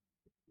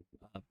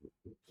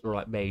of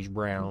like beige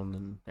brown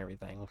and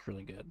everything. Looks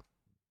really good.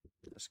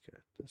 That's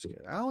good. That's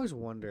good. I always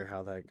wonder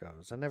how that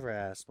goes. I never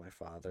asked my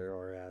father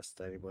or asked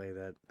anybody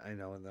that I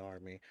know in the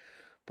Army.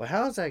 But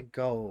how does that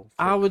go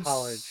for I would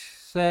college?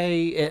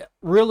 say it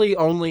really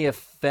only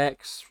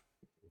affects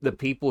the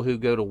people who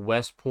go to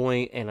West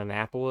Point and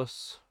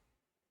Annapolis.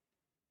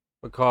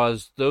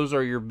 because those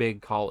are your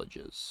big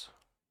colleges.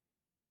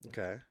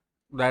 Okay.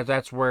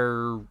 That's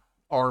where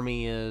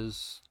Army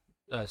is.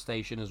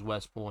 Station is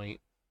West Point.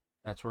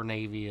 That's where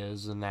Navy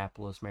is,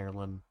 Annapolis,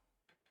 Maryland.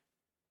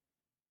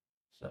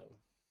 So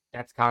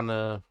that's kind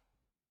of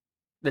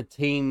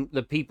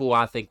the people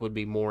I think would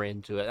be more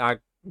into it. I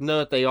know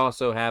that they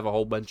also have a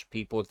whole bunch of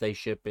people that they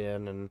ship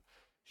in and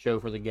show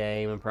for the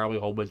game, and probably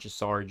a whole bunch of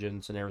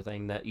sergeants and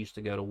everything that used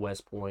to go to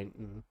West Point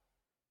and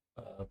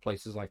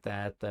places like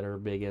that are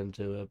big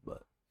into it.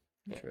 But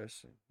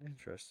Interesting. I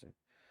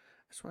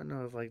just want to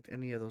know if like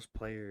any of those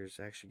players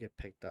actually get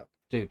picked up.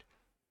 dude,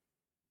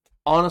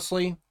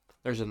 honestly,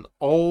 there's an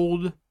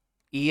old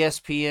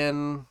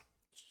ESPN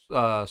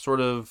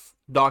sort of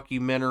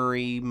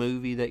documentary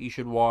movie that you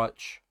should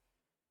watch,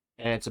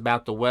 and it's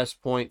about the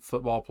West Point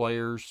football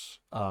players.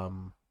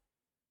 Back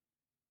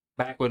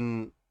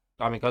when,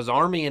 because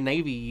Army and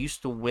Navy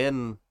used to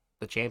win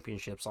the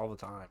championships all the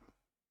time.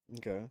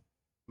 Okay.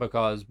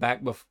 Because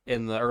back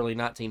in the early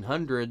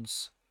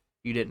 1900s,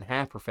 you didn't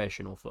have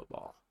professional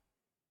football.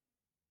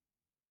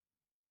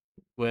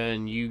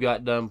 When you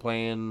got done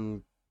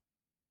playing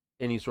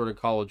any sort of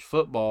college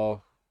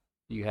football,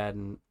 you had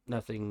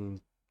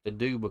nothing to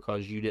do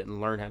because you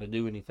didn't learn how to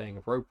do anything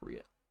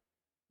appropriate.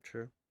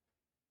 True.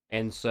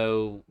 And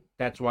so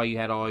that's why you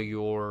had all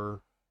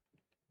your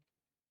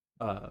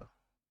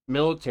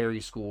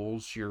military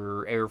schools,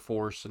 your Air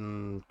Force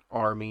and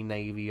Army,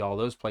 Navy, all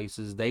those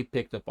places, they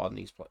picked up on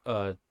these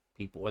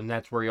people. And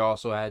that's where you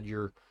also had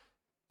your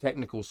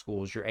technical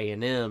schools, your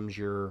A&Ms,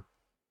 your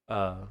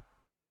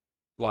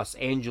Los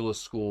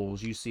Angeles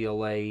schools,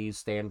 UCLA's,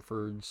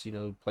 Stanford's,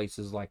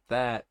 places like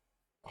that.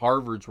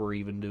 Harvard's were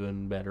even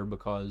doing better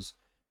because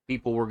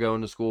people were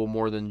going to school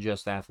more than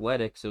just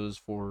athletics. It was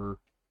for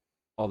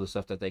all the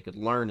stuff that they could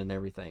learn and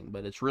everything.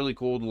 But it's really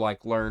cool to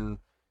learn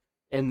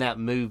in that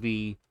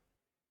movie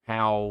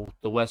how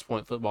the West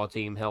Point football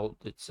team held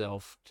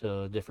itself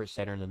to a different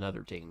standard than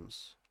other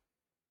teams,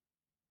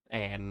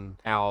 and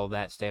how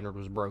that standard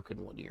was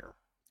broken one year.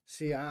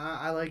 See,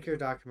 I like your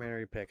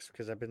documentary picks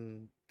because I've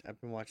been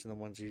watching the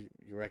ones you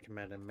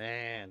recommended.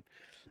 Man,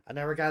 I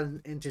never got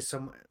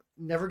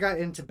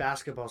into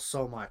basketball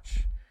so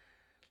much.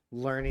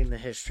 Learning the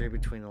history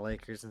between the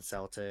Lakers and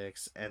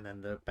Celtics, and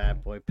then the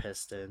bad boy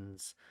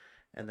Pistons,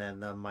 and then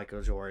the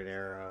Michael Jordan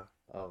era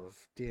of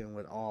dealing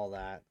with all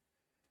that.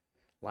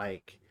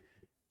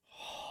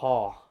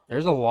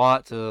 There's a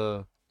lot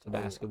to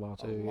basketball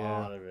too. A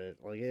lot of it.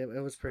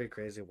 It was pretty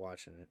crazy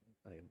watching it.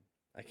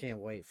 I can't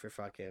wait for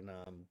fucking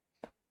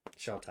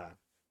Showtime.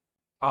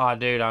 Oh,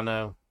 dude, I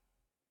know.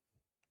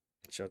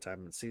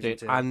 Showtime in season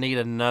 2. I need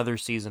another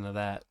season of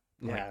that.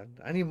 Yeah,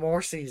 I need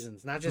more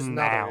seasons, not just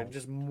another,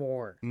 just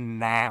more.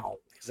 Now,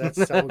 because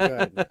that's so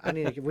good.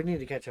 We need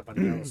to catch up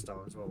on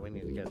Yellowstone. Is what we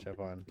need to catch up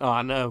on. Oh,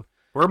 I know.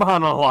 We're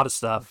behind on a lot of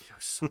stuff.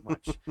 So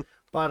much.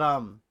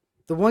 But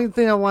the one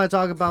thing I want to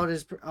talk about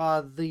is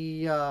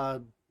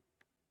the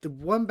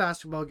one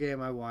basketball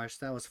game I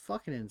watched that was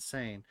fucking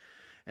insane,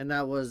 and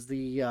that was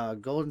the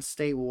Golden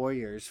State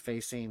Warriors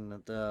facing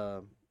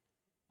the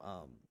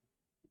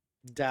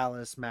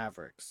Dallas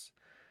Mavericks.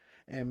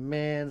 And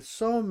man,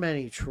 so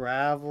many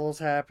travels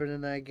happened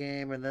in that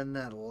game, and then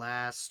that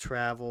last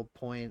travel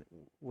point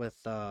with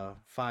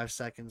 5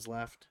 seconds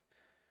left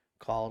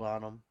called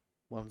on him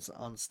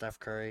on Steph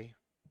Curry.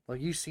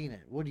 You've seen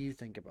it. What do you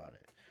think about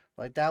it?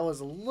 That was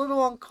a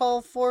little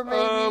uncalled for,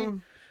 maybe,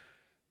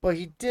 but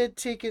he did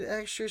take an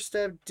extra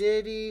step,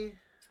 did he?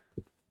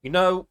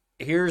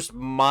 Here's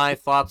my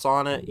thoughts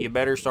on it. You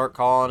better start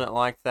calling it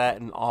like that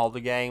in all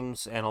the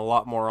games and a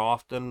lot more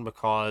often,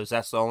 because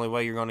that's the only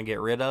way you're going to get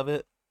rid of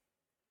it.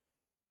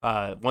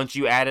 Once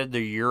you added the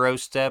Euro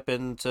step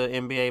into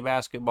NBA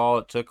basketball,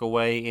 it took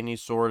away any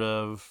sort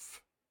of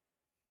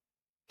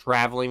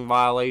traveling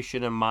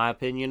violation, in my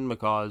opinion,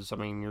 because,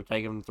 you're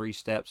taking 3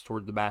 steps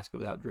toward the basket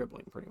without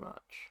dribbling, pretty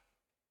much.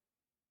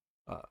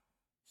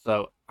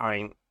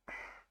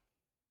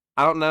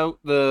 I don't know.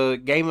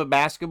 The game of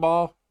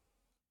basketball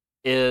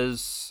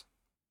is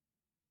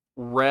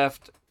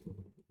reffed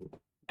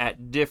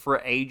at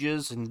different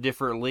ages and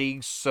different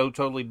leagues so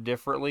totally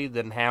differently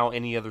than how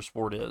any other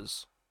sport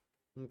is.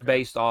 Okay.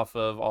 Based off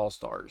of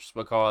All-Stars,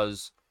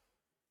 because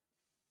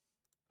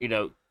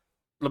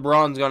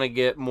LeBron's going to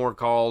get more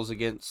calls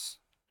against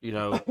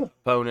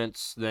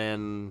opponents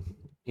than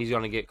he's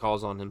going to get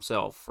calls on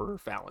himself for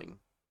fouling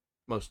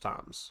most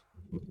times.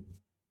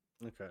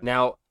 Okay.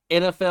 Now,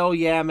 NFL,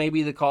 yeah,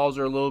 maybe the calls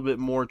are a little bit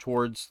more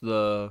towards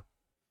the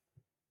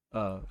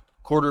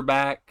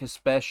quarterback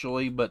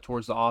especially, but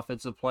towards the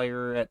offensive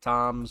player at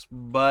times,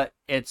 but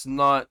it's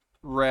not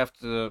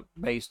reffed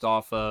based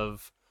off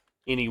of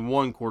any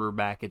one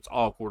quarterback. It's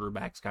all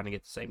quarterbacks kind of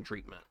get the same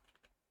treatment.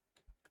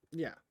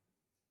 Yeah.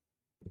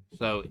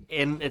 So,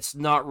 and it's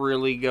not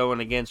really going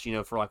against,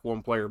 for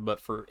one player,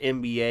 but for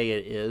NBA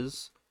it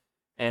is.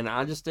 And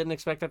I just didn't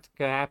expect that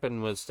to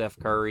happen with Steph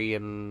Curry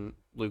and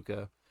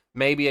Luka.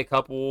 Maybe a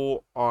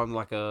couple on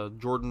a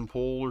Jordan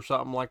Poole or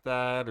something like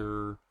that,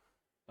 or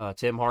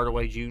Tim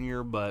Hardaway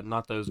Jr., but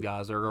not those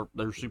guys. They're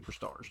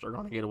superstars. They're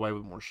going to get away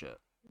with more shit.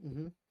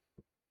 Mm-hmm.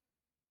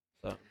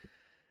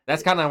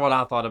 That's kind of what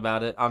I thought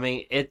about it. I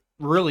mean, it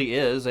really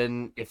is.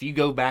 And if you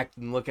go back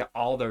and look at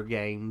all their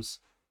games,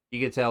 you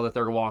can tell that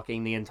they're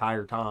walking the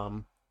entire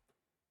time.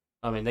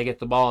 I mean, they get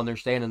the ball and they're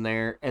standing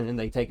there, and then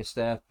they take a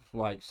step,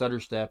 like stutter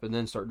step, and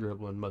then start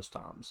dribbling most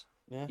times.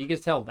 Yeah. You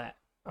can tell that.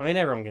 I mean,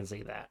 everyone can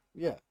see that.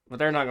 Yeah. But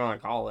they're not going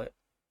to call it.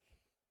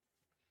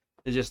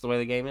 It's just the way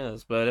the game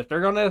is. But if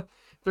they're gonna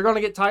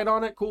get tight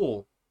on it,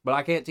 cool. But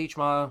I can't teach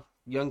my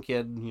young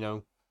kid,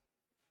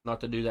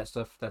 not to do that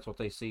stuff. That's what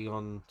they see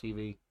on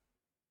TV.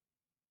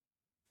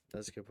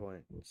 That's a good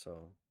point.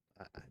 So,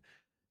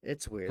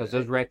 it's weird. Because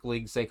those rec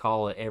leagues, they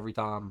call it every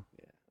time.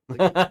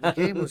 The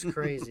game was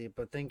crazy,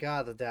 but thank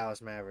God the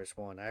Dallas Mavericks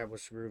won. I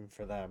was rooting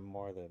for them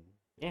more than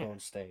Golden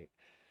State.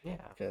 Yeah.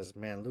 Because,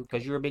 man, Luka.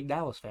 Because you're a big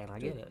Dallas fan. I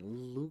get it.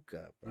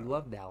 Luka, bro. You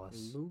love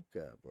Dallas.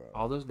 Luka, bro.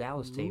 All those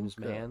Dallas teams,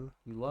 man.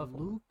 You love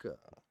them.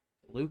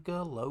 Luka,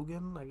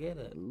 Logan, I get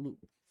it.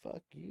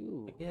 Fuck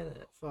you. I get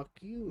it. Fuck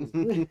you.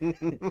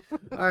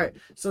 All right.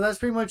 So that's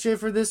pretty much it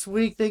for this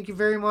week. Thank you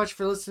very much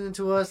for listening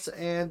to us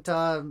and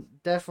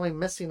definitely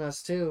missing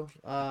us too.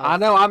 I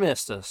know I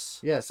missed us.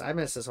 Yes, I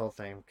missed this whole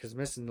thing because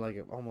missing like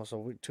almost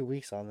 2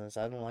 weeks on this.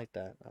 I don't like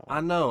that.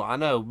 I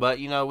know. But,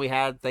 we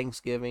had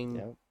Thanksgiving.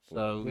 Yep.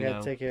 So, we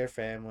had to take care of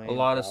family. A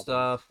lot of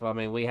stuff. I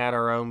mean, we had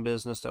our own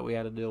business that we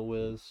had to deal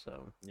with.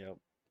 So. Yep.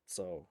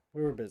 So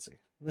we were busy.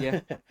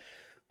 Yeah.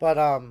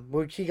 But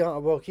we'll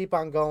keep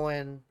on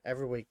going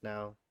every week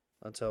now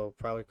until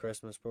probably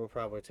Christmas. But we'll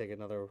probably take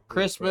another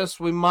Christmas.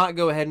 We might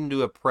go ahead and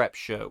do a prep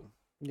show.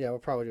 Yeah, we'll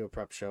probably do a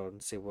prep show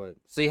and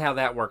see how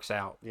that works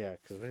out. Yeah,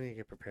 because we need to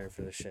get prepared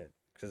for this shit.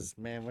 Because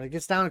man, when it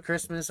gets down to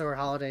Christmas or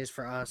holidays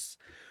for us,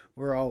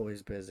 we're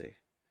always busy.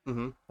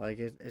 Mm-hmm. Like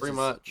it's pretty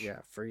much.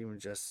 Yeah, for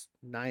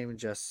not even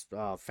just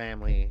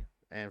family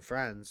and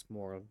friends,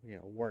 more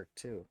work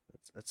too.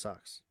 It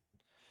sucks.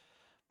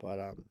 But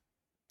other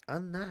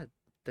than that,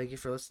 thank you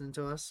for listening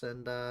to us,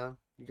 and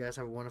you guys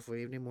have a wonderful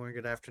evening, morning,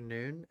 good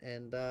afternoon,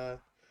 and I'll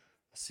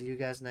see you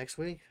guys next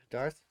week.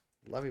 Darth,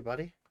 love you,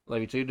 buddy.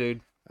 Love you too, dude.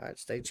 All right,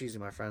 stay cheesy,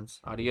 my friends.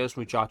 Adios,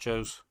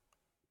 muchachos.